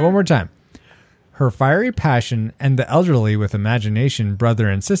 I'll read it one more time. Her fiery passion and the elderly with imagination, brother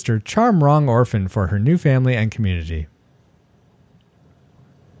and sister, charm wrong orphan for her new family and community.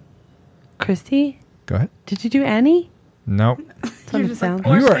 Christy, Go ahead. did you do Annie? Nope. That's what it sounds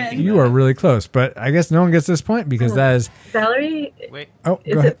You are really close, but I guess no one gets this point because that is Valerie? Wait. Oh,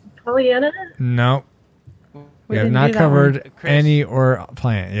 Is go ahead. it Pollyanna? No. We have didn't not do that covered one. Chris. any or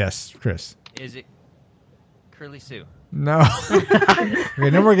plant. Yes, Chris. Is it Curly Sue? No. Okay,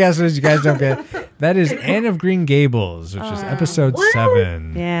 no more guesses. You guys don't get. That is Anne of Green Gables, which is episode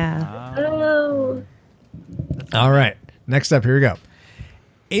 7. Yeah. Oh. All right. Next up, here we go.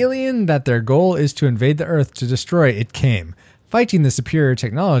 Alien that their goal is to invade the Earth to destroy it came. Fighting the superior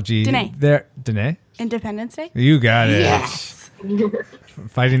technology. Danae? Independence Day? You got it. Yes.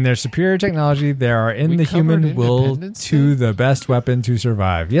 Fighting their superior technology, they are in the human will to the best weapon to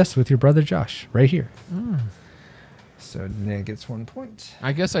survive. Yes, with your brother Josh, right here. So Danae gets 1 point.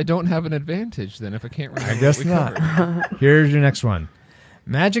 I guess I don't have an advantage then if I can't remember. I guess what we not. covered. Here's your next one.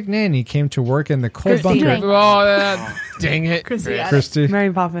 Magic Nanny came to work in the cold Christy. bunker. Oh, dang it. Chrissy. got it. Christy.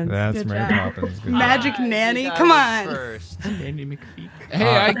 Mary Poppins. That's Good Mary job. Poppins. Good Magic Nanny? Come on. First. Andy McPhee. Hey,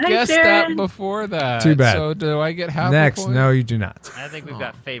 I Hi, guessed Sharon. that before that. Too bad. So do I get half Next, a point? no, you do not. I think we've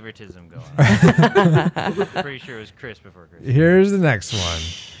got favoritism going. Pretty sure it was Chris before Chris. Here's the next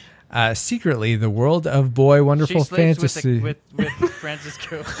one. Secretly, the world of boy wonderful She sleeps fantasy. with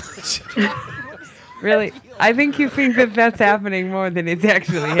Francisco. Really? I think you think that that's happening more than it's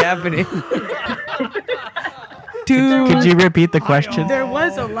actually happening. Could you repeat the question? There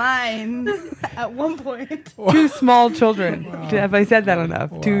was a line at one point. 2 small children. Have I said that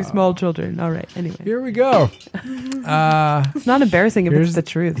enough? 2 small children. All right. Anyway. Here we go. It's not embarrassing if it's the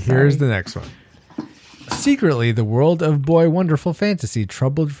truth. Here's Sorry. the next one. Secretly, the world of boy wonderful fantasy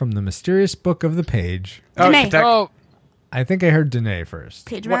troubled from the mysterious book of the page. Danae. Oh, I think I heard Danae first.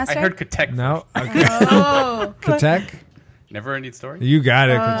 Page What? Master? I heard Katek. No? Okay. Oh. Katek? Never ending story. You got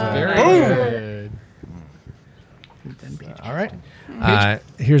it, Katek. very good. All right.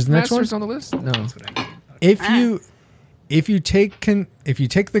 Here's the next one. Masters on the list? No. If you take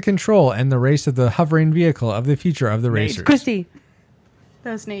the control and the race of the hovering vehicle of the future of the racers. Christy.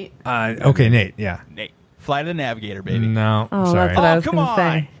 That was neat. Okay, Nate. Yeah. Nate. Fly the Navigator, baby. No. Oh, sorry. that's what I was come going to on.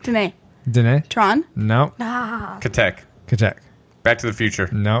 say. Danae. Danae? Tron? No. Katek. Katek. Back to the Future.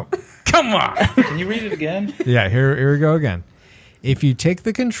 No. Come on. Can you read it again? Yeah, here we go again. If you take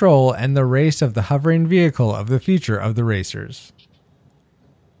the control and the race of the hovering vehicle of the future of the racers.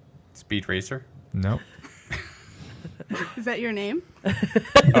 Speed Racer. No. Is that your name?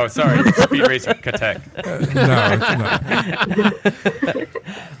 Oh, sorry. Speed Racer Katek. No, it's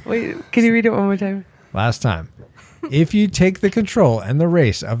not. Wait, can you read it one more time? Last time. If you take the control and the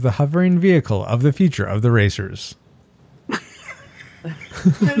race of the hovering vehicle of the future of the racers.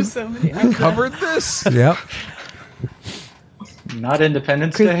 There's so many. I covered this? Yep. Not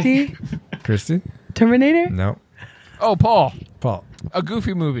Independence Day. Christy? Christy? Terminator? No. Oh, Paul. Paul. A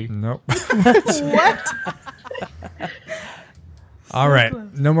Goofy movie. Nope. What? All right.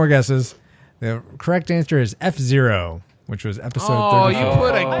 No more guesses. The correct answer is F-Zero, which was episode 34. You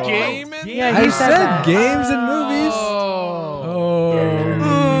put a game in Yeah, I you said that. games and movies. Oh.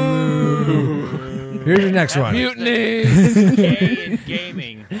 Here's your next one. Mutiny. Gay and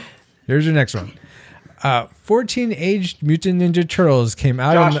gaming. Here's your next one. 14 aged Mutant Ninja Turtles came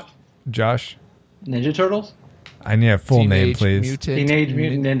out Josh. on the... Josh? Ninja Turtles? I need a full name, please. Teenage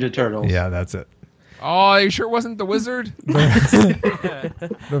Mutant Ninja Turtles. Yeah, that's it. Oh, are you sure it wasn't the Wizard?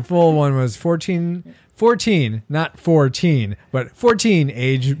 The full one was 14, not 14, but 14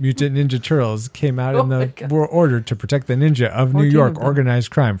 aged Mutant Ninja Turtles came out in the order to protect the ninja of New 14 York of them. organized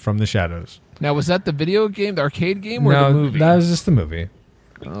crime from the shadows. Now, was that the video game, the arcade game, or No, the movie? that was just the movie.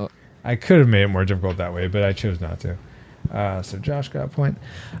 I could have made it more difficult that way, but I chose not to. So Josh got a point.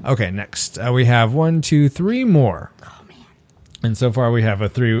 Okay, next we have 1, 2, 3 more. Oh man! And so far we have a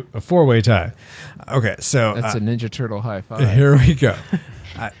 4-way tie. Okay, so That's a Ninja Turtle high five. Here we go.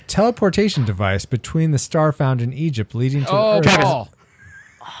 Teleportation device between the star found in Egypt leading to Oh, the Earth. Paul.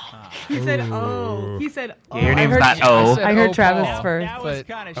 He said, "Oh." He said, "Oh." Your name's not O. I heard Travis first. That was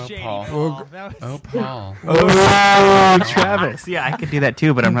kind of shady. Paul. Paul. That was- Paul. Oh, Travis. Yeah, I could do that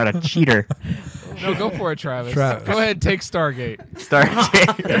too, but I'm not a cheater. No, go for it, Travis. Travis. Go ahead, take Stargate.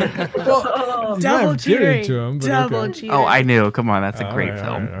 Stargate. Well, Double cheating. To him, but Double okay. cheating. Oh, I knew. Come on, that's a All great right,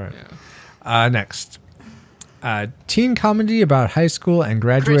 film. all right. Next. Teen comedy about high school and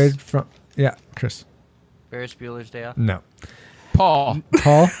graduated from... Yeah, Chris. Ferris Bueller's Day Off. No. Paul.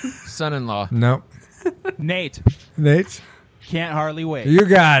 Paul? Son-in-law. No. Nate. Nate? Can't hardly wait. You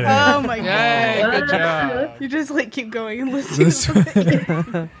got it. Oh my Yay, god! good job. You just like keep going and listening.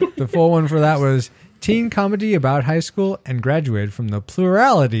 The full one for that was teen comedy about high school and graduated from the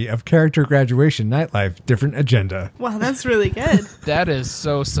plurality of character graduation nightlife, different agenda. Wow, that's really good. That is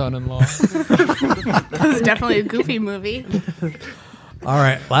so son-in-law. That was definitely a goofy movie. All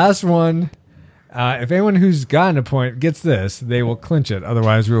right, last one. If anyone who's gotten a point gets this, they will clinch it.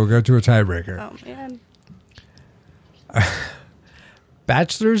 Otherwise, we will go to a tiebreaker. Oh man.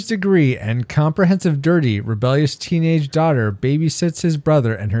 Bachelor's degree and comprehensive dirty, rebellious teenage daughter babysits his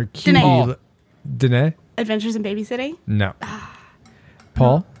brother and her cutie... Danae. Danae? Adventures in Babysitting. No.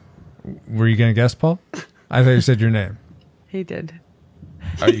 Paul? Were you going to guess, Paul? I thought you said your name. He did.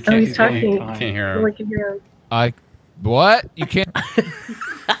 Oh, you can't, he's talking. You can't hear him. Like if you're What? You can't...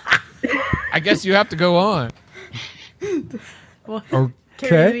 I guess you have to go on. Carry it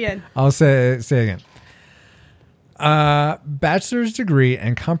Okay. again. I'll say it again. Bachelor's degree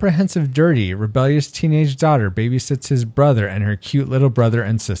and comprehensive dirty, rebellious teenage daughter babysits his brother and her cute little brother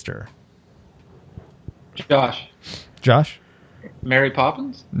and sister. Josh. Josh? Mary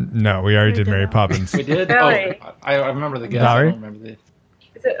Poppins? No, we already did Mary Poppins. We did? Valerie. Oh, I remember the guess. Valerie? I don't remember the...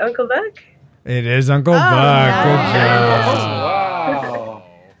 Is it Uncle Buck? It is Uncle Buck. nice. Good job. Wow.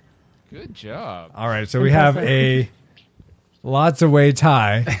 Good job. All right, so we have a lots of way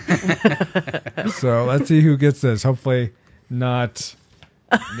tie. So let's see who gets this. Hopefully not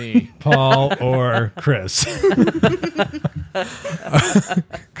Me. Paul or Chris.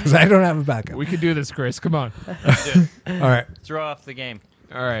 Because I don't have a backup. We can do this, Chris. Come on. All right. Throw off the game.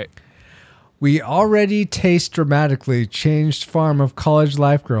 All right. We already taste dramatically changed farm of college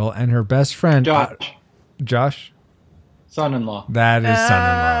life girl and her best friend. Josh. Josh? Son-in-law. That is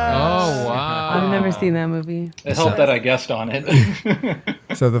son-in-law. Oh, wow. I've never seen that movie. It helped that I guessed on it.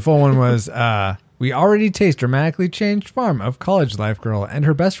 So the full one was, we already taste dramatically changed farm of college life girl and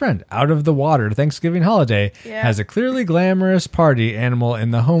her best friend out of the water Thanksgiving holiday has a clearly glamorous party animal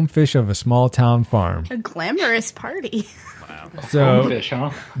in the home fish of a small town farm. A glamorous party. So Home fish,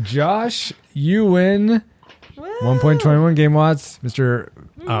 huh? Josh, you win 1.21 game watts, Mr.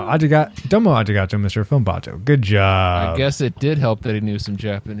 Domo Adigato, Mr. Filmbato. Good job. I guess it did help that he knew some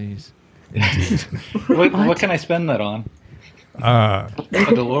Japanese. What can I spend that on? A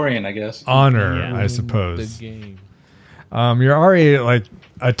DeLorean, I guess. Honor, I suppose. The game. You're already like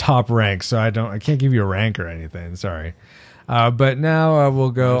a top rank, so I can't give you a rank or anything. Sorry. But now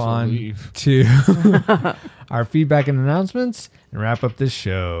we'll go on to our feedback and announcements and wrap up this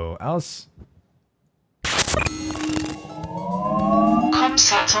show. Alice?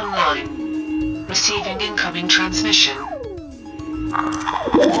 Comsat online. Receiving incoming transmission.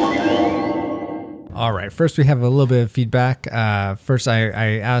 All right. First, we have a little bit of feedback. First,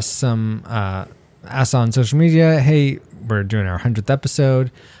 I asked asked on social media, hey, we're doing our 100th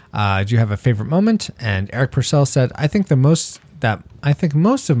episode. Do you have a favorite moment? And Eric Purcell said, I think most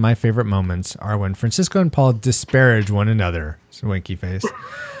of my favorite moments are when Francisco and Paul disparage one another. It's a winky face.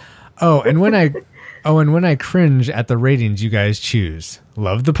 And when I cringe at the ratings you guys choose.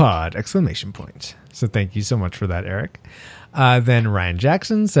 Love the pod! ! So thank you so much for that, Eric. Then Ryan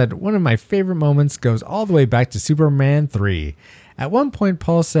Jackson said, one of my favorite moments goes all the way back to Superman 3. At one point,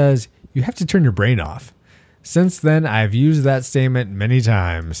 Paul says, you have to turn your brain off. Since then, I've used that statement many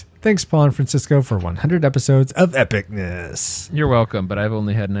times. Thanks, Paul and Francisco, for 100 episodes of epicness. You're welcome, but I've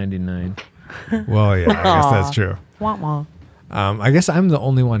only had 99. Well, yeah, I guess that's true. Wah wah. I guess I'm the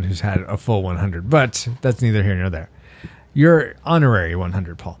only one who's had a full 100, but that's neither here nor there. You're honorary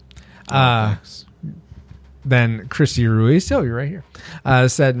 100, Paul. Thanks. Then Christy Ruiz, you're right here,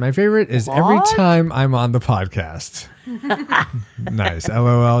 said, my favorite is every time I'm on the podcast. Nice.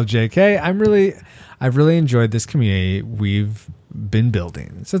 LOL JK. I've really enjoyed this community we've been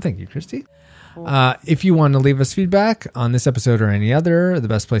building. So thank you, Christy. If you want to leave us feedback on this episode or any other, the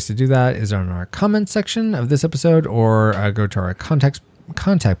best place to do that is on our comments section of this episode, or go to our contact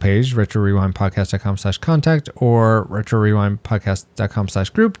page, retrorewindpodcast.com/contact, or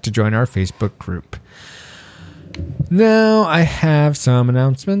retrorewindpodcast.com/group to join our Facebook group. Now I have some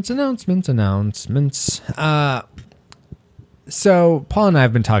announcements. So Paul and I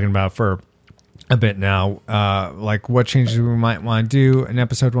have been talking about for a bit now, like what changes we might want to do in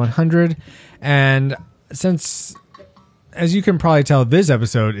episode 100. And since, as you can probably tell, this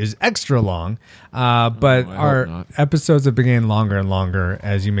episode is extra long, but our episodes have been getting longer and longer,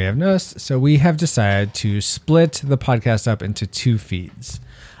 as you may have noticed. So we have decided to split the podcast up into 2 feeds.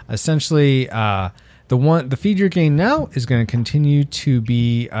 Essentially, the feed you're getting now is going to continue to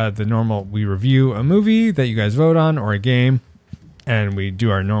be the normal. We review a movie that you guys vote on, or a game, and we do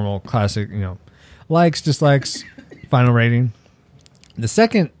our normal classic, likes, dislikes, final rating. The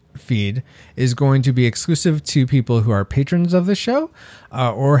second feed is going to be exclusive to people who are patrons of the show,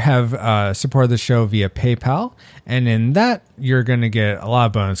 or have supported the show via PayPal. And in that, you're going to get a lot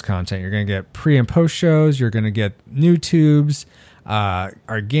of bonus content. You're going to get pre and post shows. You're going to get new tubes,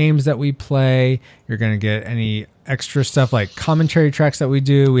 our games that we play. You're going to get any extra stuff like commentary tracks that we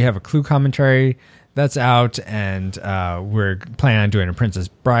do. We have a Clue commentary that's out, and we're planning on doing a Princess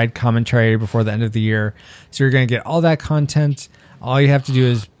Bride commentary before the end of the year. So you're going to get all that content. All you have to do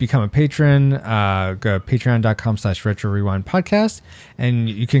is become a patron. Go to patreon.com/retrorewindpodcast, and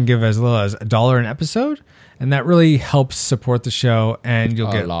you can give as little as $1 an episode, and that really helps support the show. And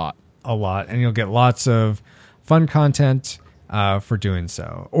you'll get a lot, and you'll get lots of fun content for doing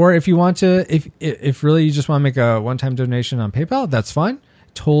so. Or if you want to, if really you just want to make a one-time donation on PayPal, that's fine,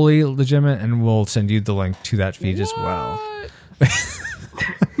 totally legitimate, and we'll send you the link to that feed as well.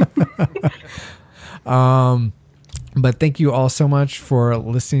 But thank you all so much for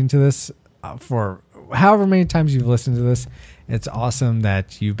listening to this, for however many times you've listened to this. It's awesome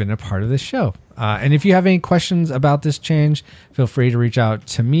that you've been a part of this show. And if you have any questions about this change, feel free to reach out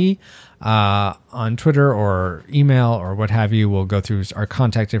to me on Twitter or email or what have you. We'll go through our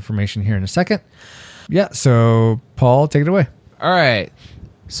contact information here in a second. Yeah, so Paul, take it away. All right.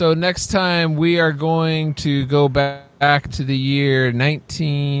 So next time we are going to go back to the year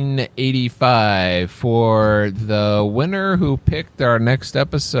 1985 for the winner who picked our next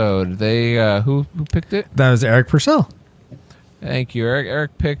episode. They who picked it? That was Eric Purcell. Thank you, Eric.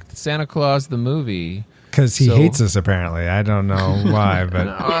 Eric picked Santa Claus the movie because he hates us. Apparently, I don't know why, but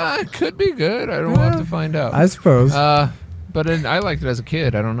it could be good. I don't have to find out. I suppose. But I liked it as a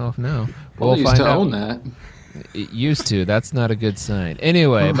kid. I don't know if now. We'll find out. Own that. It used to. That's not a good sign.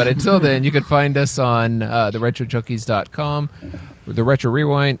 Anyway, but until then, you can find us on theretrojunkies.com. The Retro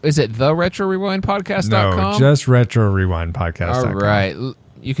Rewind. Is it the Retro Rewind Podcast.com? No, just Retro Rewind Podcast.com. All right.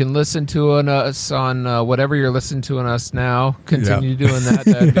 You can listen to us on whatever you're listening to us now. Continue doing that.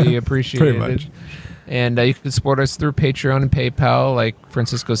 That'd be appreciated. Pretty much. And you can support us through Patreon and PayPal, like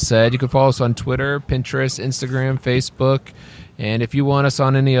Francisco said. You can follow us on Twitter, Pinterest, Instagram, Facebook. And if you want us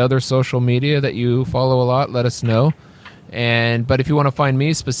on any other social media that you follow a lot, let us know. But if you want to find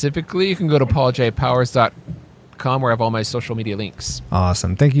me specifically, you can go to pauljpowers.com where I have all my social media links.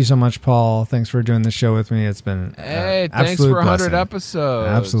 Awesome. Thank you so much, Paul. Thanks for doing the show with me. It's been thanks for 100 episodes.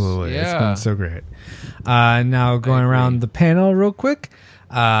 Absolutely. Yeah. It's been so great. Now going around the panel real quick.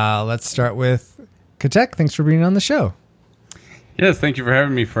 Let's start with Katek. Thanks for being on the show. Yes, thank you for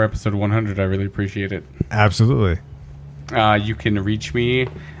having me for episode 100. I really appreciate it. Absolutely. You can reach me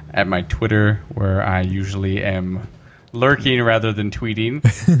at my Twitter, where I usually am lurking rather than tweeting.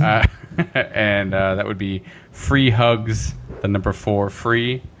 And that would be freehugs, the number 4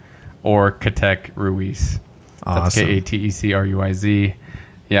 free, or Katek Ruiz. Awesome. That's KATECRUIZ.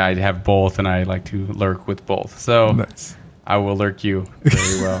 Yeah, I have both, and I like to lurk with both. So nice. I will lurk you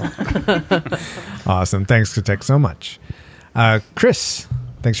very well. Awesome. Thanks, Katek, so much. Chris,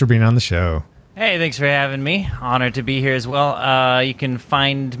 thanks for being on the show. Hey, thanks for having me. Honored to be here as well. You can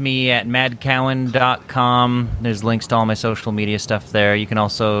find me at madcowan.com. There's links to all my social media stuff there. You can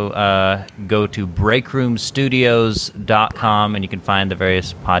also go to breakroomstudios.com, and you can find the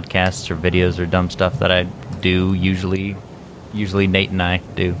various podcasts or videos or dumb stuff that I do, usually Nate and I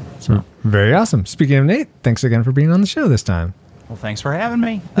do. So very awesome. Speaking of Nate, thanks again for being on the show this time. Well, thanks for having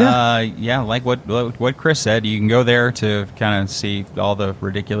me. Yeah, like what Chris said, you can go there to kind of see all the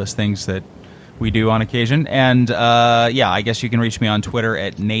ridiculous things that we do on occasion. And I guess you can reach me on Twitter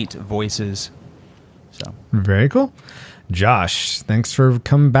at Nate Voices. So very cool. Josh, thanks for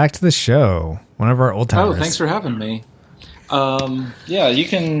coming back to the show. One of our old timers. Oh, thanks for having me. You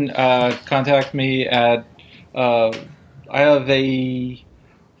can contact me at I have a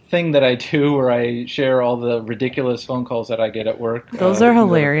thing that I do where I share all the ridiculous phone calls that I get at work. Those are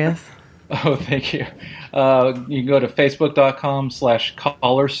hilarious. Oh, thank you. You can go to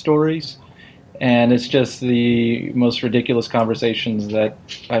facebook.com/caller stories, and it's just the most ridiculous conversations that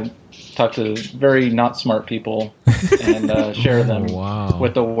I've talked to very not smart people and share them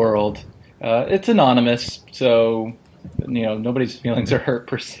with the world. It's anonymous, so nobody's feelings are hurt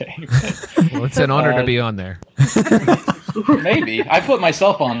per se. Well, it's an honor to be on there. Maybe. I put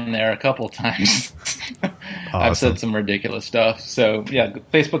myself on there a couple times. I've said some ridiculous stuff. So, yeah,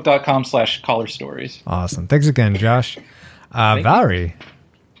 facebook.com/caller stories. Awesome. Thanks again, Josh. Valerie,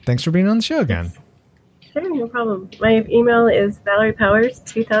 thanks for being on the show again. Sure, no problem. My email is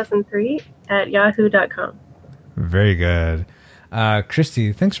valeriepowers2003@yahoo.com. Very good.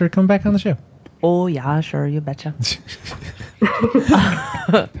 Christy, thanks for coming back on the show. Oh, yeah, sure, you betcha.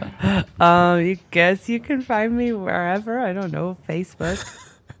 You guess you can find me wherever. I don't know, Facebook.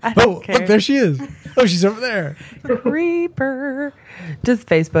 I don't care. Look, there she is. Oh, she's over there. Creeper. Just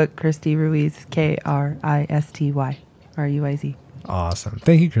Facebook, Christy Ruiz, Kristy Ruiz. Awesome.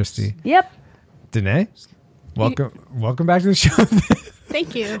 Thank you, Christy. Yep. Danae, welcome back to the show.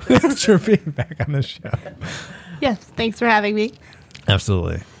 Thank you. Thanks for being back on the show. Yes, thanks for having me.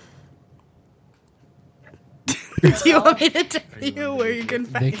 Absolutely. Do you want me to tell you where you can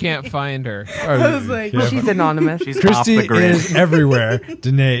find They can't find her. I was like, she's anonymous. She's Christy off the grid. is everywhere.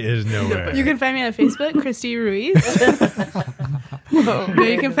 Danae is nowhere. you can find me on Facebook, Christy Ruiz. No,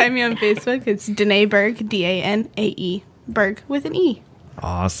 you can find me on Facebook. It's Danae Berg, Danae Berg with an E.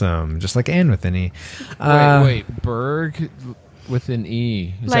 Awesome. Just like Anne with an E. Wait, Berg with an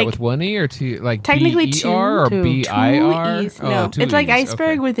E. Is that Like- with one E or two? Like Technically B-E-R two. or B-I-R? Two E's. No, two it's like E's. iceberg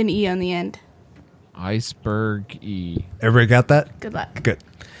Okay. with an E on the end. Iceberg E. Everybody got that? Good luck. Good.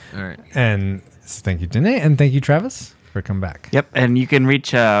 All right. And so thank you, Danae, and thank you, Travis, for coming back. Yep, and you can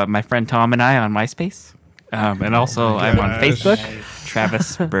reach my friend Tom and I on MySpace. And also, I'm on Facebook,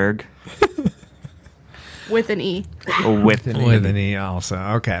 Travis Berg. With an E. With an With an E also.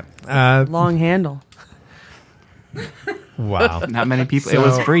 Okay. Long handle. Wow. Not many people. It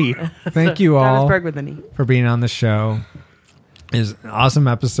was free. Thank you all Travis Berg with an E. for being on the show. It was an awesome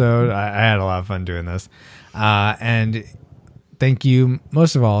episode. I had a lot of fun doing this. And thank you,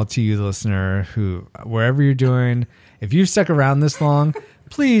 most of all, to you, the listener, who, wherever you're doing, if you've stuck around this long,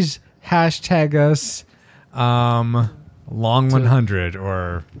 please hashtag us long100,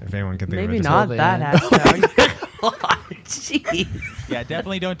 or if anyone can think Maybe of it. not that hashtag. Jeez. Yeah,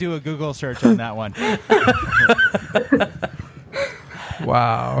 definitely don't do a Google search on that one.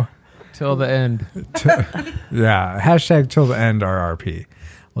 Wow. Till the end. Yeah, hashtag till the end RRP.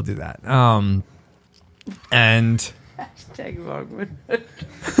 We'll do that. And Hashtag Longwood.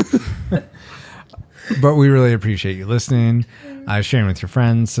 but we really appreciate you listening, sharing with your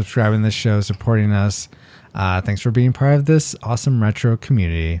friends, subscribing to this show, supporting us. Thanks for being part of this awesome retro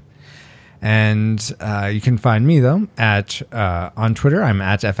community. And you can find me, though, at on Twitter. I'm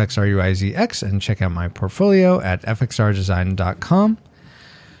at FXRUIZX, and check out my portfolio at fxrdesign.com.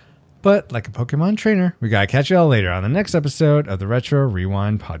 But like a Pokemon trainer, we got to catch you all later on the next episode of the Retro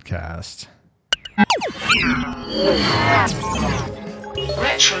Rewind Podcast.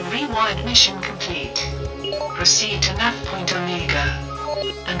 Retro Rewind mission complete. Proceed to nav point Omega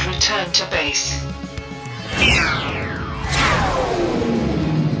and return to base.